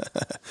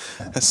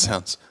extract. That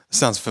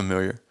sounds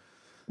familiar.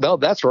 No,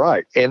 that's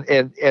right.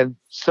 And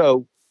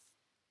so,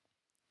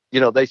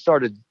 they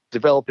started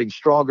developing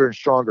stronger and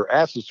stronger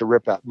acids to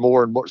rip out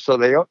more and more. So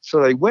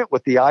they went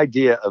with the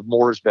idea of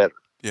more is better.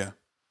 Yeah.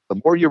 The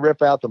more you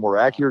rip out, the more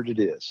accurate it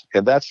is.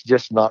 And that's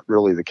just not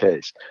really the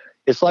case.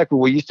 It's like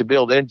when we used to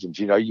build engines,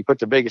 you put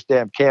the biggest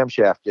damn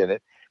camshaft in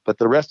it, but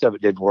the rest of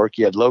it didn't work.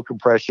 You had low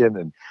compression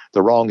and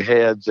the wrong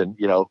heads and,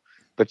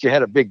 but you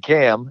had a big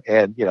cam,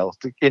 and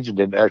the engine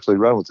didn't actually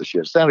run with the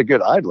shit. It sounded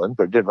good idling,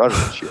 but it didn't run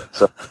with the shit.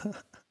 So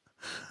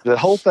the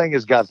whole thing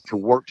has got to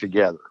work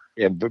together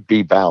and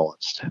be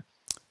balanced.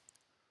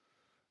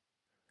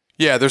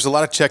 Yeah, there's a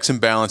lot of checks and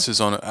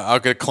balances on it. I'll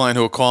get a client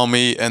who will call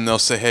me and they'll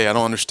say, hey, I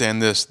don't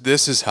understand this.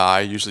 This is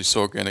high, usually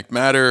soil organic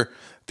matter.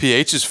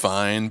 pH is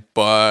fine,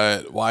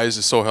 but why does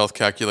the soil health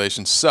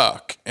calculation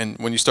suck? And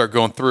when you start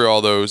going through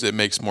all those, it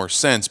makes more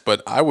sense.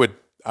 But I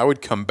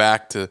would come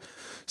back to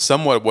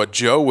somewhat what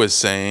Joe was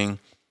saying,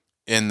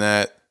 in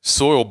that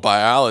soil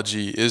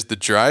biology is the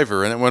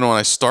driver. And when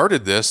I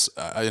started this,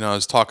 I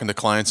was talking to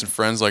clients and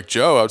friends like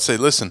Joe. I would say,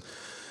 listen,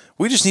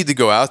 we just need to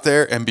go out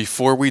there and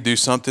before we do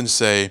something,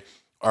 say,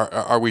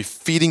 are we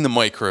feeding the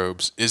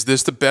microbes? Is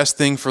this the best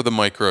thing for the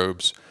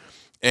microbes?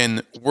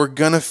 And we're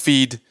going to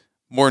feed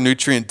more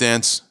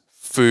nutrient-dense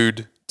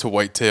food to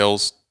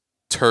whitetails,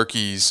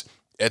 turkeys,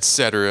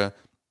 etc.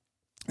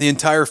 The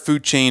entire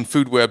food chain,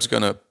 food web's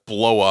going to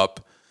blow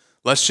up.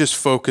 Let's just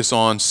focus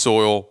on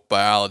soil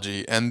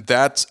biology. And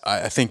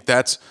I think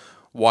that's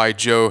why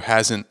Joe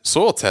hasn't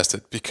soil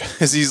tested,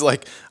 because he's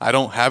like, I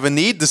don't have a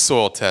need to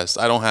soil test.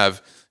 I don't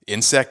have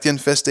insect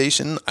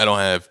infestation. I don't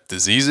have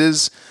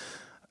diseases.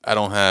 I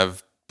don't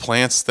have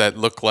plants that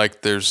look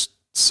like there's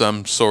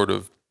some sort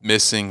of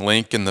missing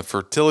link in the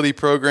fertility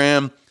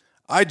program.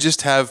 I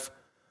just have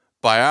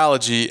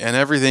biology, and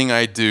everything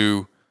I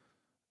do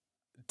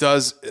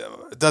does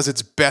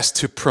its best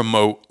to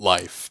promote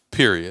life,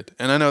 period.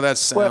 And I know that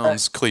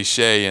sounds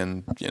cliche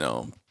and,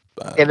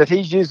 and if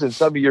he's using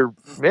some of your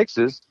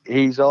mixes,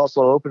 he's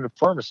also open to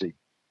pharmacy.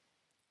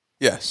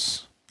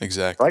 Yes,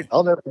 exactly. Right.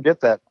 I'll never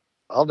forget that.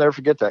 I'll never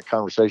forget that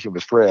conversation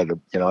with Fred.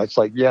 It's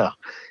like,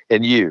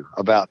 and you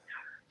about,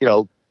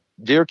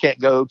 deer can't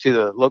go to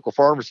the local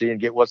pharmacy and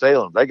get what's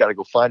ailing them. They got to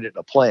go find it in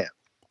a plant.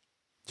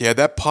 Yeah,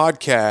 that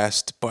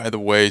podcast, by the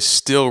way,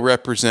 still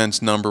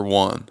represents number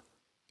one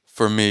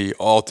for me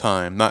all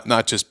time.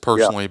 Not just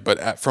personally,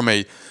 but from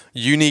a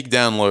unique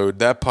download,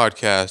 that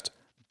podcast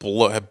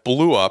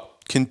blew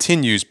up,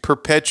 continues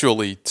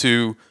perpetually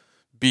to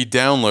be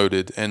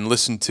downloaded and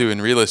listened to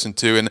and re-listened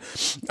to. And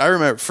I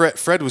remember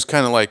Fred was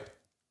kind of like,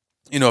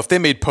 if they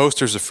made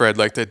posters of Fred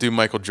like they do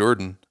Michael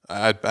Jordan,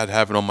 I'd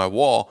have it on my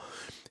wall.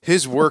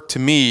 His work to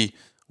me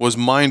was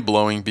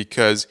mind-blowing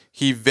because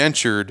he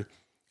ventured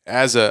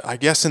as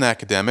an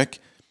academic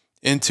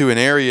into an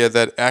area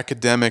that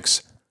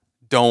academics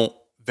don't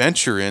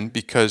venture in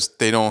because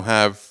they don't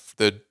have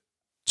the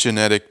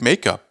genetic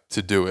makeup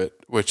to do it,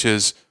 which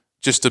is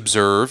just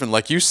observe. And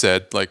like you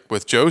said, like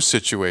with Joe's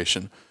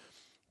situation,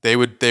 they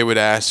would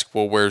ask,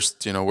 well, where's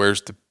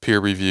the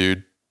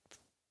peer-reviewed,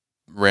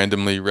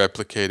 randomly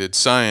replicated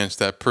science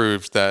that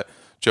proves that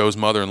Joe's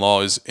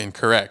mother-in-law is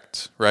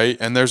incorrect, right?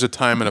 And there's a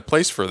time and a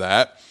place for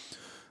that.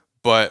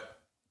 But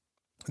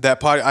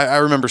I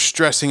remember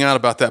stressing out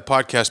about that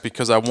podcast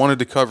because I wanted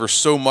to cover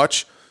so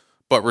much,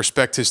 but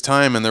respect his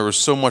time. And there was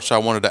so much I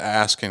wanted to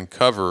ask and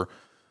cover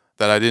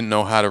that I didn't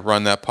know how to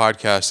run that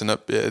podcast. And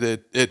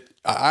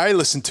I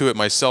listen to it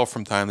myself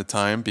from time to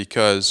time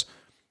because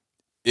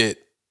it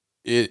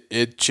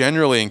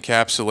generally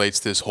encapsulates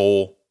this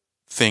whole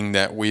thing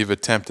that we've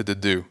attempted to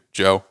do,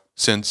 Joe,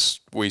 since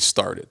we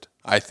started,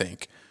 I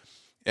think.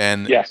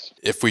 And yes,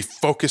 if we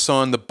focus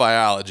on the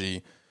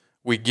biology,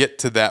 we get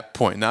to that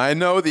point. Now, I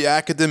know the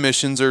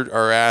academicians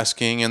are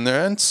asking, and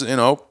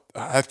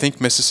I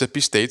think Mississippi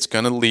State's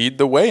going to lead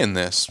the way in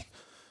this.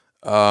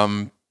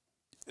 Nutrient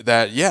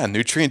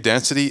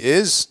density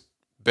is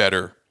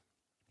better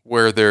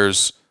where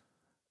there's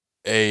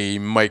a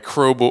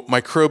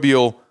microbial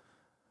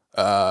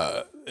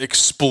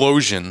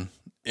explosion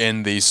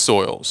in these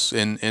soils,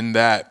 in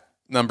that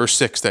number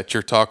 6 that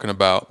you're talking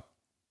about.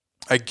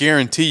 I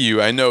guarantee you,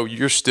 I know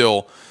you're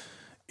still,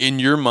 in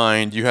your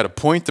mind, you had a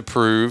point to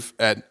prove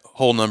at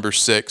hole number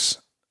 6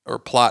 or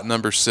plot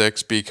number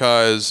 6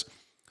 because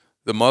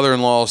the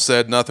mother-in-law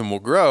said nothing will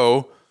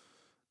grow.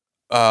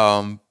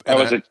 That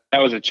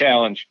was a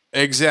challenge.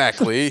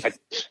 Exactly.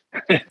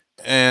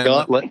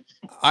 And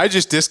I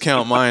just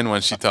discount mine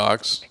when she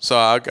talks, so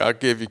I'll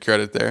give you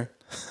credit there.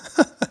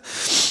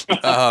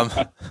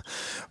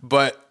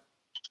 But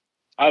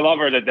I love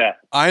her to death.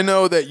 I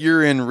know that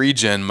you're in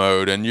regen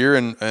mode and you're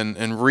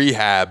in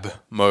rehab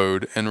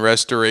mode and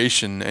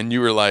restoration, and you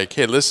were like,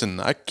 hey, listen,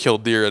 I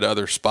killed deer at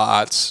other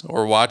spots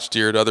or watched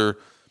deer at other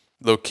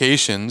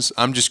locations.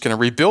 I'm just going to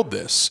rebuild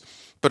this.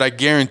 But I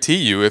guarantee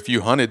you, if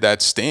you hunted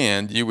that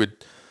stand,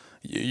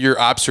 your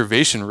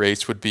observation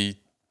rates would be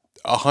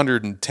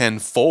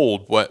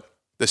 110-fold what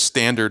the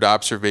standard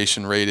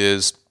observation rate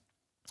is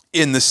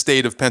in the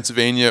state of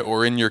Pennsylvania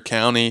or in your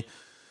county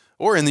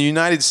or in the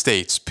United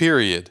States,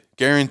 period.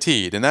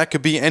 Guaranteed. And that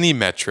could be any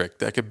metric.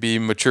 That could be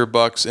mature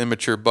bucks,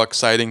 immature buck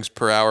sightings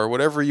per hour,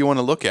 whatever you want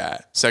to look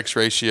at, sex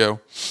ratio.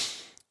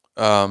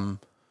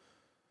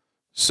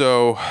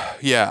 So,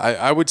 yeah,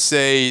 I would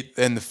say,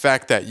 and the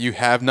fact that you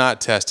have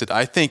not tested,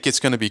 I think it's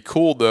going to be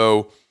cool,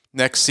 though,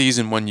 next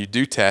season when you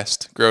do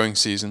test, growing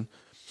season,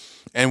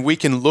 and we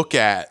can look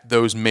at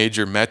those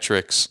major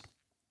metrics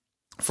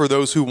for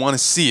those who want to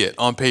see it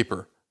on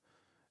paper.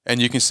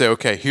 And you can say,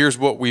 okay, here's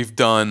what we've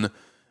done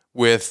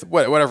with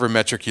whatever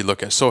metric you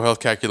look at, soil health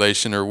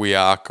calculation or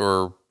WEOC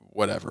or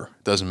whatever.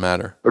 It doesn't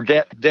matter. Or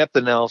depth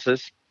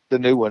analysis, the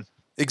new one.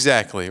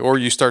 Exactly. Or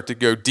you start to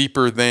go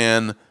deeper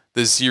than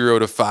the 0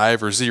 to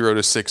 5 or 0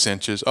 to 6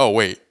 inches. Oh,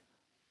 wait,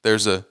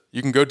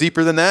 you can go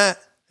deeper than that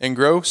and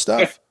grow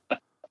stuff.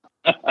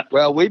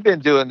 Well, we've been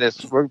doing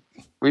this.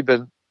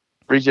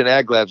 Regen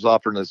Ag Lab's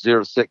offering us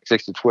 0 to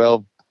 6 to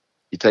 12.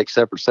 You take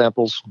separate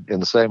samples in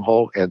the same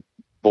hole, and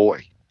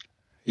boy,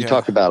 you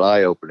talk about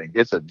eye opening.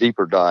 It's a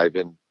deeper dive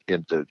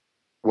into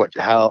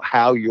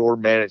how your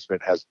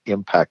management has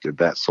impacted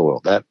that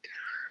soil.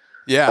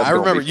 I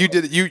remember you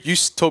did. You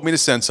told me to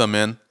send some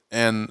in,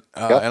 and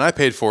I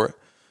paid for it.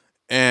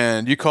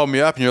 And you called me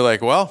up, and you're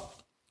like, "Well,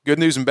 good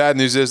news and bad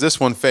news is this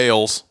one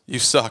fails. You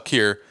suck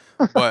here,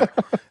 but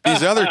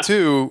these other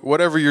two,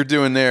 whatever you're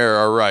doing there,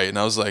 are right." And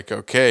I was like,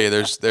 "Okay,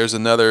 there's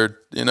another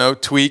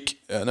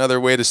tweak, another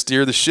way to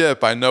steer the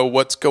ship. I know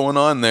what's going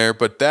on there."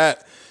 But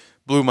that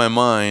blew my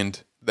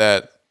mind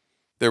that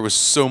there was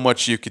so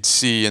much you could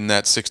see in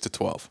that 6 to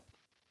 12.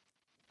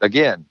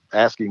 Again,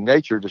 asking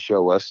nature to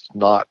show us,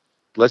 not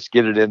let's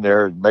get it in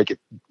there and make it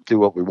do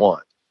what we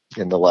want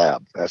in the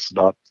lab. That's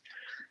not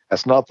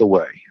the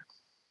way.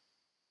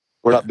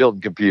 We're not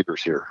building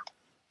computers here.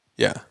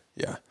 Yeah.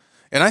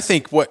 And I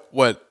think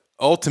what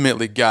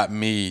ultimately got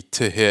me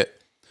to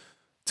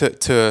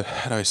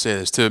how do I say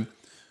this,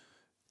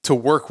 to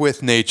work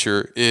with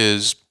nature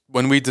is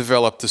when we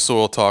developed the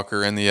Soil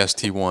Talker and the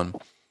ST1.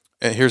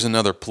 And here's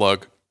another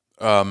plug.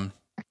 And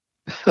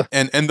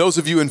those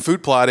of you in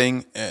food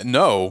plotting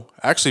know,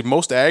 actually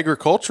most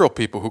agricultural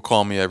people who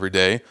call me every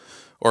day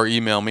or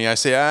email me, I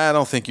say, I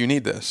don't think you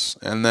need this.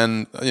 And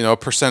then, a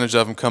percentage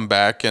of them come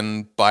back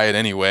and buy it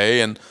anyway.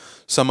 And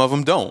some of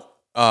them don't.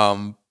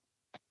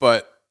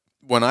 But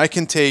when I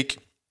can take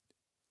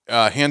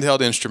a handheld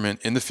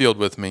instrument in the field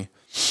with me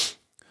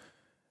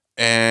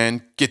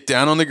and get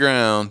down on the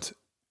ground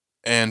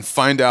and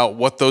find out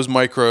what those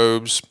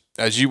microbes,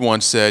 as you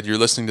once said, you're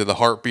listening to the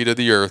heartbeat of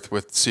the earth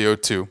with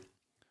CO2,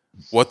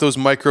 what those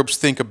microbes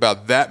think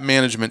about that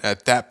management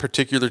at that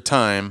particular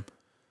time,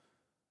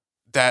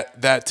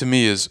 that to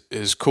me is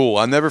cool.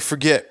 I'll never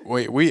forget.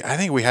 I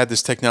think we had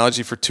this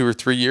technology for 2 or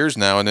 3 years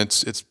now, and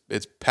it's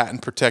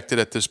patent protected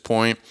at this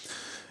point.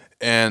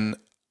 And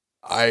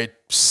I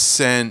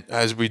sent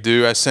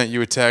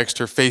you a text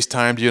or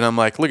FaceTimed you, and I'm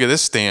like, look at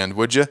this stand,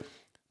 would you?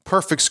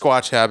 Perfect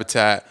squash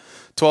habitat,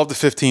 12 to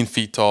 15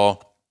 feet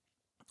tall.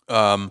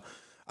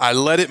 I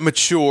let it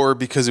mature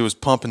because it was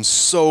pumping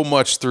so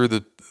much through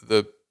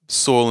the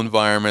soil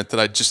environment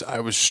that I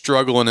was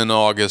struggling in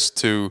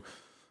August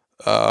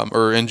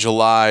or in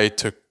July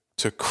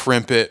to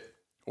crimp it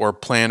or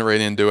plant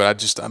right into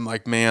it. I'm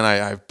like, man,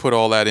 I've put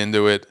all that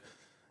into it.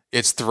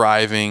 It's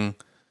thriving.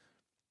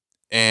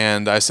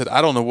 And I said,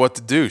 I don't know what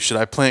to do. Should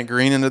I plant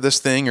green into this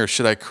thing or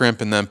should I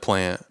crimp and then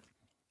plant?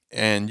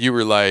 And you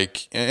were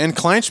like, and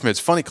Kleinschmidt's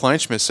funny.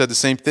 Kleinschmidt said the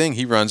same thing.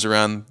 He runs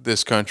around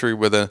this country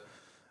with a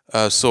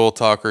Soil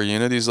Talker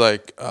unit. He's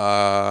like,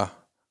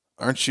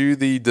 aren't you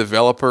the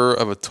developer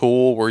of a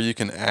tool where you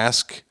can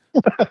ask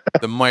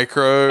the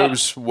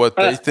microbes what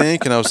they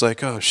think? And I was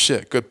like, oh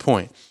shit, good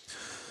point.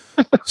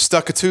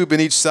 Stuck a tube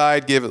in each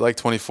side, gave it like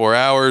 24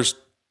 hours.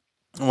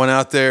 Went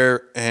out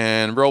there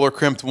and roller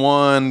crimped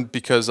one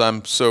because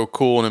I'm so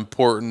cool and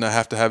important. I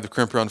have to have the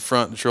crimper on the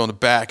front and drill on the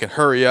back and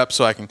hurry up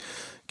so I can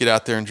get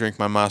out there and drink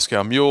my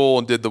Moscow Mule,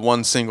 and did the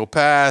one single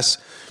pass.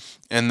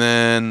 And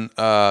then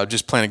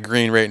just planted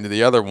green right into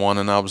the other one.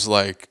 And I was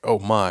like, oh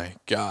my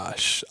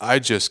gosh, I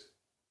just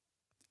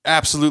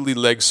absolutely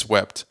leg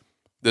swept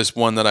this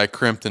one that I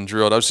crimped and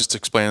drilled. I was just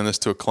explaining this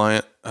to a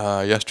client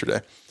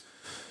yesterday.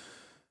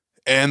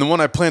 And the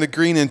one I planted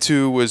green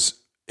into was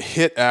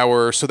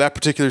so that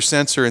particular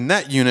sensor in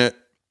that unit,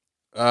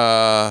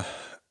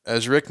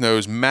 as Rick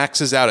knows,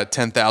 maxes out at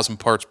 10,000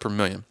 parts per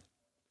million.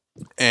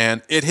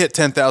 And it hit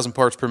 10,000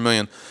 parts per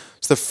million.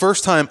 It's the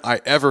first time I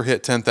ever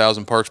hit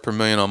 10,000 parts per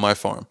million on my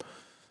farm.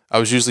 I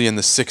was usually in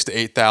the 6,000 to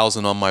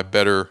 8,000 on my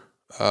better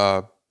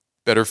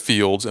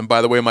fields. And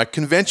by the way, my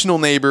conventional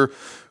neighbor,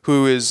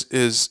 who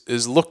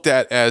is looked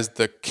at as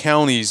the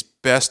county's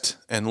best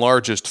and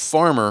largest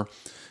farmer,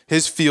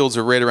 his fields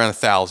are right around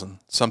 1,000.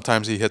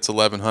 Sometimes he hits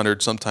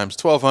 1,100, sometimes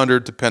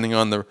 1,200, depending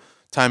on the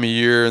time of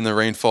year and the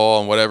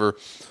rainfall and whatever.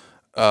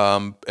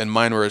 And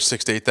mine were at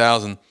 6,000 to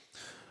 8,000.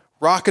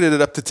 Rocketed it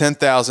up to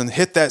 10,000,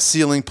 hit that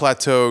ceiling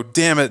plateau.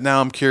 Damn it,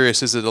 now I'm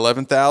curious. Is it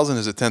 11,000?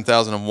 Is it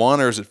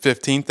 10,001? Or is it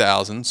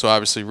 15,000? So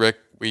obviously, Rick,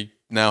 we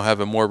now have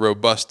a more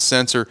robust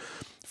sensor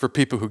for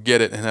people who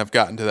get it and have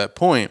gotten to that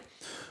point.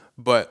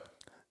 But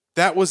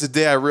that was the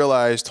day I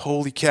realized,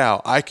 holy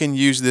cow, I can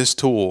use this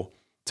tool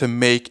to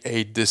make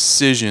a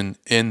decision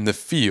in the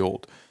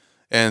field.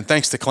 And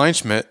thanks to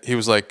Kleinschmidt, he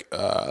was like,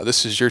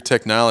 this is your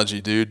technology,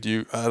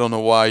 dude. I don't know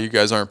why you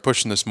guys aren't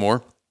pushing this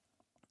more.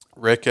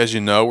 Rick, as you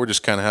know, we're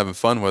just kind of having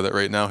fun with it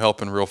right now,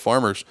 helping real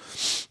farmers.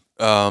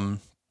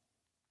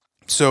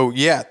 So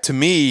yeah, to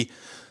me,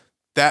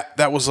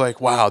 that was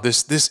like, wow,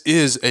 this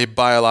is a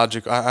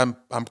biologic. I'm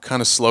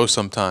kind of slow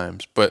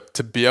sometimes, but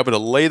to be able to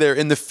lay there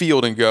in the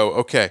field and go,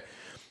 okay,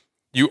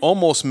 you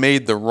almost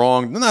made the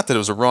wrong, not that it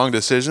was a wrong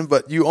decision,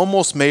 but you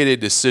almost made a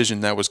decision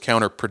that was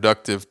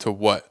counterproductive to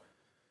what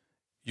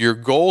your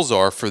goals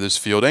are for this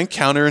field and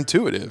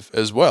counterintuitive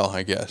as well,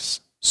 I guess.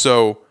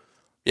 So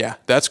yeah,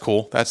 that's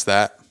cool. That's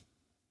that.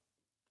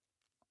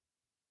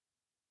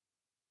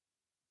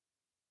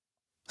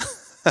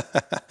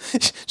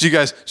 Did you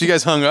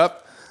guys hung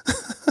up?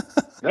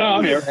 No,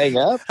 I'm here. Hang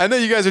up. I know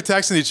you guys are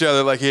texting each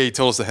other like, hey, he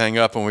told us to hang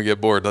up when we get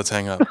bored. Let's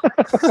hang up.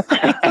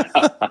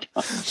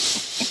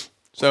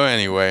 So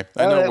anyway,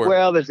 I know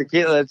Well, the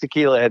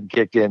tequila hadn't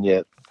kicked in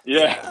yet.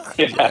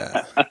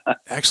 Yeah.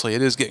 Actually,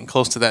 it is getting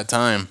close to that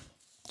time.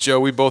 Joe,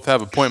 we both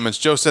have appointments.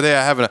 Joe said, hey,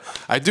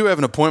 I do have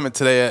an appointment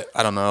today at,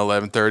 I don't know,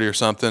 11:30 or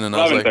something. And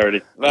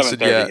 11:30.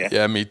 11:30.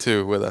 Yeah, me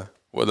too,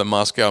 with a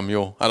Moscow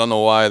mule. I don't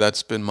know why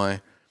that's been my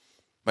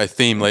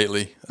theme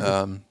lately.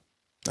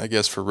 I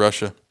guess for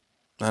Russia.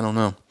 I don't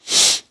know.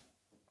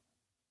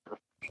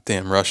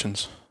 Damn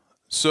Russians.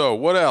 So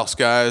what else,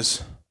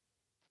 guys?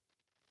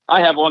 I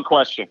have one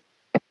question.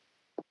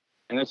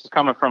 And this is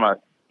coming from a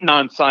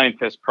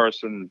non-scientist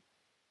person.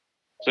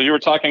 So you were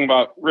talking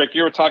about, Rick,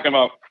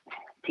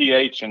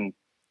 pH and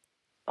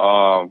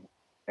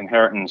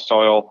inherent in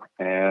soil,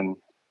 and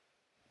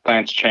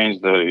plants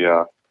change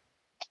the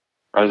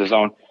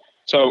rhizome.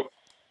 So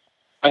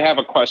I have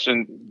a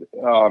question.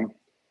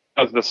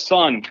 Does the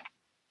sun,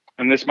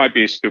 and this might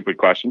be a stupid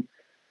question,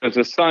 does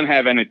the sun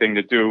have anything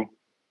to do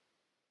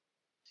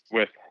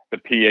with the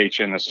pH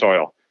in the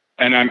soil?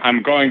 And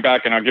I'm going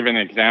back, and I'll give you an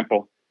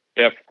example.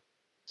 If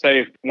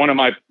say one of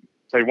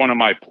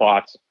my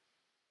plots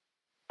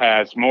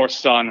has more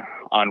sun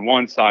on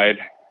one side,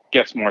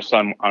 gets more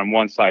sun on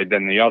one side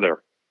than the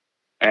other,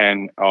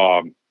 and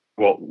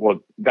will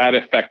that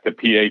affect the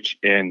pH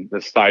in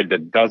the side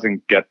that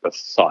doesn't get the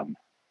sun,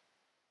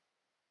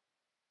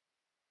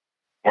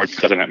 or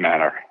doesn't it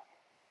matter?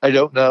 I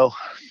don't know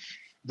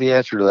the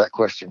answer to that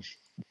question.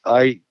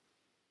 I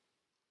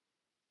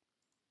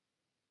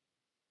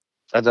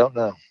don't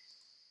know.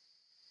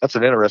 That's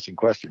an interesting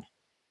question,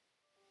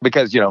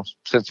 because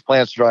since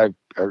plants drive,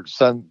 or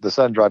the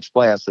sun drives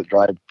plants that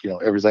drive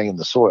everything in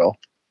the soil.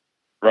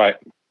 Right.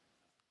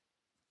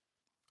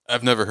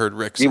 I've never heard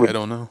Rick say, I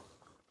don't know.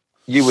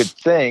 You would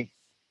think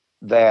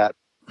that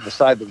the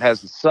side that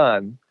has the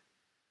sun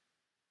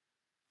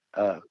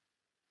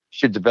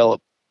should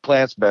develop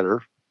plants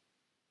better,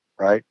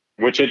 right?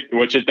 Which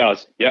it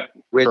does. Yep.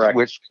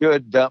 Which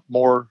should dump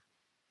more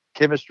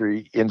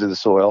chemistry into the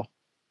soil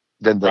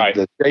than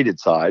the shaded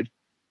side.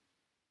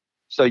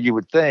 So you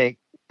would think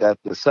that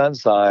the sun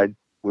side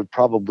would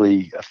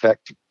probably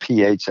affect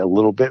pH a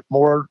little bit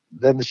more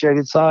than the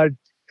shaded side,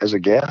 as a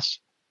guess.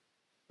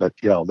 But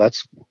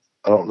that's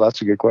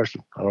a good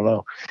question. I don't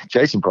know.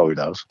 Jason probably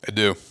knows. I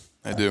do.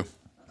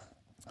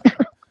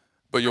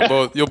 But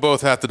you'll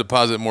both have to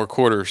deposit more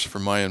quarters for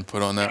my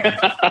input on that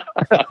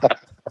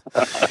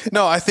one.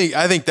 No, I think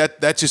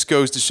that just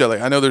goes to show.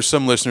 Like, I know there's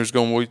some listeners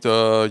going,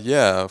 well,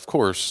 yeah, of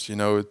course.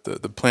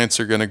 The plants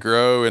are going to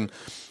grow and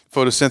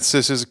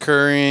photosynthesis is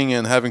occurring,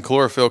 and having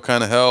chlorophyll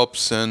kind of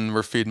helps, and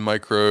we're feeding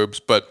microbes.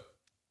 But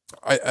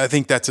I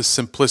think that's a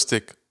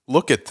simplistic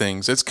look at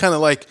things. It's kind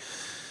of like,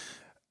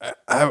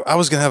 I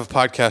was going to have a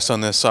podcast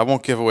on this, so I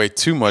won't give away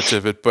too much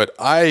of it, but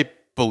I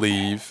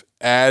believe,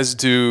 as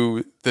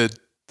do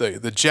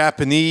the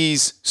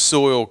Japanese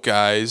soil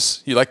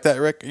guys. You like that,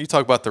 Rick? You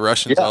talk about the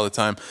Russians all the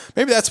time.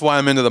 Maybe that's why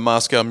I'm into the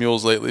Moscow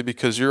mules lately,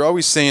 because you're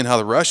always saying how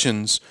the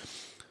Russian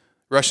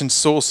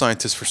soil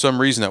scientists, for some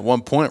reason, at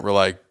one point were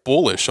like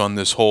bullish on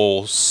this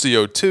whole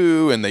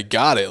CO2, and they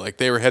got it. Like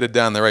they were headed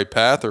down the right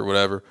path or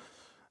whatever.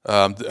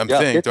 I'm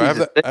thinking, do I have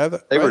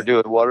that? They were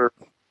doing water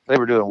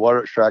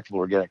extractable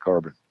organic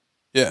carbon.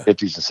 Yeah.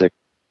 50s and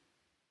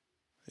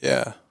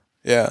 60s.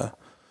 Yeah.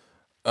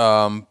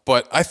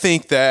 But I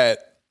think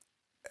that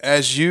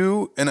as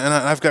you, and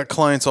I've got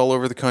clients all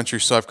over the country,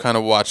 so I've kind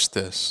of watched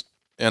this.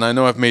 And I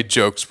know I've made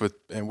jokes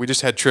and we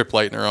just had Trip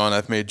Leitner on.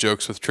 I've made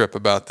jokes with Trip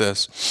about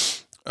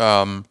this.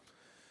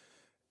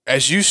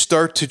 As you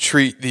start to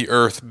treat the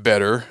earth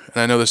better, and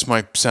I know this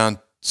might sound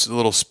a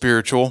little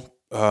spiritual,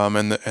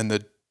 and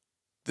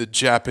the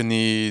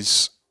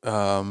Japanese,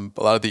 a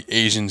lot of the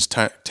Asians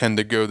tend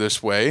to go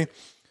this way.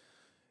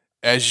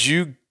 As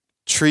you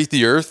treat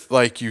the earth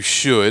like you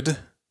should,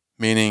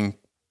 meaning,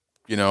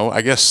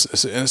 I guess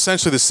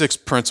essentially the 6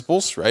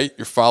 principles, right?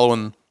 You're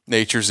following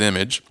nature's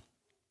image.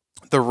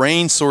 The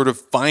rain sort of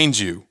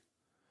finds you.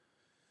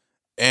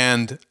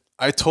 And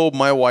I told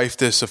my wife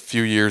this a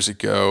few years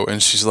ago,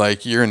 and she's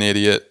like, you're an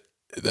idiot.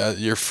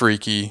 You're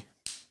freaky,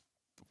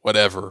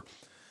 whatever.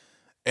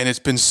 And it's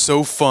been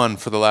so fun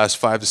for the last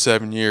 5 to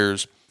 7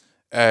 years,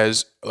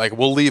 as like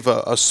we'll leave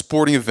a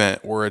sporting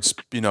event where it's,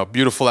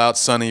 beautiful out,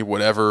 sunny,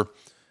 whatever.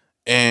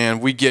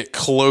 And we get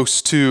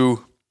close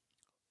to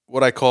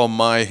what I call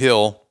my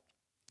hill,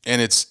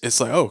 and it's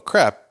like, oh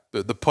crap,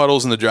 the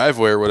puddles in the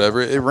driveway or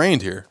whatever, it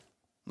rained here.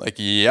 Like,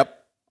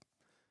 yep.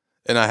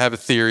 and I have a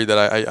theory that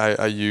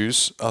I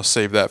use. I'll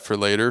save that for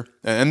later.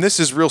 And this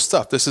is real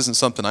stuff. This isn't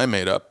something I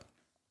made up.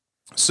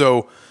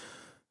 So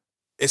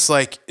it's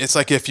like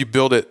if you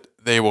build it,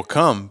 they will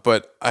come.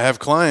 But I have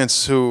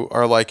clients who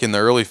are like in the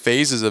early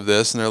phases of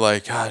this, and they're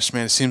like, gosh,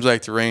 man, it seems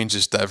like the rain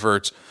just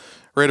diverts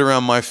right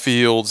around my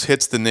fields,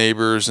 hits the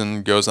neighbors,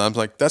 and goes on. I'm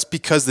like, that's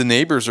because the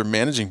neighbors are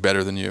managing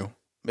better than you.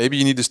 Maybe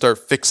you need to start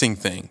fixing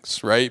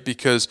things, right?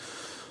 Because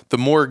the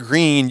more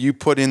green you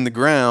put in the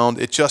ground,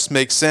 it just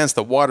makes sense.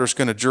 The water's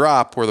going to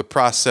drop where the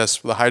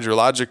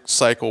hydrologic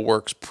cycle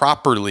works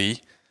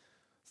properly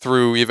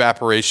through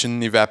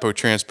evaporation,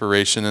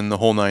 evapotranspiration, and the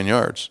whole 9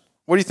 yards.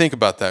 What do you think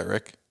about that,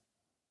 Rick?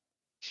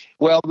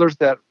 Well, there's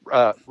that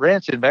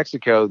ranch in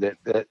Mexico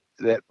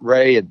that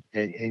Ray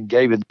and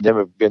Gabe and them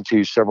have been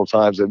to several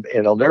times, and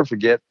I'll never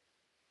forget.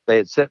 They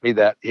had sent me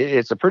that.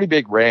 It's a pretty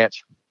big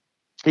ranch.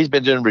 He's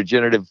been doing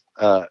regenerative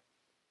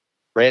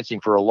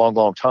ranching for a long,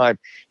 long time,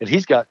 and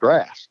he's got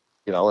grass,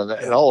 and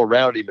all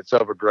around him it's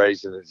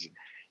overgrazed,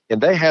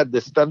 and they had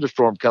this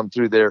thunderstorm come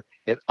through there,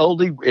 and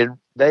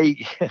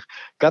they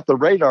got the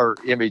radar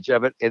image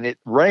of it, and it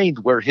rained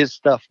where his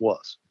stuff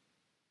was.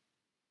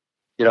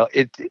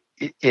 It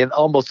in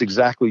almost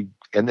exactly,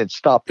 and then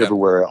stopped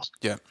everywhere else.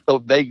 Yeah. So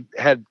they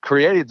had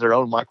created their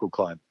own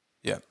microclimate.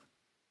 Yeah.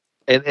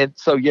 And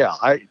so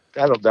I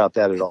don't doubt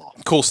that at all.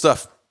 Cool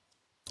stuff.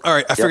 All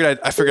right, I figured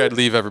I'd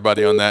leave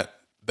everybody on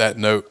that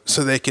note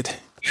so they could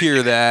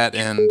hear that,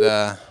 and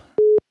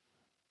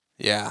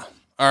yeah.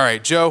 All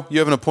right, Joe, you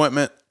have an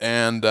appointment,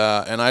 and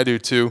I do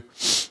too.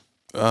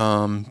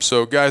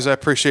 So guys, I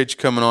appreciate you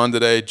coming on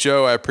today.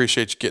 Joe, I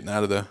appreciate you getting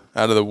out of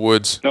the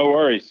woods. No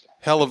worries.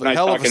 Hell of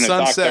a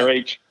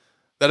sunset.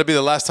 That'll be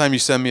the last time you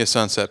send me a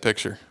sunset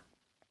picture.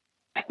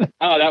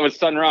 Oh, that was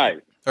sunrise.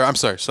 Or I'm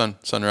sorry,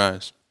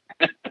 sunrise.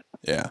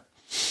 Yeah.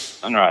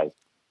 Sunrise.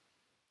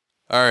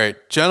 All right,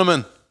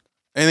 gentlemen.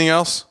 Anything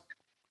else?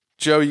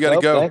 Joe, you got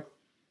to go.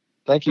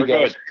 Thank you,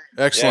 guys. Good.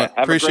 Excellent.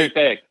 Yeah, appreciate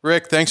it.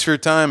 Rick, thanks for your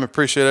time.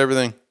 Appreciate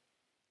everything.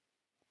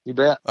 You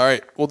bet. All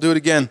right, we'll do it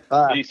again.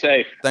 Bye. Be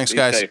safe. Thanks,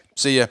 guys. Safe.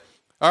 See ya.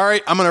 All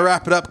right, I'm going to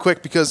wrap it up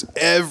quick because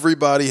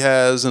everybody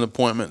has an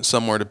appointment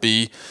somewhere to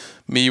be.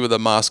 Me with a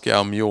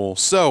Moscow mule.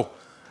 So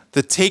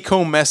the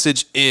take-home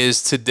message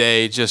is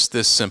today just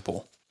this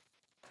simple.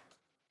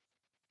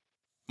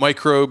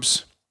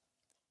 Microbes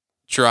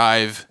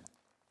drive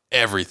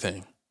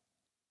everything.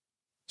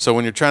 So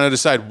when you're trying to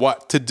decide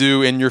what to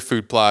do in your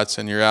food plots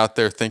and you're out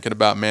there thinking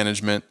about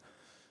management,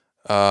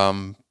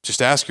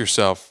 just ask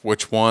yourself,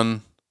 which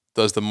one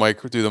do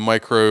the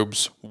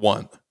microbes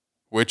want?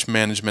 Which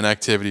management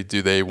activity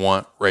do they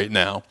want right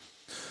now?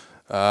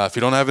 If you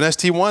don't have an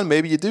ST1,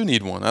 maybe you do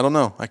need one. I don't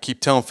know. I keep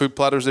telling food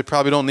plotters they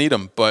probably don't need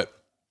them, but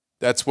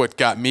that's what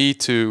got me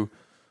to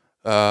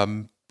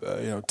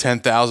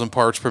 10,000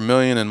 parts per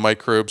million and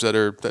microbes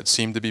that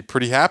seem to be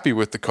pretty happy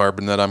with the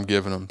carbon that I'm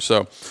giving them.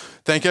 So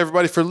thank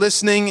everybody for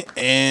listening,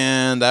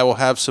 and I will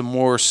have some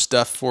more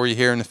stuff for you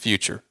here in the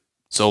future.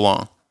 So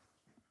long.